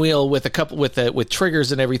steering wheel with with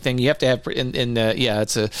triggers and everything. You have to have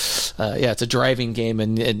it's a driving game,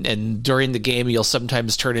 and during the game you'll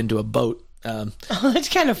sometimes turn into a boat. That's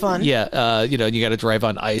kind of fun. Yeah, you got to drive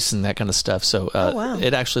on ice and that kind of stuff. So wow.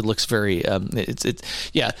 It actually looks very. So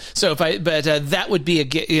that would be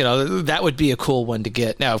that would be a cool one to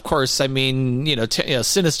get. Now, of course, I mean,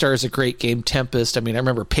 Sinistar is a great game. Tempest. I mean, I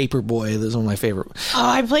remember Paperboy. That was one of my favorite. Oh,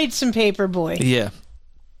 I played some Paperboy. Yeah.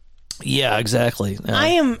 Yeah, exactly.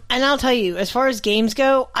 And I'll tell you, as far as games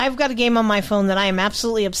go, I've got a game on my phone that I am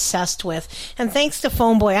absolutely obsessed with. And thanks to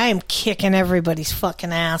Phoneboy, I am kicking everybody's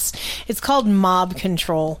fucking ass. It's called Mob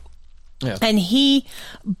Control. Yeah. And he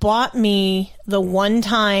bought me the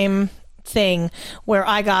one-time thing where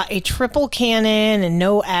I got a triple cannon and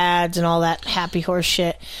no ads and all that happy horse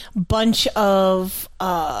shit. Bunch of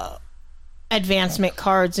advancement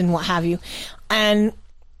cards and what have you. And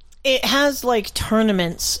it has like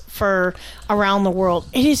tournaments for around the world.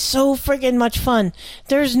 It is so friggin' much fun.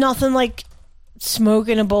 There's nothing like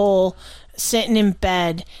smoking a bowl, sitting in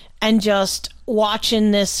bed, and just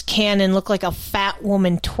watching this cannon look like a fat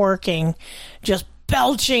woman twerking, just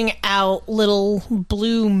belching out little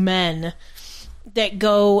blue men that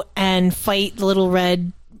go and fight little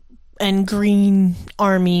red and green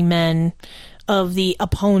army men of the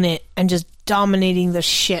opponent and just dominating the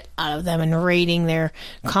shit out of them and raiding their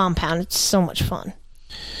compound. It's so much fun.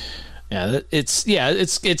 Yeah,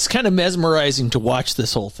 it's kind of mesmerizing to watch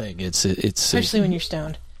this whole thing. It's especially when you're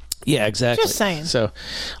stoned. Yeah, exactly. Just saying. So,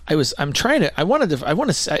 I still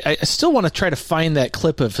want to try to find that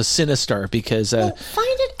clip of a Sinistar because find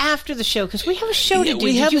it after the show because we have a show to do.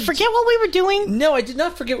 Did you forget what we were doing? No, I did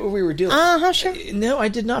not forget what we were doing. Sure. No, I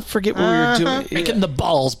did not forget what we were doing. Breaking the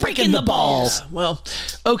balls. Well,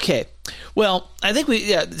 okay. Well, I think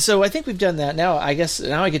so I think we've done that. Now I get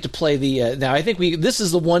to play the. Now I think this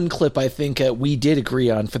is the one clip I think we did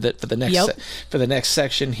agree on for the next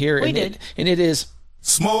section here. We did, and it is.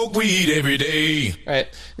 Smoke weed every day. Right.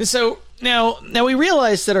 So now we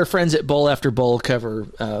realize that our friends at Bowl After Bowl cover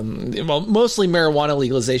mostly marijuana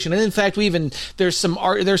legalization, and in fact there's some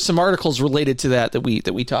articles related to that we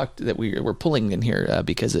were pulling in here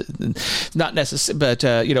because it's not necessary, but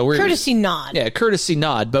we're courtesy nod. Yeah, courtesy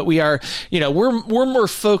nod. But we are we're more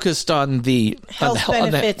focused on the health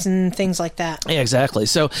benefits and things like that. Yeah, exactly.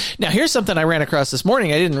 So now here's something I ran across this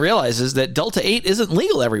morning. I didn't realize is that Delta 8 isn't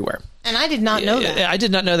legal everywhere. And I did not know that. I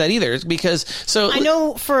did not know that either because I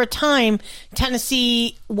know for a time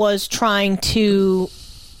Tennessee was trying to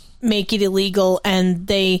make it illegal and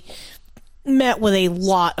they met with a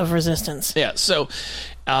lot of resistance. Yeah, so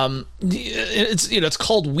it's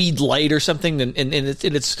called Weed Light or something and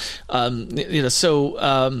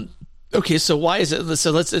okay, so why is it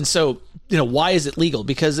why is it legal?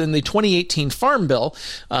 Because in the 2018 Farm Bill,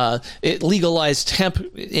 it legalized hemp,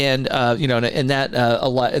 and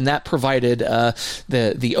that provided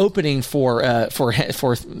the opening for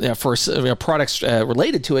products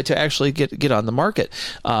related to it to actually get on the market.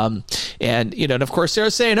 And of course they're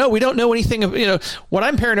saying, oh, we don't know anything. What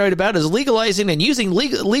I'm paranoid about is legalizing and using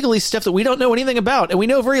legally stuff that we don't know anything about, and we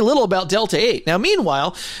know very little about Delta 8. Now,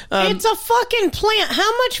 meanwhile, it's a fucking plant.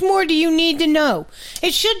 How much more do you need to know?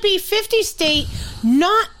 It should be 50 state,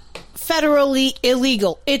 not federally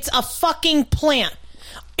illegal. It's a fucking plant.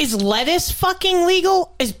 Is lettuce fucking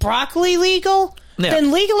legal? Is broccoli legal? Yeah.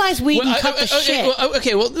 Then legalize weed and cut the shit.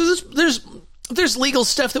 Okay, well, there's there's legal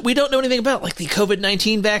stuff that we don't know anything about, like the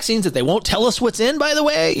COVID-19 vaccines that they won't tell us what's in, by the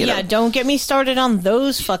way. You know? Don't get me started on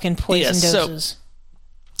those fucking poison doses.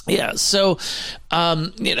 So,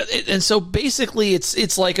 and so basically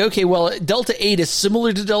it's like, okay, well, Delta 8 is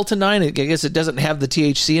similar to Delta 9. I guess it doesn't have the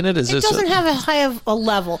THC in it. It doesn't have a high of a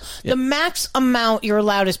level. Yeah. The max amount you're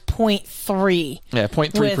allowed is 0.3. Yeah,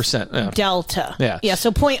 0.3%. Delta. Yeah,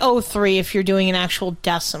 so 0.03 if you're doing an actual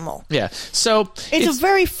decimal. Yeah, so it's a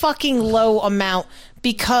very fucking low amount.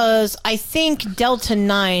 Because I think Delta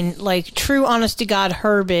 9, like true honest to God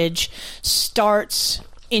herbage, starts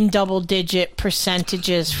in double-digit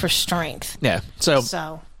percentages for strength. Yeah.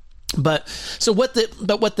 So what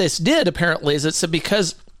this did apparently is it's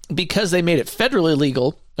because they made it federally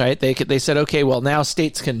legal, right? They said, okay, well now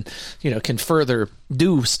states can further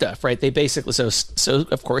do stuff, right? They basically so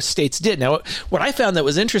of course states did. Now what I found that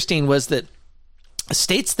was interesting was that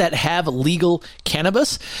states that have legal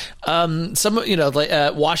cannabis,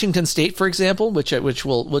 Washington State, for example, which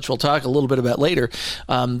we'll talk a little bit about later.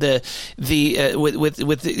 They've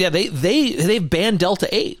banned Delta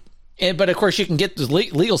 8. But of course you can get the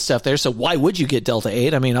legal stuff there. So why would you get Delta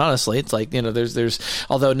 8? I mean, honestly, it's like, there's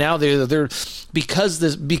although now they're because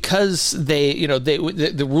the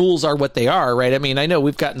rules are what they are, right? I mean, I know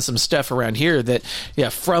we've gotten some stuff around here that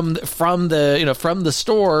from the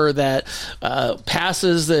store that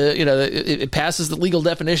passes it passes the legal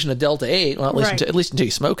definition of Delta 8. Well, at least until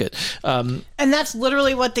you smoke it. And that's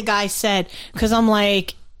literally what the guy said, because I'm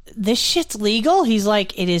like, this shit's legal. He's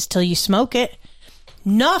like, it is till you smoke it.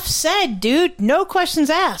 Enough said, dude. No questions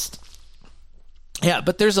asked. Yeah,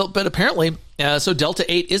 but apparently, so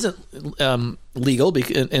Delta 8 isn't legal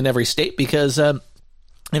in every state because and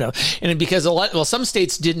because some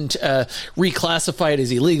states didn't reclassify it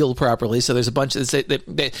as illegal properly. So there's a bunch of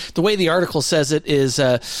the way the article says it is.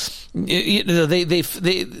 They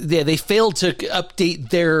failed to update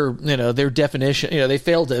their definition. They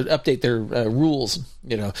failed to update their rules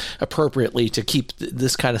appropriately to keep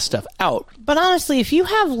this kind of stuff out. But honestly, if you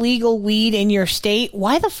have legal weed in your state,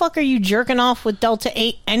 why the fuck are you jerking off with Delta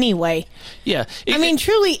 8 anyway? Yeah. I mean,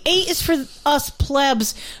 truly, 8 is for us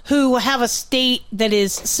plebs who have a state that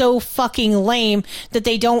is so fucking lame that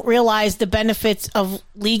they don't realize the benefits of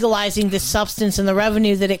legalizing this substance and the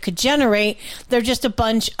revenue that it could generate. They're just a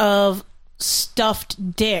bunch of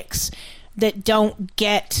stuffed dicks that don't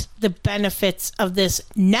get the benefits of this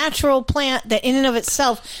natural plant that in and of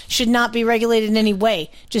itself should not be regulated in any way.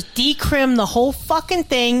 Just decrim the whole fucking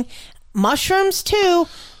thing, mushrooms too,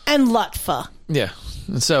 and Lutfa. Yeah.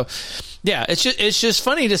 So yeah, it's just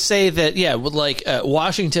funny to say that,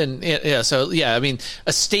 Washington, I mean,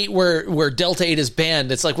 a state where Delta 8 is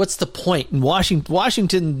banned, it's like, what's the point? In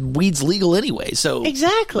Washington, weed's legal anyway, so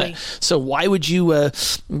exactly. So why would you,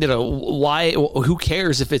 who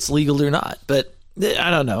cares if it's legal or not? But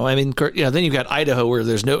I don't know. I mean, then you've got Idaho where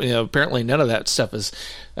there's no, apparently none of that stuff is,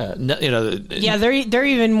 Yeah, they're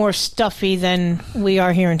even more stuffy than we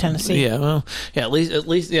are here in Tennessee. Yeah, well, yeah, at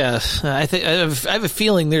least, yeah. I think I have a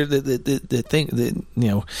feeling the thing that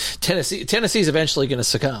Tennessee's eventually going to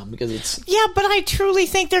succumb because it's. Yeah, but I truly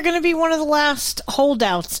think they're going to be one of the last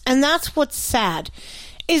holdouts, and that's what's sad.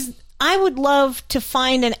 Is I would love to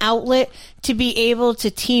find an outlet to be able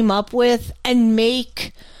to team up with and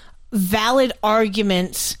make valid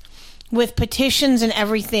arguments with petitions and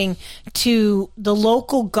everything to the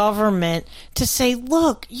local government to say,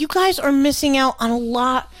 look, you guys are missing out on a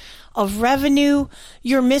lot of revenue.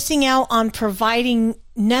 You're missing out on providing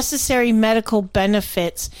necessary medical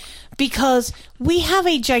benefits because we have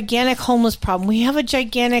a gigantic homeless problem. We have a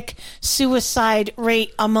gigantic suicide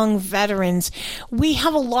rate among veterans. We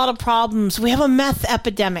have a lot of problems. We have a meth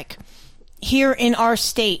epidemic here in our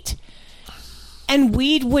state. And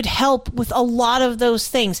weed would help with a lot of those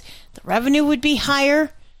things. The revenue would be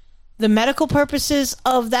higher. The medical purposes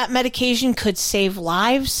of that medication could save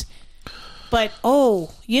lives. But,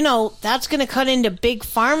 that's going to cut into Big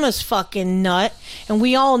Pharma's fucking nut. And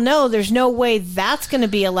we all know there's no way that's going to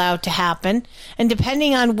be allowed to happen. And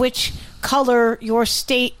depending on which color your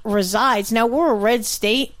state resides. Now, we're a red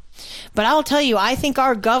state. But I'll tell you, I think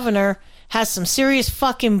our governor has some serious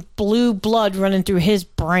fucking blue blood running through his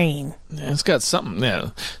brain. Yeah, it's got something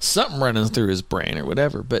running through his brain or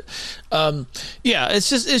whatever. But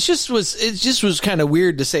it just was kind of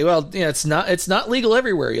weird to say, well, it's not legal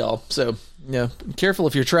everywhere, y'all. So careful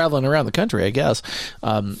if you're traveling around the country, I guess.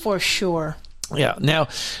 For sure. Yeah. Now,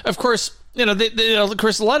 of course. Of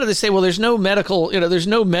course, a lot of they say, well, there's no medical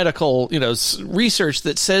research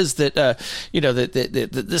that says that, that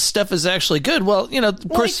this stuff is actually good. Well, of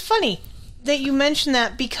course, it's funny that you mention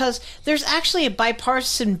that because there's actually a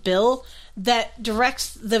bipartisan bill that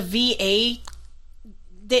directs the VA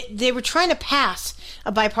they were trying to pass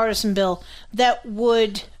a bipartisan bill that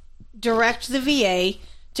would direct the VA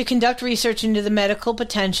to conduct research into the medical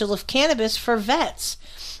potential of cannabis for vets.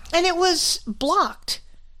 And it was blocked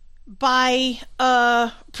by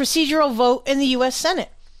a procedural vote in the U.S. Senate.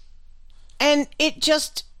 And it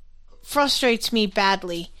just frustrates me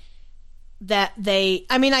badly that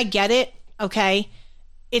I get it, okay?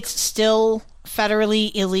 It's still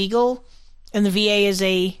federally illegal, and the VA is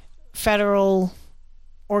a federal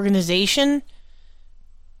organization.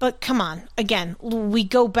 But come on, again, we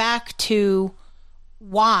go back to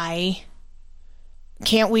why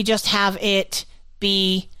can't we just have it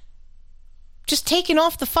be just taken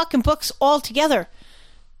off the fucking books altogether?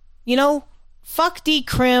 You know, fuck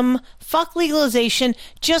decrim, fuck legalization,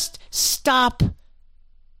 just stop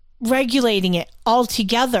regulating it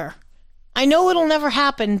altogether. I know it'll never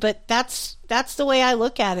happen, but that's the way I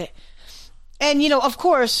look at it. And, of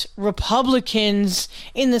course, Republicans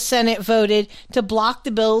in the Senate voted to block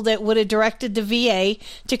the bill that would have directed the VA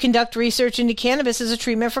to conduct research into cannabis as a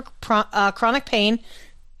treatment for chronic pain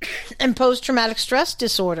and post-traumatic stress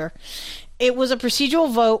disorder. It was a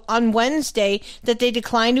procedural vote on Wednesday that they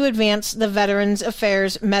declined to advance the Veterans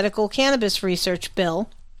Affairs Medical Cannabis Research Bill,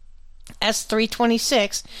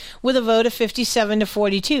 S-326, with a vote of 57 to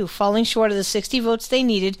 42, falling short of the 60 votes they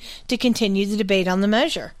needed to continue the debate on the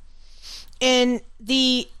measure. And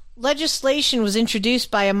the legislation was introduced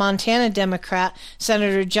by a Montana Democrat,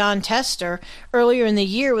 Senator John Tester, earlier in the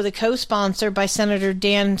year with a co-sponsor by Senator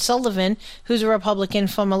Dan Sullivan, who's a Republican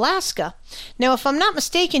from Alaska. Now, if I'm not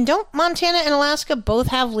mistaken, don't Montana and Alaska both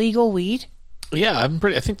have legal weed? Yeah,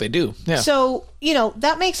 I think they do. Yeah. So,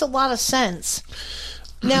 that makes a lot of sense.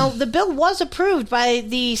 Now, the bill was approved by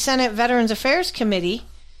the Senate Veterans Affairs Committee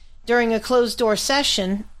during a closed-door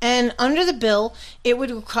session, and under the bill, it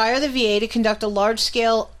would require the VA to conduct a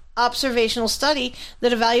large-scale observational study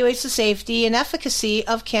that evaluates the safety and efficacy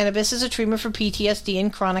of cannabis as a treatment for PTSD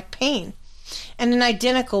and chronic pain. And an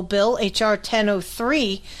identical bill, H.R.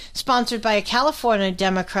 1003, sponsored by a California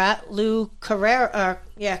Democrat, Lou Correa,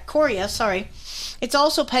 it's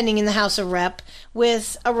also pending in the House of Rep,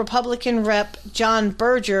 with a Republican Rep, John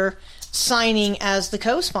Berger, signing as the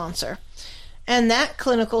co-sponsor. And that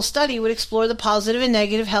clinical study would explore the positive and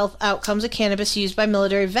negative health outcomes of cannabis used by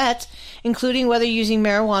military vets, including whether using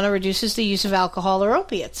marijuana reduces the use of alcohol or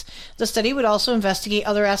opiates. The study would also investigate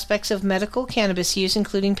other aspects of medical cannabis use,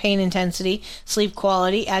 including pain intensity, sleep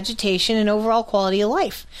quality, agitation, and overall quality of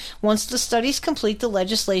life. Once the study's complete, the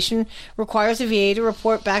legislation requires the VA to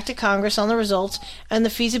report back to Congress on the results and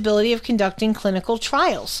the feasibility of conducting clinical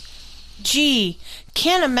trials. Gee,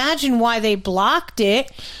 can't imagine why they blocked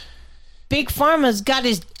it. Big Pharma's got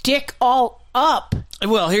his dick all up.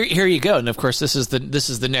 Well, here you go. And of course, this is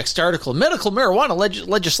the next article. Medical marijuana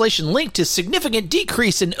legislation linked to significant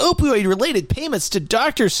decrease in opioid-related payments to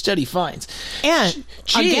doctors, study finds. And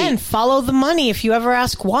again, follow the money if you ever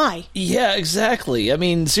ask why. Yeah, exactly. I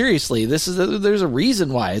mean, seriously, there's a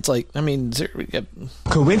reason why. It's like,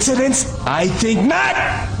 coincidence? I think not.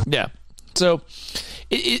 Yeah. So,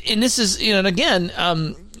 and this is, and again,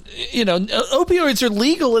 opioids are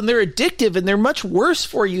legal and they're addictive and they're much worse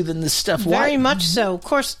for you than this stuff. Very much so. Of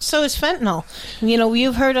course, so is fentanyl.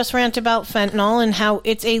 You've heard us rant about fentanyl and how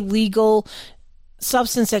it's a legal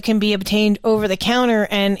substance that can be obtained over the counter,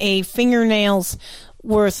 and a fingernail's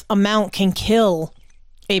worth amount can kill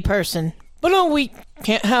a person. But no, we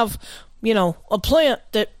can't have, a plant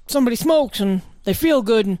that somebody smokes and they feel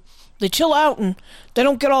good and they chill out and they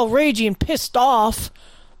don't get all ragey and pissed off.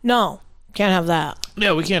 No. Can't have that.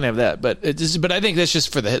 No, we can't have that. But I think that's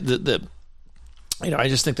just for the I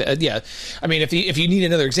just think that I mean, if you need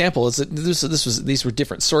another example, these were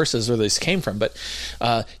different sources where this came from. But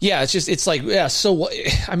it's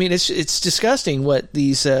disgusting what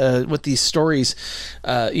these stories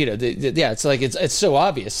it's like it's so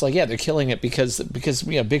obvious. Like, they're killing it because Big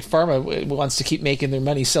Pharma wants to keep making their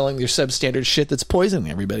money selling their substandard shit that's poisoning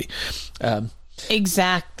everybody.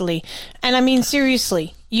 Exactly. And I mean,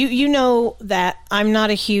 seriously, you know that I'm not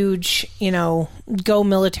a huge, go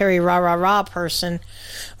military rah rah rah person,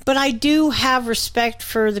 but I do have respect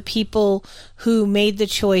for the people who made the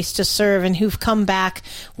choice to serve and who've come back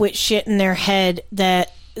with shit in their head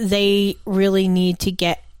that they really need to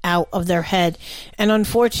get out of their head. And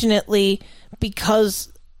unfortunately, because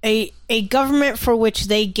a government for which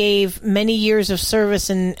they gave many years of service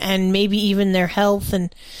and maybe even their health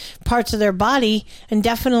and parts of their body, and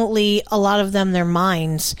definitely a lot of them their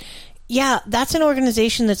minds. Yeah, that's an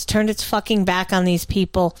organization that's turned its fucking back on these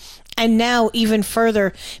people. And now even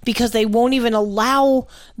further, because they won't even allow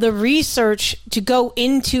the research to go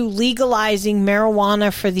into legalizing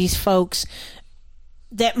marijuana for these folks.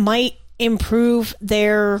 that might improve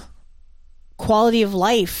their quality of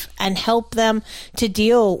life and help them to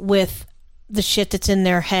deal with the shit that's in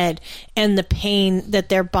their head and the pain that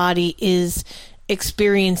their body is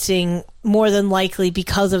experiencing, more than likely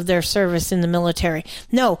because of their service in the military.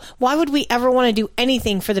 No, why would we ever want to do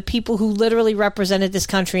anything for the people who literally represented this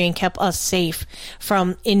country and kept us safe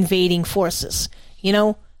from invading forces? You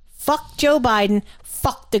know, fuck Joe Biden,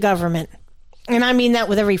 fuck the government. And I mean that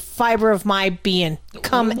with every fiber of my being.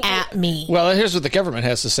 Come at me. Well, here's what the government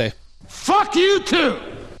has to say. Fuck you too!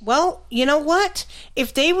 Well, you know what?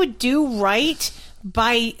 If they would do right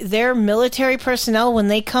by their military personnel when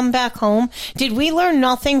they come back home, did we learn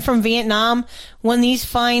nothing from Vietnam when these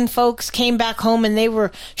fine folks came back home and they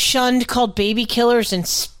were shunned, called baby killers, and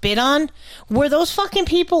spit on? Were those fucking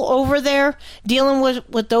people over there dealing with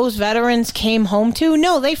what those veterans came home to?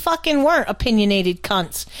 No, they fucking weren't opinionated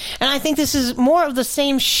cunts. And I think this is more of the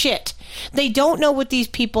same shit. They don't know what these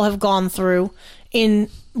people have gone through in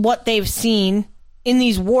what they've seen in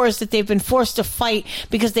these wars that they've been forced to fight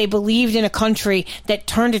because they believed in a country that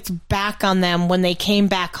turned its back on them when they came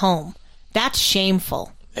back home. That's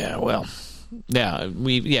shameful. Yeah, well,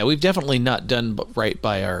 we've definitely not done right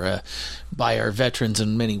by our veterans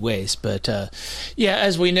in many ways. But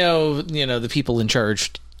as we know, the people in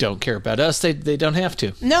charge don't care about us. They don't have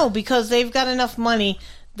to. No, because they've got enough money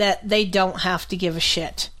that they don't have to give a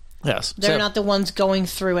shit. Yes, they're not the ones going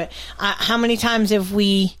through it. How many times have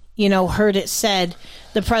we heard it said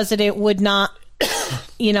the president would not,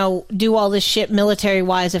 do all this shit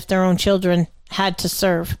military-wise if their own children had to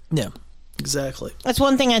serve? Yeah, exactly. That's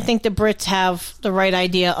one thing I think the Brits have the right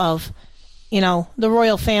idea of. The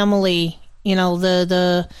royal family,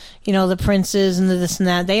 the princes and the this and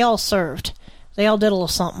that, they all served. They all did a little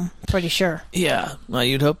something, pretty sure. Yeah, well,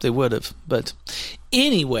 you'd hope they would have, but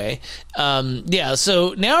anyway,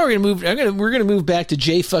 so now we're gonna move back to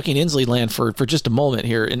J fucking Inslee land for just a moment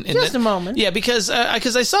here, and just a moment. Yeah, because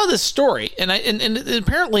I saw this story, and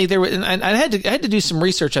apparently there was, and I had to do some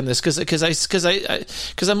research on this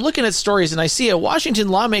because I'm looking at stories and I see Washington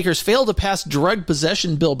lawmakers failed to pass drug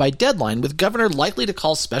possession bill by deadline, with governor likely to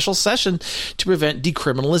call special session to prevent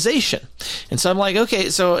decriminalization. And so I'm like, okay,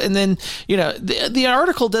 so and then the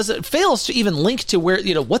article fails to even link to where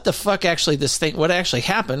what the fuck actually what actually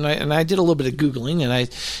happened. And I did a little bit of Googling, and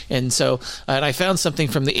I found something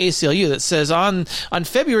from the ACLU that says on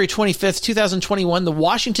February 25th, 2021, the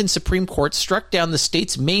Washington Supreme Court struck down the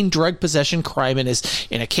state's main drug possession crime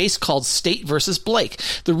in a case called State versus Blake.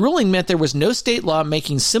 The ruling meant there was no state law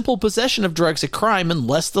making simple possession of drugs a crime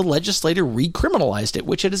unless the legislature recriminalized it,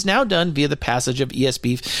 which it has now done via the passage of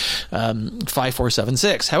ESB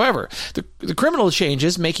 5476. However, the criminal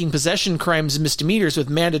changes, making possession crimes misdemeanors with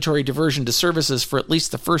mandatory diversion to services for at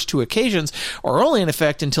least the first two occasions, are only in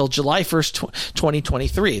effect until July 1st,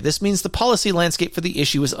 2023. This means the policy landscape for the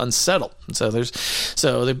issue is unsettled. And so there's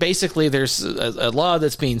a law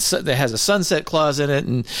that has a sunset clause in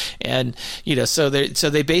it, and so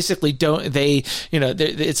they basically don't,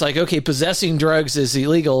 it's like, okay, possessing drugs is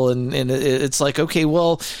illegal, and it's like, okay,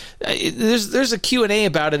 well, there's a Q&A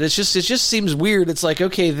about it. It just seems weird. It's like,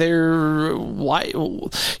 okay, didn't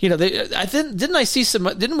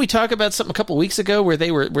we talk about something a couple weeks ago where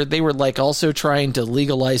they were like also trying to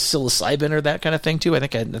legalize psilocybin or that kind of thing too?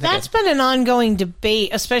 That's been an ongoing debate,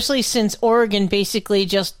 especially since Oregon basically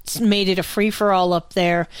just made it a free-for-all up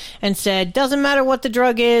there and said, doesn't matter what the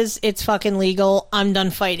drug is, it's fucking legal, I'm done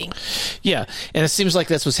fighting. Yeah, and it seems like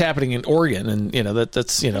that's what's happening in Oregon, and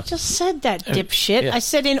that's I just said that, dipshit. Yeah. I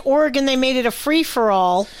said in Oregon they made it a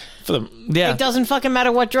free-for-all. It doesn't fucking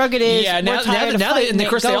matter what drug it is. Yeah, of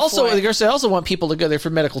course they also want people to go there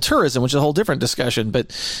for medical tourism, which is a whole different discussion.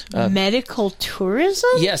 But medical tourism?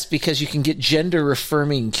 Yes, because you can get gender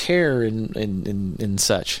affirming care and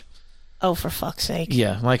such. Oh, for fuck's sake!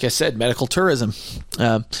 Yeah, like I said, medical tourism.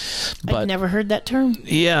 I've never heard that term.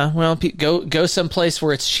 Yeah, well, go someplace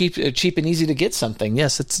where it's cheap and easy to get something.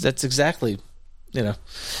 Yes, that's exactly. Yeah,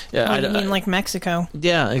 I mean like Mexico.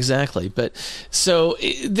 Yeah, exactly. But so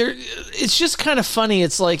it's just kind of funny.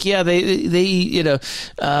 It's like, yeah, they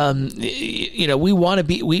we want to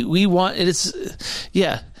be, we want it's,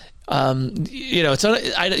 yeah.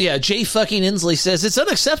 Jay fucking Inslee says it's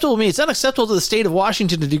unacceptable to me. It's unacceptable to the state of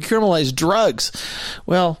Washington to decriminalize drugs.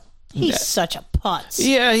 Well, he's such a putz.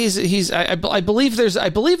 Yeah, he's. I believe there's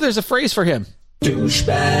a phrase for him.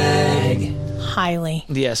 Douchebag. Highly.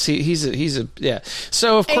 Yes, he's a yeah.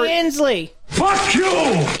 So of course, Ainsley. Fuck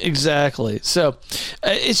you! Exactly. So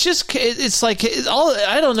it's like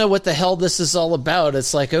I don't know what the hell this is all about.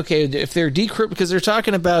 It's like, okay, if they're because they're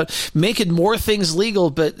talking about making more things legal,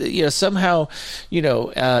 but somehow,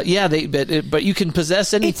 but you can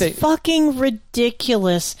possess anything. It's fucking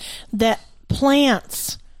ridiculous that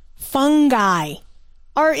plants, fungi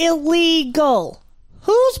are illegal.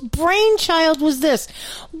 Whose brainchild was this?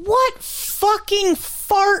 What fucking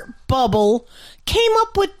fart bubble came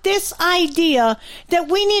up with this idea that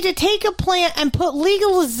we need to take a plant and put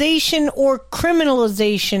legalization or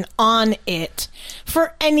criminalization on it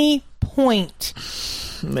for any point?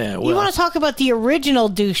 Yeah, well, you want to talk about the original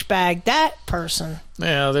douchebag, that person.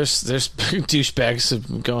 Yeah, there's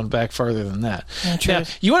douchebags going back farther than that. True. Now,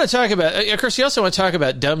 you want to talk about, of course, you also want to talk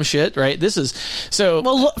about dumb shit, right? This is so.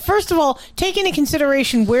 Well, look, first of all, take into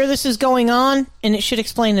consideration where this is going on, and it should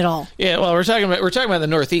explain it all. Yeah, well, we're talking about the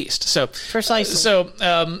Northeast, so precisely. So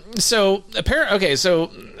apparently, okay, so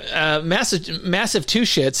massive two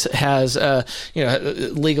shits has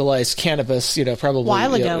legalized cannabis, probably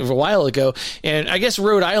a while ago, and I guess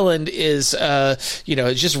Rhode Island is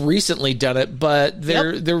just recently done it, but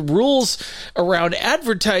their rules around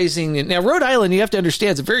advertising. Now, Rhode Island, you have to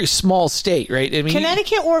understand, it's a very small state, right? I mean,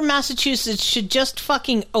 Connecticut or Massachusetts should just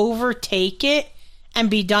fucking overtake it and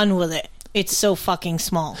be done with it. It's so fucking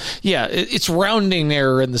small. Yeah, it's rounding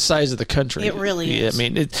error in the size of the country. It really is. I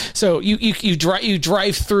mean, so you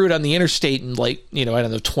drive through it on the interstate in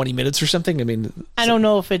 20 minutes or something. I mean, I don't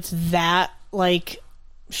know if it's that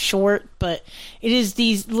short, but it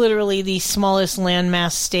is literally the smallest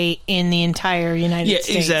landmass state in the entire United States.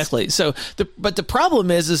 Yeah, exactly. So, but the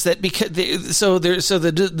problem is that because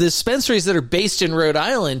the dispensaries that are based in Rhode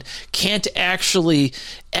Island can't actually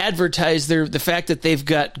advertise the fact that they've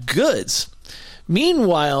got goods.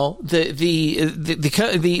 Meanwhile,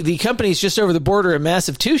 the companies just over the border of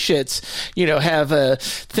massive two shits, have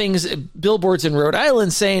billboards in Rhode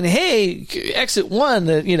Island saying, "Hey, exit 1,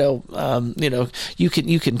 you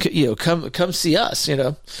can come see us."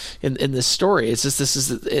 In this story, it's just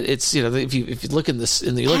if you look in this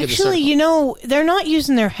in the actually, they're not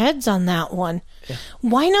using their heads on that one. Yeah.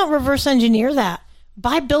 Why not reverse engineer that?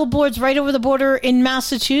 Buy billboards right over the border in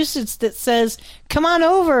Massachusetts that says, "Come on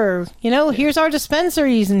over, here's our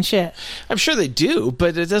dispensaries and shit." I'm sure they do,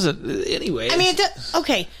 but it doesn't anyway. I mean,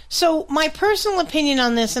 okay, so my personal opinion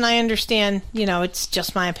on this, and I understand, it's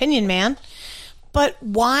just my opinion, man, but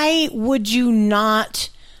why would you not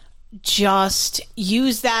just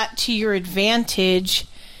use that to your advantage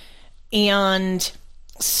and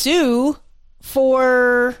sue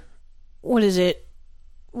for, what is it?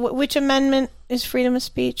 Which amendment is freedom of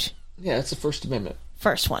speech? Yeah, it's the First Amendment.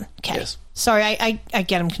 First one. Okay. Yes. Sorry, I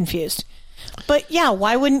get them confused. But yeah,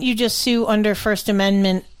 why wouldn't you just sue under First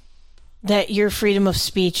Amendment that your freedom of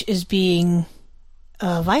speech is being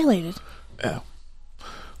violated? Oh.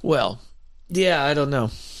 Well, yeah, I don't know.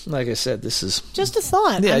 Like I said, this is just a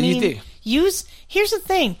thought. Yeah, I mean, you do. Here's the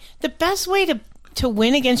thing. The best way to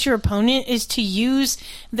win against your opponent is to use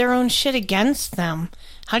their own shit against them.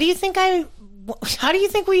 How do you think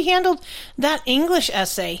we handled that English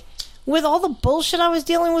essay? With all the bullshit I was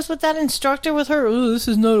dealing with that instructor with her, "Oh, this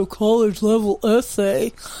is not a college level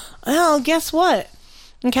essay." Well, guess what?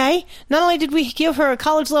 Okay? Not only did we give her a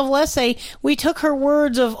college level essay, we took her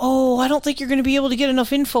words of, "Oh, I don't think you're going to be able to get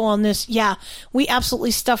enough info on this." Yeah, we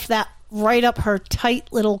absolutely stuffed that right up her tight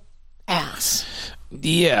little ass.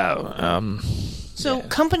 Yeah. So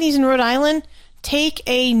companies in Rhode Island, take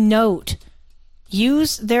a note.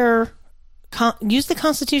 Use the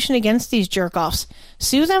Constitution against these jerk-offs.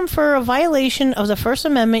 Sue them for a violation of the First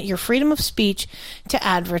Amendment, your freedom of speech, to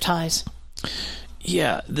advertise.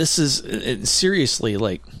 Yeah, this is seriously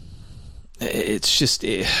it's just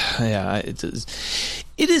it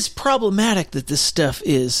is problematic that this stuff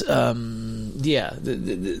is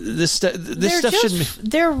this stuff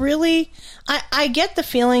shouldn't. They're really. I get the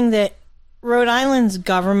feeling that Rhode Island's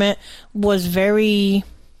government was very.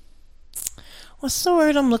 What's the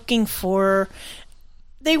word I'm looking for?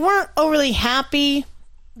 They weren't overly happy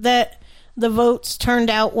that the votes turned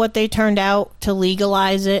out what they turned out to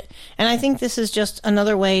legalize it. And I think this is just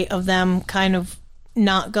another way of them kind of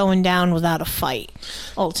not going down without a fight,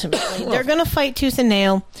 ultimately. They're going to fight tooth and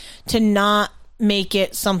nail to not make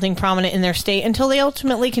it something prominent in their state until they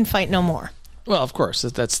ultimately can fight no more. Well, of course,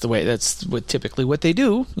 that's the way. That's typically what they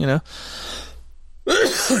do,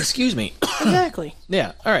 Excuse me. Exactly.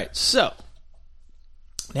 Yeah. All right. So,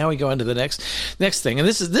 Now we go on to the next thing, and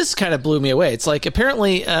this kind of blew me away. It's like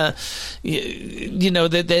apparently, that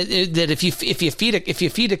if you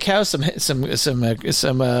feed a cow some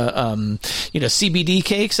CBD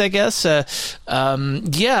cakes, I guess, that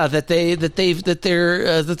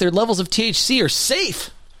their levels of THC are safe.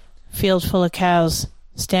 Field full of cows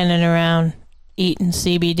standing around eating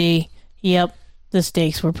CBD. Yep, the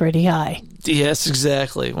stakes were pretty high. Yes,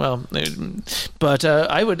 exactly. Well, but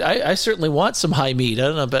I certainly want some high meat. I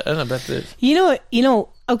don't know about that. You know.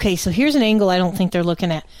 Okay, so here's an angle I don't think they're looking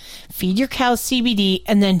at. Feed your cows CBD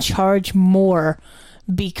and then charge more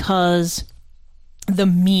because the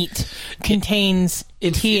meat contains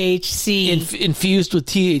THC infused with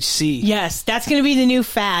THC. Yes, that's going to be the new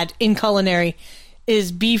fad in culinary.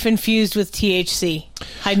 Is beef infused with THC?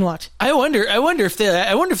 Hide and watch. I wonder if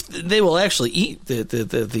they will actually eat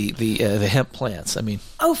the hemp plants. I mean,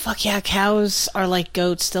 oh fuck yeah, cows are like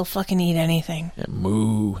goats; they'll fucking eat anything. Yeah,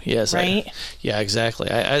 moo, yes, right? Yeah, exactly.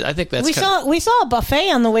 I think that's we saw a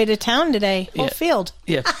buffet on the way to town today. Whole field.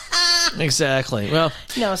 Yeah, exactly. Well,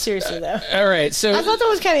 no, seriously though. All right, so I thought that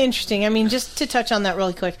was kind of interesting. I mean, just to touch on that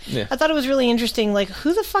really quick, I thought it was really interesting. Like,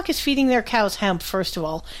 who the fuck is feeding their cows hemp? First of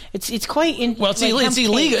all, it's quite it's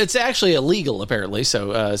illegal. It's actually illegal apparently.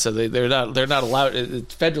 So they're not allowed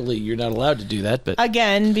federally. You're not allowed to do that. But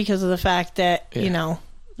again, because of the fact that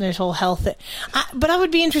there's whole health. But I would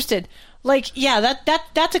be interested. Like, yeah,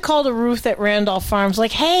 that's a call to Ruth at Randolph Farms.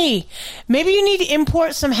 Like, hey, maybe you need to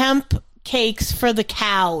import some hemp cakes for the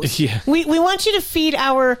cows. Yeah. We want you to feed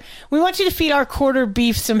our quarter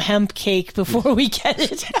beef some hemp cake before we get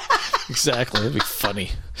it. Exactly. That'd be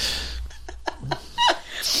funny.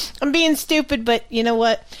 I'm being stupid, but you know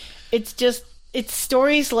what? It's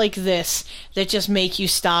stories like this that just make you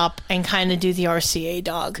stop and kind of do the RCA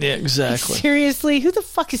dog. Yeah, exactly. Like, seriously, who the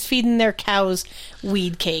fuck is feeding their cows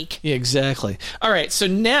weed cake? Yeah, exactly. All right, so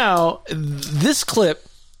now this clip.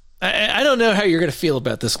 I don't know how you're going to feel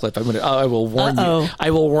about this clip. I will warn you.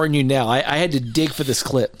 I will warn you now. I had to dig for this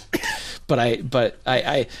clip, but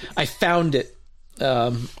I found it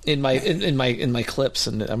in my clips,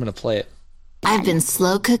 and I'm going to play it. I've been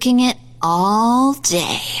slow cooking it all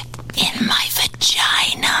day in my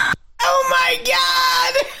vagina. Oh my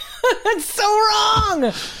God! That's so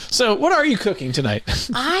wrong! So, what are you cooking tonight?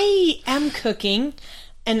 I am cooking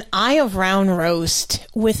an eye of round roast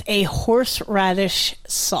with a horseradish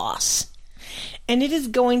sauce. And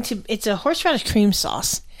it's a horseradish cream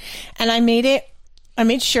sauce. And I made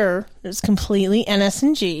sure it was completely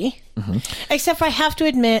NS&G. Mm-hmm. Except I have to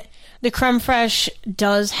admit, the creme fraiche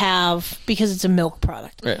does have, because it's a milk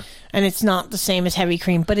product, right, and it's not the same as heavy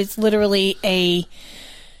cream, but it's literally a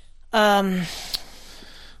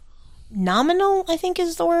nominal, I think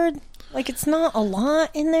is the word. Like, it's not a lot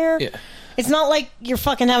in there. Yeah. It's not like you're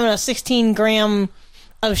fucking having a 16 gram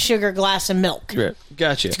of sugar glass of milk. Right.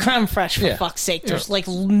 Gotcha. It's creme fraiche, for fuck's sake. There's like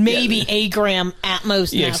maybe a gram at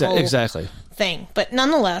most in that whole exactly thing. But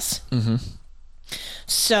nonetheless... Mm-hmm.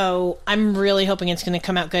 So I'm really hoping it's going to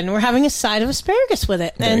come out good. And we're having a side of asparagus with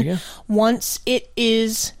it. There you go. Once it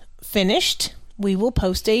is finished, we will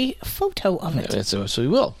post a photo of it. So we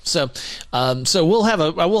will. So we'll have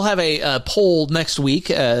a poll next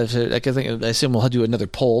week. I assume we'll do another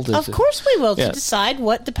poll. Of course we will, to decide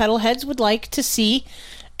what the pedal heads would like to see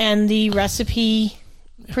and the recipe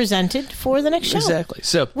presented for the next show. Exactly.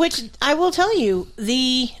 So, which I will tell you,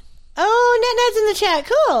 Ned's in the chat.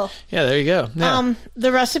 Cool. Yeah, there you go. Yeah.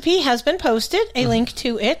 The recipe has been posted, a link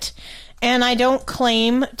to it, and I don't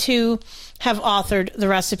claim to have authored the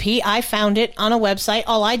recipe. I found it on a website.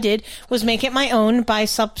 All I did was make it my own by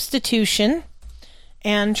substitution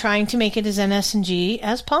and trying to make it as NS&G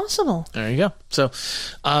as possible. There you go. So,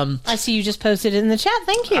 I see you just posted it in the chat.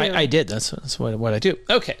 Thank you. I did. That's what I do.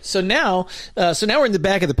 Okay. So now we're in the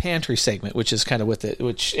back of the pantry segment, which is kind of with it.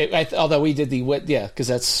 Although we did because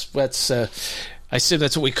that's. I assume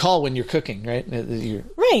that's what we call when you're cooking, right?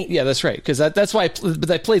 Right. Yeah, that's right. Because that's why. But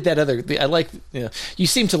I played that other. I like. You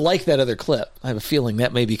seem to like that other clip. I have a feeling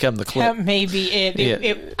that may become the clip. That may be it.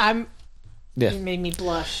 It made me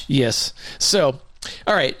blush. Yes. So.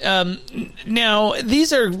 All right. Now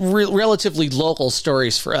these are relatively local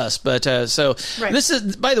stories for us, but This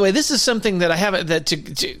is, by the way, this is something that I haven't.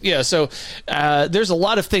 So there's a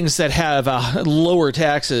lot of things that have lower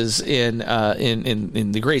taxes in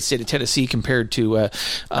the great state of Tennessee compared to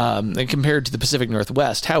the Pacific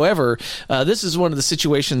Northwest. However, this is one of the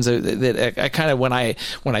situations that I kind of when I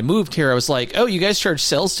moved here, I was like, oh, you guys charge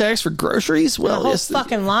sales tax for groceries? Well, a whole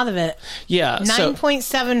fucking lot of it. Yeah,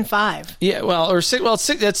 9.75. Yeah,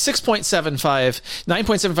 that's 6.75.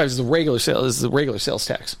 9.75 is the regular sales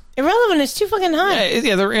tax. Irrelevant is too fucking high.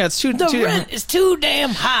 It's too. The rent is too damn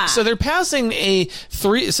high. So they're passing a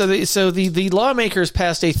 3. So the lawmakers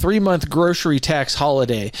passed a 3-month grocery tax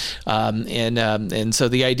holiday, and so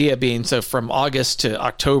the idea being from August to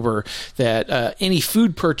October that any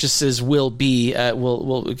food purchases will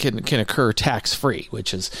can occur tax free,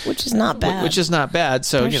 which is not bad. Which is not bad.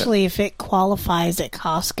 So especially if it qualifies at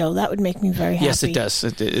Costco, that would make me very happy. Yes, it does.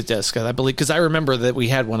 It does. I believe because I remember that we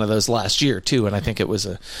had one of those last year too, and I think it was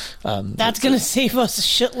a. That's going to save us a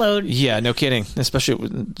shitload. Yeah, no kidding. Especially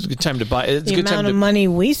it's a good time to buy. It's the a good amount time of money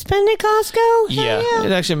we spend at Costco. Yeah,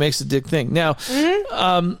 it actually makes a big thing. Now,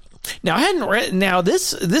 now I hadn't read. Now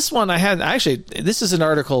this one I hadn't actually. This is an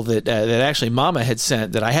article that actually Mama had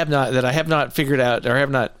sent that I have not figured out or have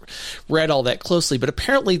not read all that closely. But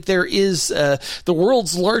apparently there is the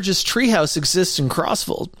world's largest treehouse exists in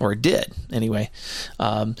Crossville, or it did anyway.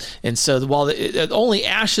 And so while only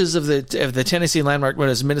ashes of the Tennessee landmark known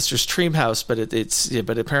as Minister's Treehouse, but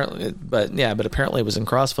apparently it was in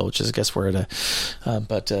Crossville, which is I guess where it.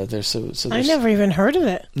 But there's so I never even heard of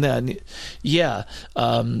it. Yeah.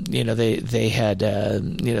 They had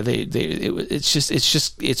it's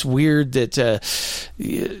weird that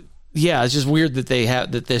it's just weird that they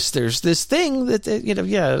have that there's this thing that I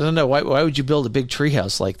don't know why would you build a big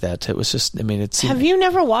treehouse like that? It was just Have you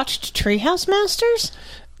never watched Treehouse Masters?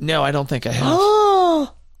 No, I don't think I have.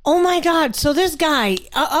 Oh my God! So this guy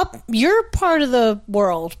you're part of the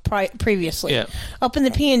world previously. Yeah. Up in the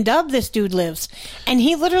P&W, this dude lives, and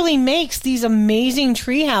he literally makes these amazing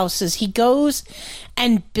tree houses. He goes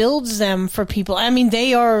and builds them for people. I mean,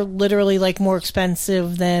 they are literally like more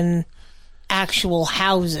expensive than actual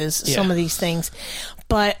houses. Yeah. Some of these things,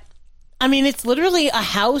 but I mean, it's literally a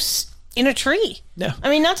house in a tree. Yeah. I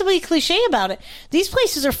mean, not to be cliche about it, these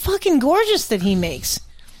places are fucking gorgeous that he makes.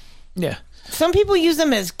 Yeah. Some people use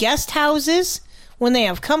them as guest houses when they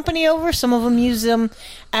have company over. Some of them use them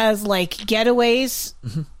as like getaways.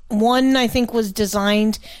 Mm-hmm. One, I think, was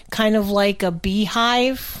designed kind of like a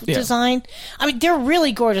beehive design. I mean, they're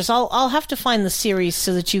really gorgeous. I'll have to find the series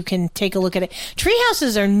so that you can take a look at it.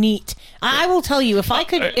 Treehouses are neat. I will tell you, if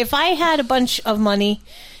I had a bunch of money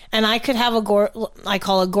and I could have I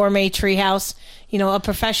call a gourmet treehouse, a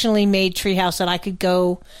professionally made treehouse that I could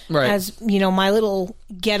go as, my little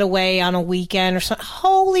getaway on a weekend or something.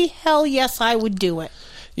 Holy hell, yes, I would do it.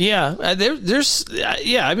 Yeah, I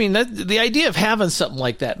mean, the idea of having something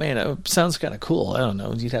like that, man, it sounds kind of cool. I don't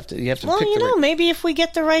know. You have to. Well, maybe if we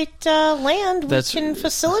get the right land, we can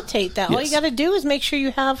facilitate that. Yes. All you got to do is make sure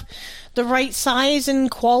you have the right size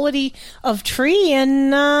and quality of tree,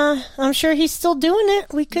 and I'm sure he's still doing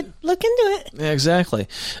it. We could look into it. Yeah, exactly.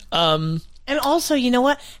 And also, you know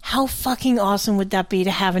what? How fucking awesome would that be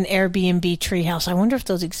to have an Airbnb treehouse? I wonder if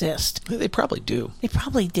those exist. They probably do. They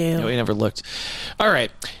probably do. No, we never looked. All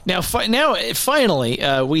right, now finally,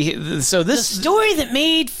 the story that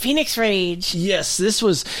made Phoenix Rage. Yes, this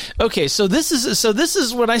was okay. So this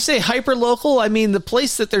is when I say hyper local. I mean the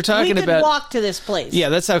place that they're talking about. We could walk to this place. Yeah,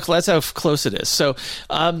 that's how close it is. So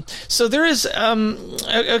there is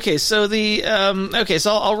okay. So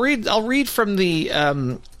So I'll read from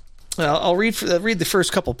the. I'll read the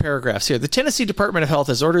first couple paragraphs here. The Tennessee Department of Health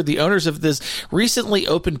has ordered the owners of this recently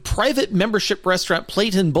opened private membership restaurant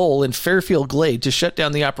Plate and Bowl in Fairfield Glade to shut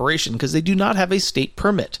down the operation because they do not have a state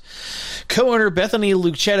permit. Co-owner Bethany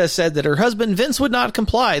Lucchetta said that her husband Vince would not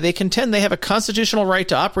comply. They contend they have a constitutional right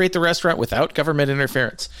to operate the restaurant without government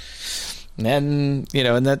interference. And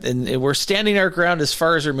we're standing our ground as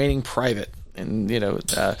far as remaining private. And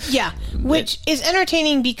which is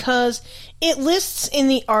entertaining because it lists in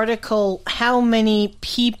the article how many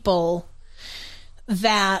people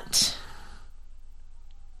it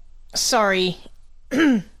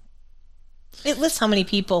lists how many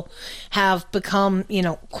people have become,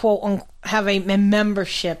 quote unquote, have a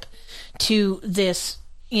membership to this,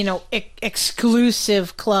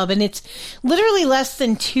 exclusive club, and it's literally less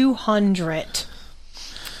than 200.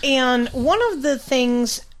 And one of the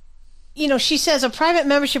things, she says a private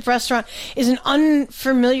membership restaurant is an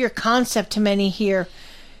unfamiliar concept to many here.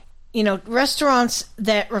 Restaurants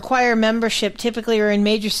that require membership typically are in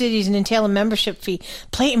major cities and entail a membership fee.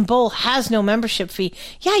 Plate and Bowl has no membership fee.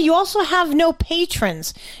 Yeah, you also have no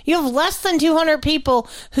patrons. You have less than 200 people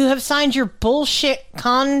who have signed your bullshit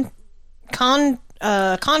contract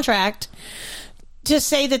to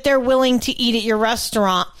say that they're willing to eat at your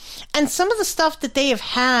restaurant. And some of the stuff that they have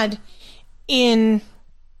had in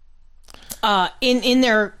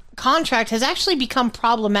their contract has actually become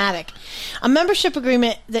problematic. A membership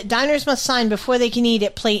agreement that diners must sign before they can eat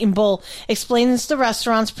at Plate and Bowl explains the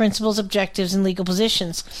restaurant's principles, objectives, and legal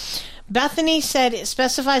positions. Bethany said it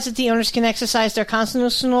specifies that the owners can exercise their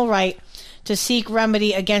constitutional right to seek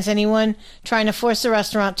remedy against anyone trying to force the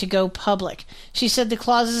restaurant to go public. She said the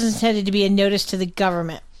clause is intended to be a notice to the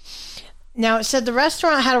government. Now, it said the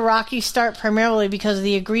restaurant had a rocky start primarily because of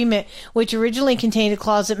the agreement, which originally contained a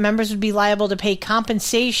clause that members would be liable to pay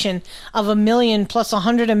compensation of $1 million plus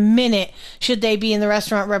 $100 a minute should they be in the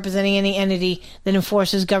restaurant representing any entity that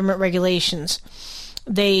enforces government regulations.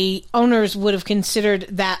 The owners would have considered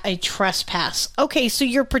that a trespass. Okay, so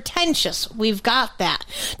you're pretentious. We've got that.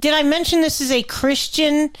 Did I mention this is a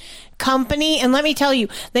Christian company? And let me tell you,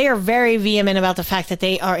 they are very vehement about the fact that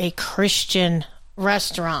they are a Christian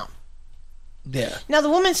restaurant. Yeah. Now, the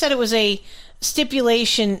woman said it was a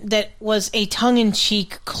stipulation that was a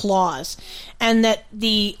tongue-in-cheek clause and that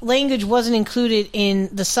the language wasn't included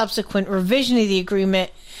in the subsequent revision of the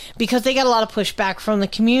agreement because they got a lot of pushback from the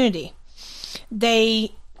community.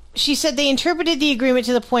 She said they interpreted the agreement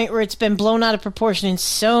to the point where it's been blown out of proportion in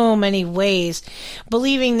so many ways,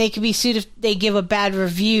 believing they could be sued if they give a bad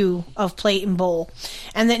review of Plate and Bowl,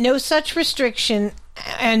 and that no such restriction,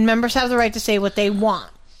 and members have the right to say what they want.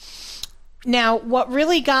 Now, what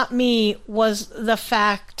really got me was the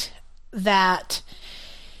fact that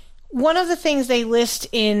one of the things they list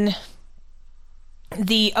in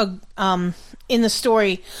the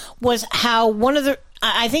story was how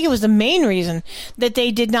I think it was the main reason that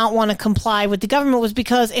they did not want to comply with the government was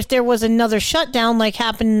because if there was another shutdown like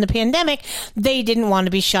happened in the pandemic, they didn't want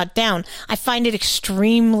to be shut down. I find it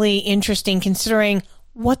extremely interesting considering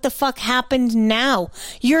what the fuck happened now?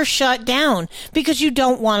 You're shut down because you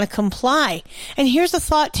don't want to comply. And here's the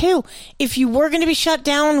thought too. If you were going to be shut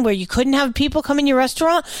down where you couldn't have people come in your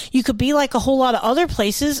restaurant, you could be like a whole lot of other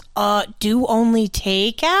places, do only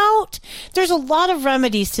takeout. There's a lot of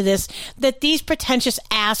remedies to this that these pretentious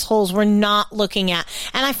assholes were not looking at.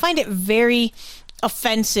 And I find it very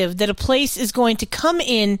offensive that a place is going to come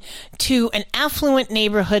in to an affluent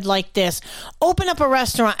neighborhood like this, open up a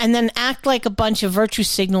restaurant, and then act like a bunch of virtue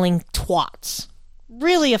signaling twats.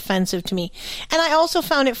 Really offensive to me. And I also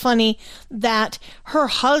found it funny that her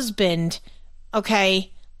husband,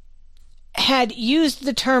 had used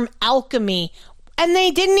the term alchemy, and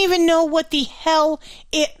they didn't even know what the hell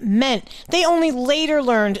it meant. They only later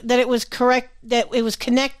learned that it was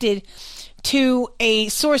connected to a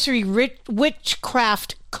sorcery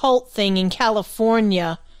witchcraft cult thing in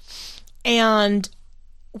California. And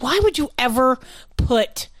why would you ever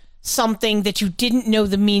put something that you didn't know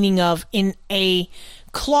the meaning of in a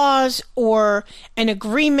clause or an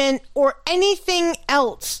agreement or anything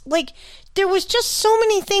else? Like, there was just so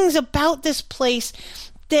many things about this place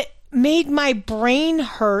that made my brain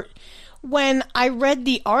hurt when I read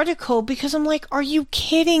the article, because I'm like, are you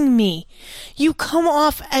kidding me? You come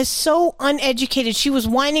off as so uneducated. She was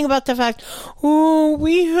whining about the fact,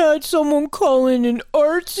 we had someone call in an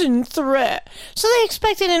arson threat. So they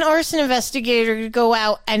expected an arson investigator to go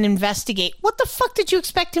out and investigate. What the fuck did you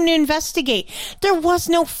expect him to investigate? There was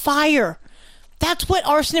no fire. That's what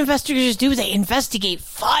arson investigators do. They investigate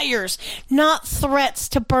fires, not threats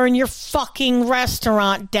to burn your fucking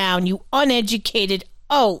restaurant down, you uneducated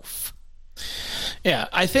oaf. Yeah,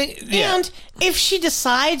 I think... Yeah. And if she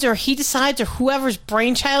decides, or he decides, or whoever's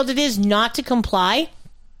brainchild it is not to comply,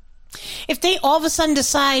 if they all of a sudden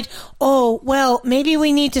decide, maybe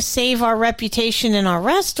we need to save our reputation in our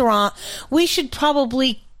restaurant, we should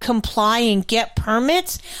probably comply and get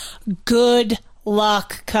permits, good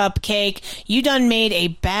luck, Cupcake. You done made a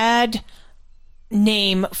bad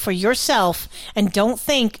name for yourself, and don't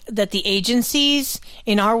think that the agencies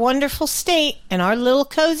in our wonderful state and our little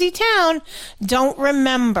cozy town don't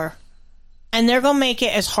remember, and they're gonna make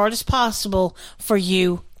it as hard as possible for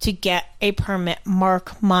you to get a permit.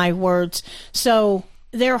 Mark my words. So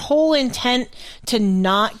their whole intent to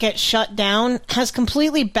not get shut down has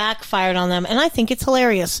completely backfired on them, and I think it's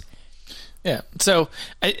hilarious. Yeah. So,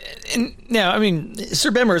 Sir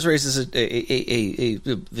Bemmers raises a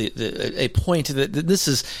point that this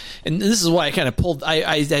is why I kind of pulled.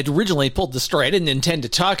 I had originally pulled the story. I didn't intend to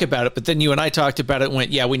talk about it, but then you and I talked about it and went,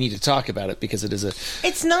 yeah, we need to talk about it because it is a.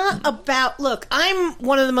 It's not about. Look, I'm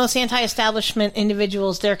one of the most anti-establishment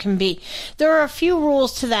individuals there can be. There are a few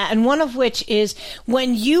rules to that, and one of which is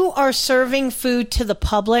when you are serving food to the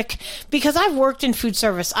public. Because I've worked in food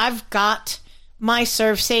service, I've got my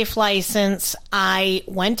ServSafe license. I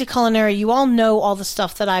went to culinary. You all know all the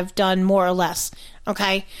stuff that I've done, more or less.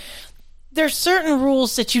 Okay? There's certain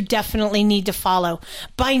rules that you definitely need to follow.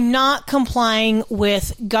 By not complying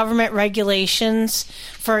with government regulations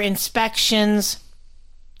for inspections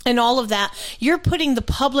and all of that, you're putting the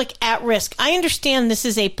public at risk. I understand this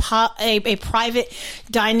is a private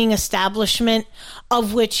dining establishment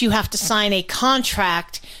of which you have to sign a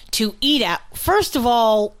contract to eat at. First of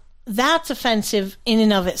all, that's offensive in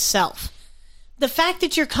and of itself. The fact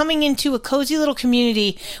that you're coming into a cozy little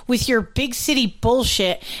community with your big city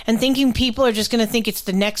bullshit and thinking people are just going to think it's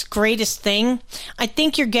the next greatest thing, I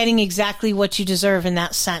think you're getting exactly what you deserve in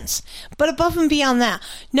that sense. But above and beyond that,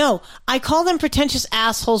 no, I call them pretentious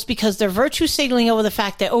assholes because they're virtue signaling over the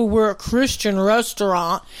fact that, oh, we're a Christian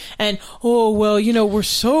restaurant and, oh, well, you know, we're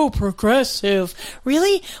so progressive.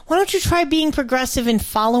 Really? Why don't you try being progressive and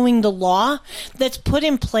following the law that's put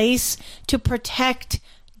in place to protect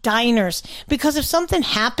diners? Because if something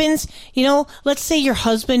happens, you know, let's say your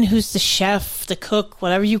husband, who's the chef, the cook,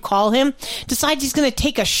 whatever you call him, decides he's going to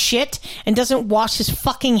take a shit and doesn't wash his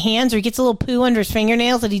fucking hands, or he gets a little poo under his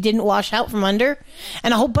fingernails that he didn't wash out from under,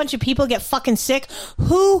 and a whole bunch of people get fucking sick,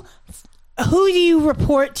 who do you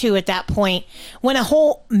report to at that point when a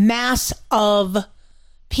whole mass of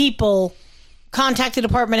people contact the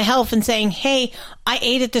Department of Health and saying, hey, I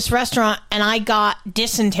ate at this restaurant and I got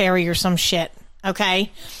dysentery or some shit?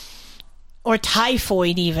 Okay, or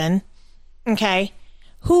typhoid even. Okay,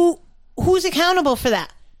 who's accountable for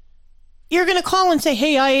that? You're going to call and say,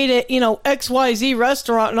 hey, I ate at, XYZ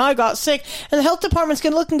restaurant and I got sick. And the health department's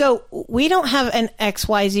going to look and go, we don't have an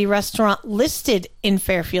XYZ restaurant listed in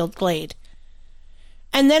Fairfield Glade.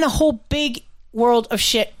 And then a whole big world of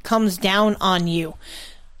shit comes down on you.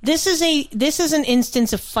 This is an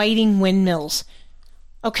instance of fighting windmills.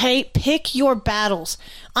 Okay, pick your battles.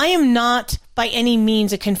 I am not by any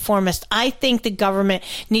means a conformist. I think the government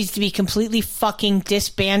needs to be completely fucking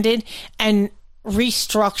disbanded and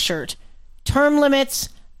restructured. Term limits,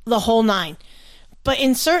 the whole nine. But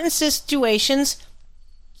in certain situations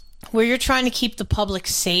where you're trying to keep the public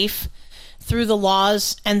safe through the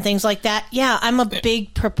laws and things like that, yeah, I'm a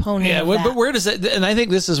big proponent of that. But where does that, and I think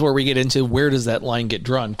this is where we get into where does that line get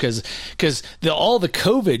drawn? Because all the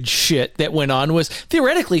COVID shit that went on was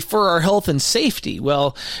theoretically for our health and safety.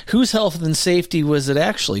 Well, whose health and safety was it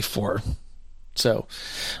actually for? So,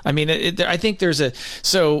 I mean, I think there's a,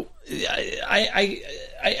 so I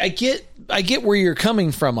get where you're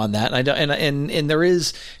coming from on that, and there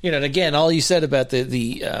is, and again, all you said about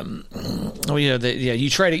you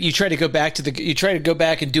try to go back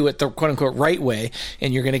and do it the quote unquote right way,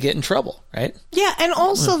 and you're going to get in trouble, right? Yeah, and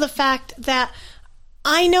also the fact that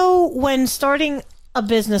I know when starting a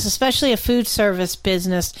business, especially a food service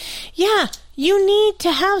business, yeah, you need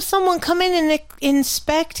to have someone come in and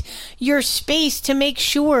inspect your space to make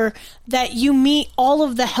sure that you meet all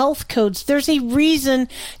of the health codes. There's a reason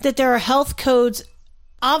that there are health codes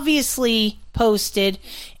obviously posted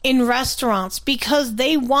in restaurants, because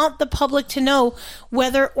they want the public to know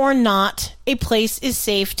whether or not a place is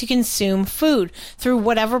safe to consume food through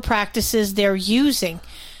whatever practices they're using.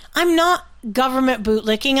 I'm not government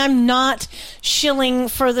bootlicking. I'm not shilling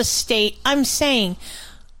for the state. I'm saying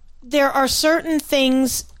there are certain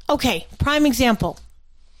things. Okay, prime example.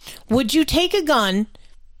 Would you take a gun,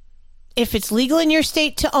 if it's legal in your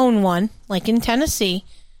state to own one, like in Tennessee,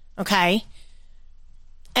 okay,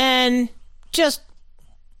 and just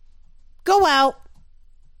go out?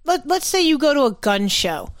 Let's say you go to a gun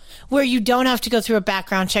show where you don't have to go through a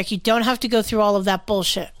background check. You don't have to go through all of that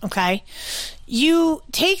bullshit, okay? You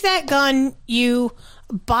take that gun, you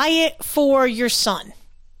buy it for your son.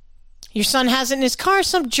 Your son has it in his car,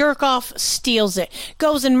 some jerk off steals it,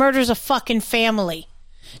 goes and murders a fucking family.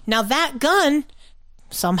 Now that gun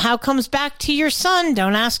somehow comes back to your son.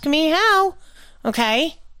 Don't ask me how,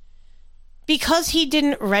 okay? Because he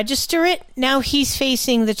didn't register it, now he's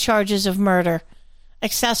facing the charges of murder.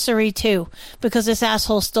 Accessory too, because this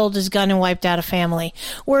asshole stole his gun and wiped out a family.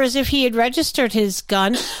 Whereas if he had registered his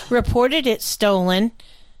gun, reported it stolen,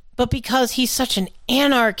 but because he's such an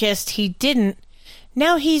anarchist, he didn't,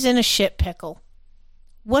 now he's in a shit pickle.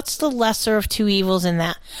 What's the lesser of two evils in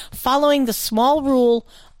that? Following the small rule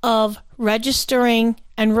of registering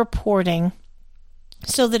and reporting,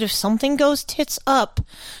 so that if something goes tits up,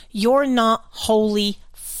 you're not wholly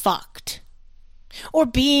fucked. Or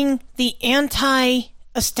being the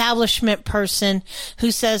anti-establishment person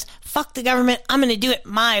who says, fuck the government, I'm going to do it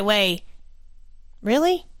my way.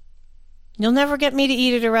 Really? You'll never get me to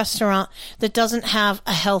eat at a restaurant that doesn't have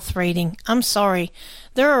a health rating. I'm sorry.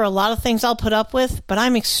 There are a lot of things I'll put up with, but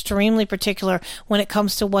I'm extremely particular when it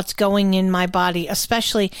comes to what's going in my body,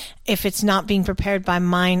 especially if it's not being prepared by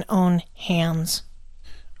mine own hands.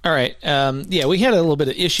 All right. Yeah, we had a little bit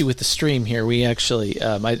of issue with the stream here. We actually,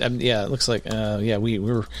 it looks like,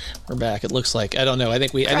 we're back. It looks like, I don't know. I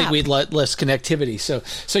think we had less connectivity.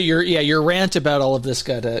 So your rant about all of this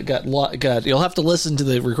got. You'll have to listen to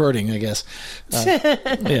the recording, I guess.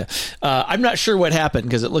 Yeah. I'm not sure what happened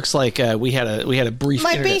because it looks like we had a brief.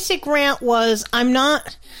 My basic rant was, I'm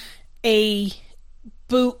not a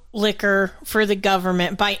bootlicker for the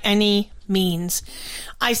government by any means.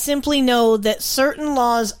 I simply know that certain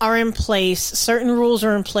laws are in place, certain rules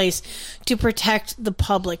are in place to protect the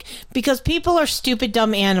public, because people are stupid,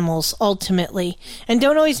 dumb animals ultimately, and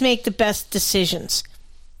don't always make the best decisions.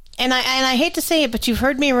 And I hate to say it, but you've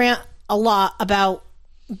heard me rant a lot about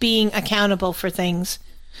being accountable for things.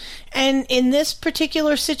 And in this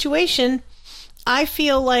particular situation, I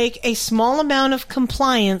feel like a small amount of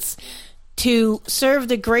compliance to serve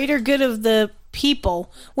the greater good of the people,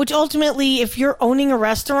 which ultimately, if you're owning a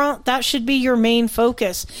restaurant, that should be your main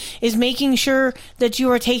focus, is making sure that you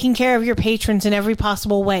are taking care of your patrons in every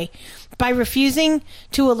possible way. By refusing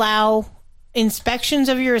to allow inspections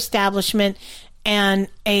of your establishment and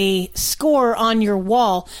a score on your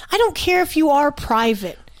wall, I don't care if you are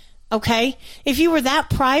private, okay? If you were that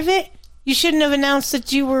private, you shouldn't have announced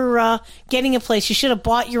that you were getting a place. You should have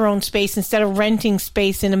bought your own space instead of renting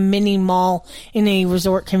space in a mini mall in a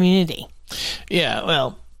resort community. Yeah,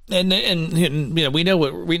 well, and you know, we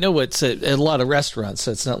know it's a lot of restaurants,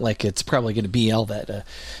 so it's not like it's probably going to be all that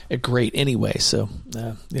great anyway. So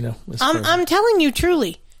I'm telling you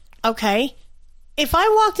truly, okay. If I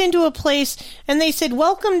walked into a place and they said,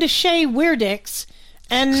 "Welcome to Shea Weirdix,"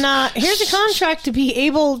 and here's a contract to be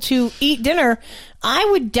able to eat dinner, I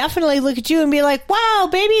would definitely look at you and be like, "Wow,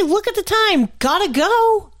 baby, look at the time, gotta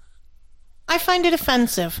go." I find it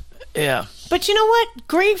offensive. Yeah. But you know what?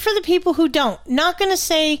 Great for the people who don't. Not going to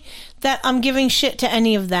say that I'm giving shit to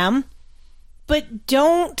any of them, but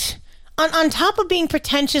don't, on top of being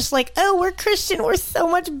pretentious, like, oh, we're Christian, we're so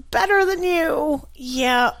much better than you.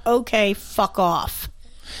 Yeah, okay, fuck off.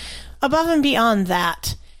 Above and beyond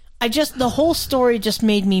that, the whole story just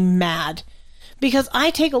made me mad. Because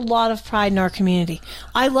I take a lot of pride in our community.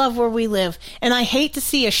 I love where we live. And I hate to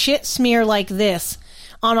see a shit smear like this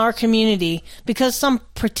on our community because some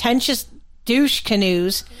pretentious douche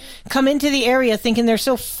canoes come into the area thinking they're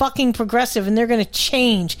so fucking progressive and they're going to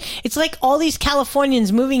change. It's like all these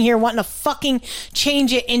Californians moving here wanting to fucking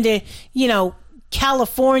change it into,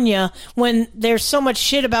 California when there's so much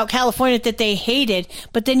shit about California that they hated.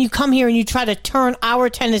 But then you come here and you try to turn our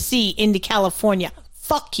Tennessee into California.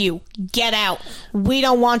 Fuck you. Get out. We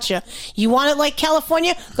don't want you. You want it like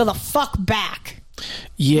California? Go the fuck back.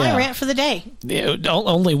 Yeah. My rant for the day. Yeah,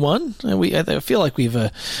 only one? I feel like we've,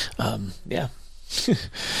 yeah.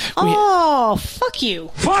 Fuck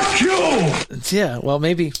you. Fuck you! Yeah, well,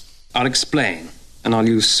 maybe. I'll explain, and I'll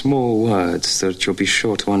use small words so that you'll be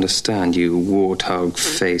sure to understand, you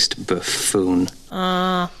warthog-faced buffoon.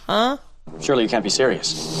 Uh-huh. Surely you can't be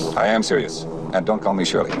serious. I am serious, and don't call me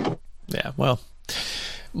Shirley. Yeah, well...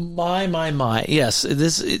 My. Yes,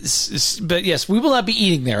 but yes, we will not be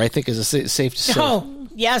eating there, I think is safe to say. Oh,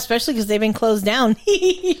 yeah, especially because they've been closed down.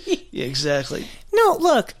 Yeah, exactly. No,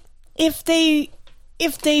 look, if they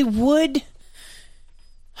would,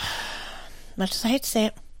 much as I hate to say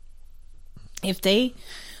it, if they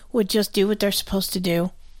would just do what they're supposed to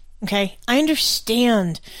do, okay? I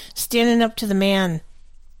understand standing up to the man,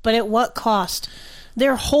 but at what cost?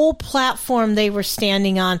 Their whole platform they were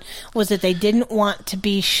standing on was that they didn't want to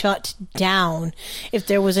be shut down if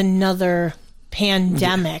there was another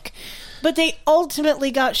pandemic. But they ultimately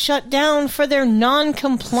got shut down for their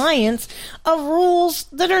non-compliance of rules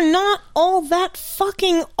that are not all that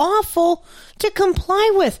fucking awful to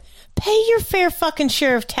comply with. Pay your fair fucking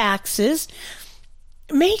share of taxes.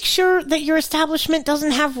 Make sure that your establishment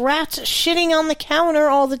doesn't have rats shitting on the counter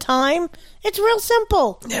all the time. It's real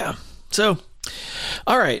simple. Yeah. So...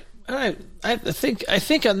 All right. I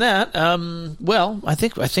think on that. Well, I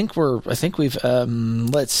think we've.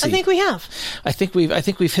 Let's see. I think we have. I think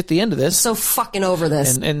we've hit the end of this. So fucking over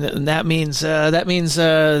this. And that means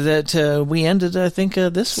that we ended. I think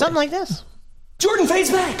this something like this. Jordan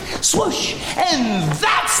fades back, swoosh, and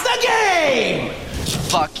that's the game.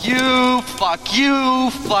 Fuck you, fuck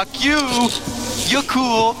you, fuck you. You're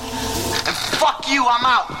cool, and fuck you. I'm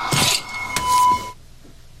out.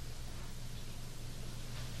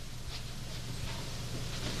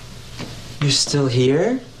 You're still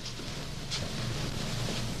here?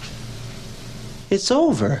 It's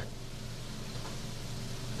over.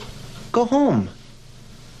 Go home.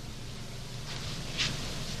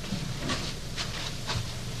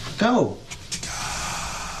 Go.